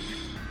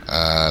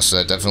 So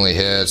that definitely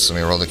hits. Let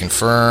me roll to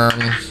confirm.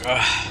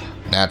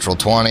 Natural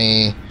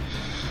 20.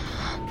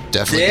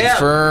 Definitely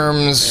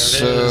confirms.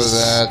 So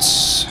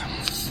that's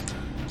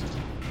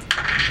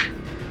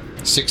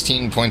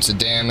 16 points of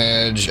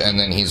damage, and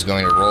then he's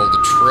going to roll the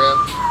trip.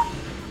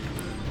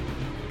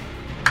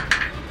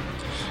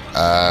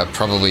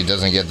 Probably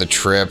doesn't get the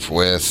trip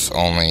with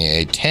only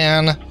a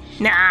 10.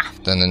 Nah.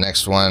 Then the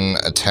next one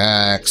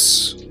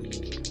attacks.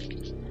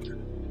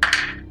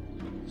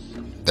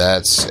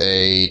 That's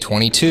a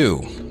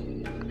 22.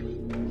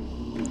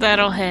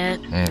 That'll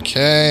hit.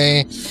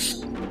 Okay.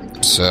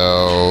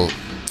 So,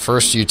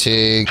 first you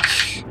take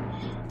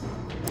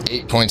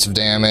 8 points of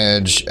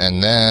damage,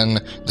 and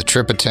then the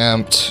trip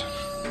attempt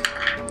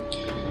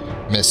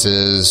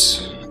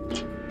misses.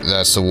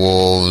 That's the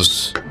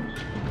wolves.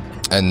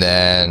 And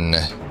then...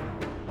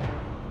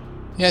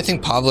 yeah, I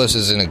think Pavlos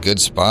is in a good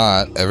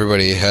spot.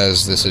 Everybody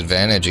has this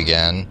advantage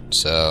again,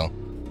 so...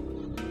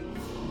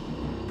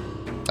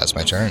 that's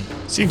my turn.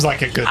 Seems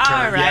like a good turn.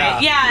 All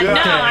right. Yeah, no,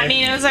 Okay. I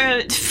mean, it was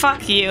like,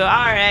 fuck you. All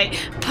right.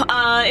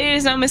 It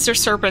is now Mr.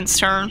 Serpent's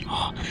turn.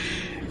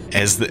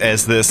 As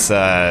this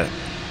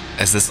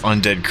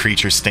undead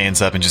creature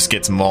stands up and just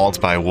gets mauled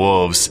by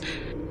wolves,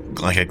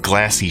 like a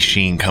glassy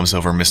sheen comes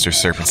over Mr.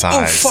 Serpent's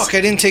eyes. Oh, fuck,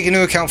 I didn't take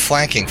into account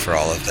flanking for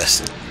all of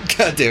this.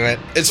 God damn it.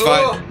 It's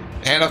fine.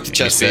 Hand up the He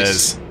chest piece.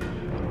 says,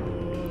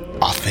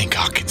 I think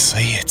I can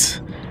see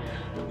it.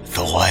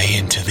 The way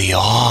into the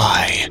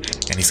eye.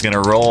 and he's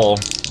gonna roll.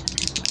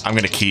 I'm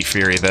gonna key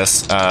fury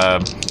this.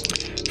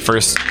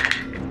 First,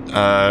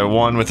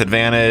 one with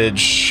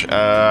advantage.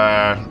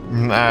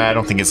 I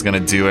don't think it's gonna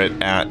do it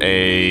at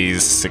a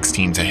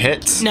 16 to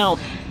hit. No.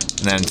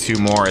 And then 2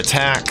 more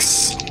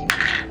attacks.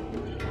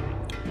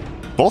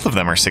 Both of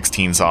them are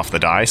 16s off the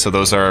die, so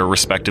those are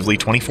respectively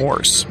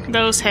 24s.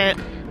 Those hit.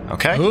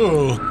 Okay.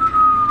 Ooh.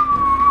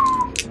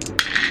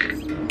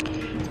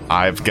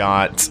 I've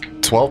got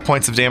 12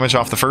 points of damage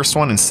off the first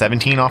one and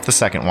 17 off the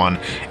second one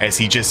as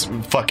he just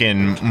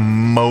fucking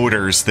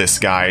motors this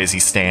guy as he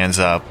stands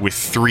up with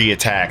 3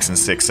 attacks in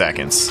 6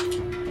 seconds.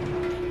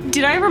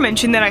 Did I ever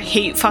mention that I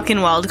hate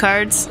fucking wild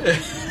cards? I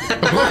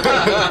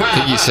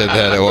think you said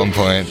that at one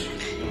point.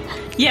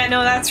 Yeah,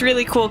 no, that's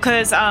really cool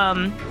because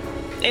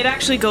it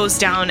actually goes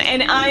down,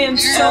 and I am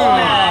so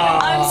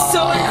mad. I'm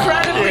so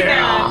incredibly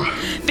mad.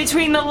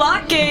 Between the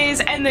lock gaze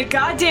and the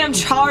goddamn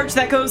charge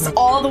that goes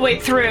all the way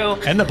through.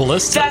 And the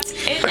ballista. That's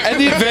it. And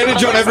the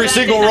advantage on every Ballista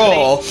single did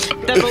roll. nothing.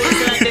 The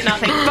ballista did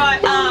nothing.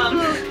 But,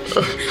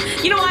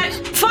 you know what?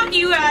 Fuck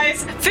you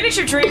guys. Finish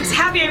your drinks.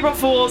 Happy April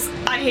Fools.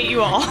 I hate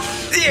you all.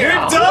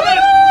 Yeah. We've done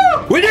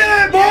it! We did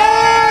it,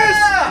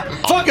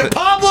 boys! Fucking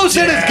Pablos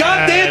and his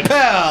goddamn I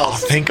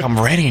pals! think I'm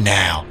ready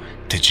now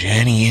to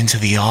journey into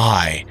the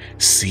eye.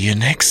 See you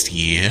next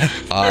year.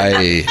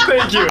 Thank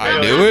you. I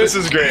knew it. This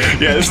is great.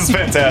 Yeah, this is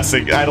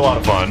fantastic. I had a lot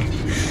of fun.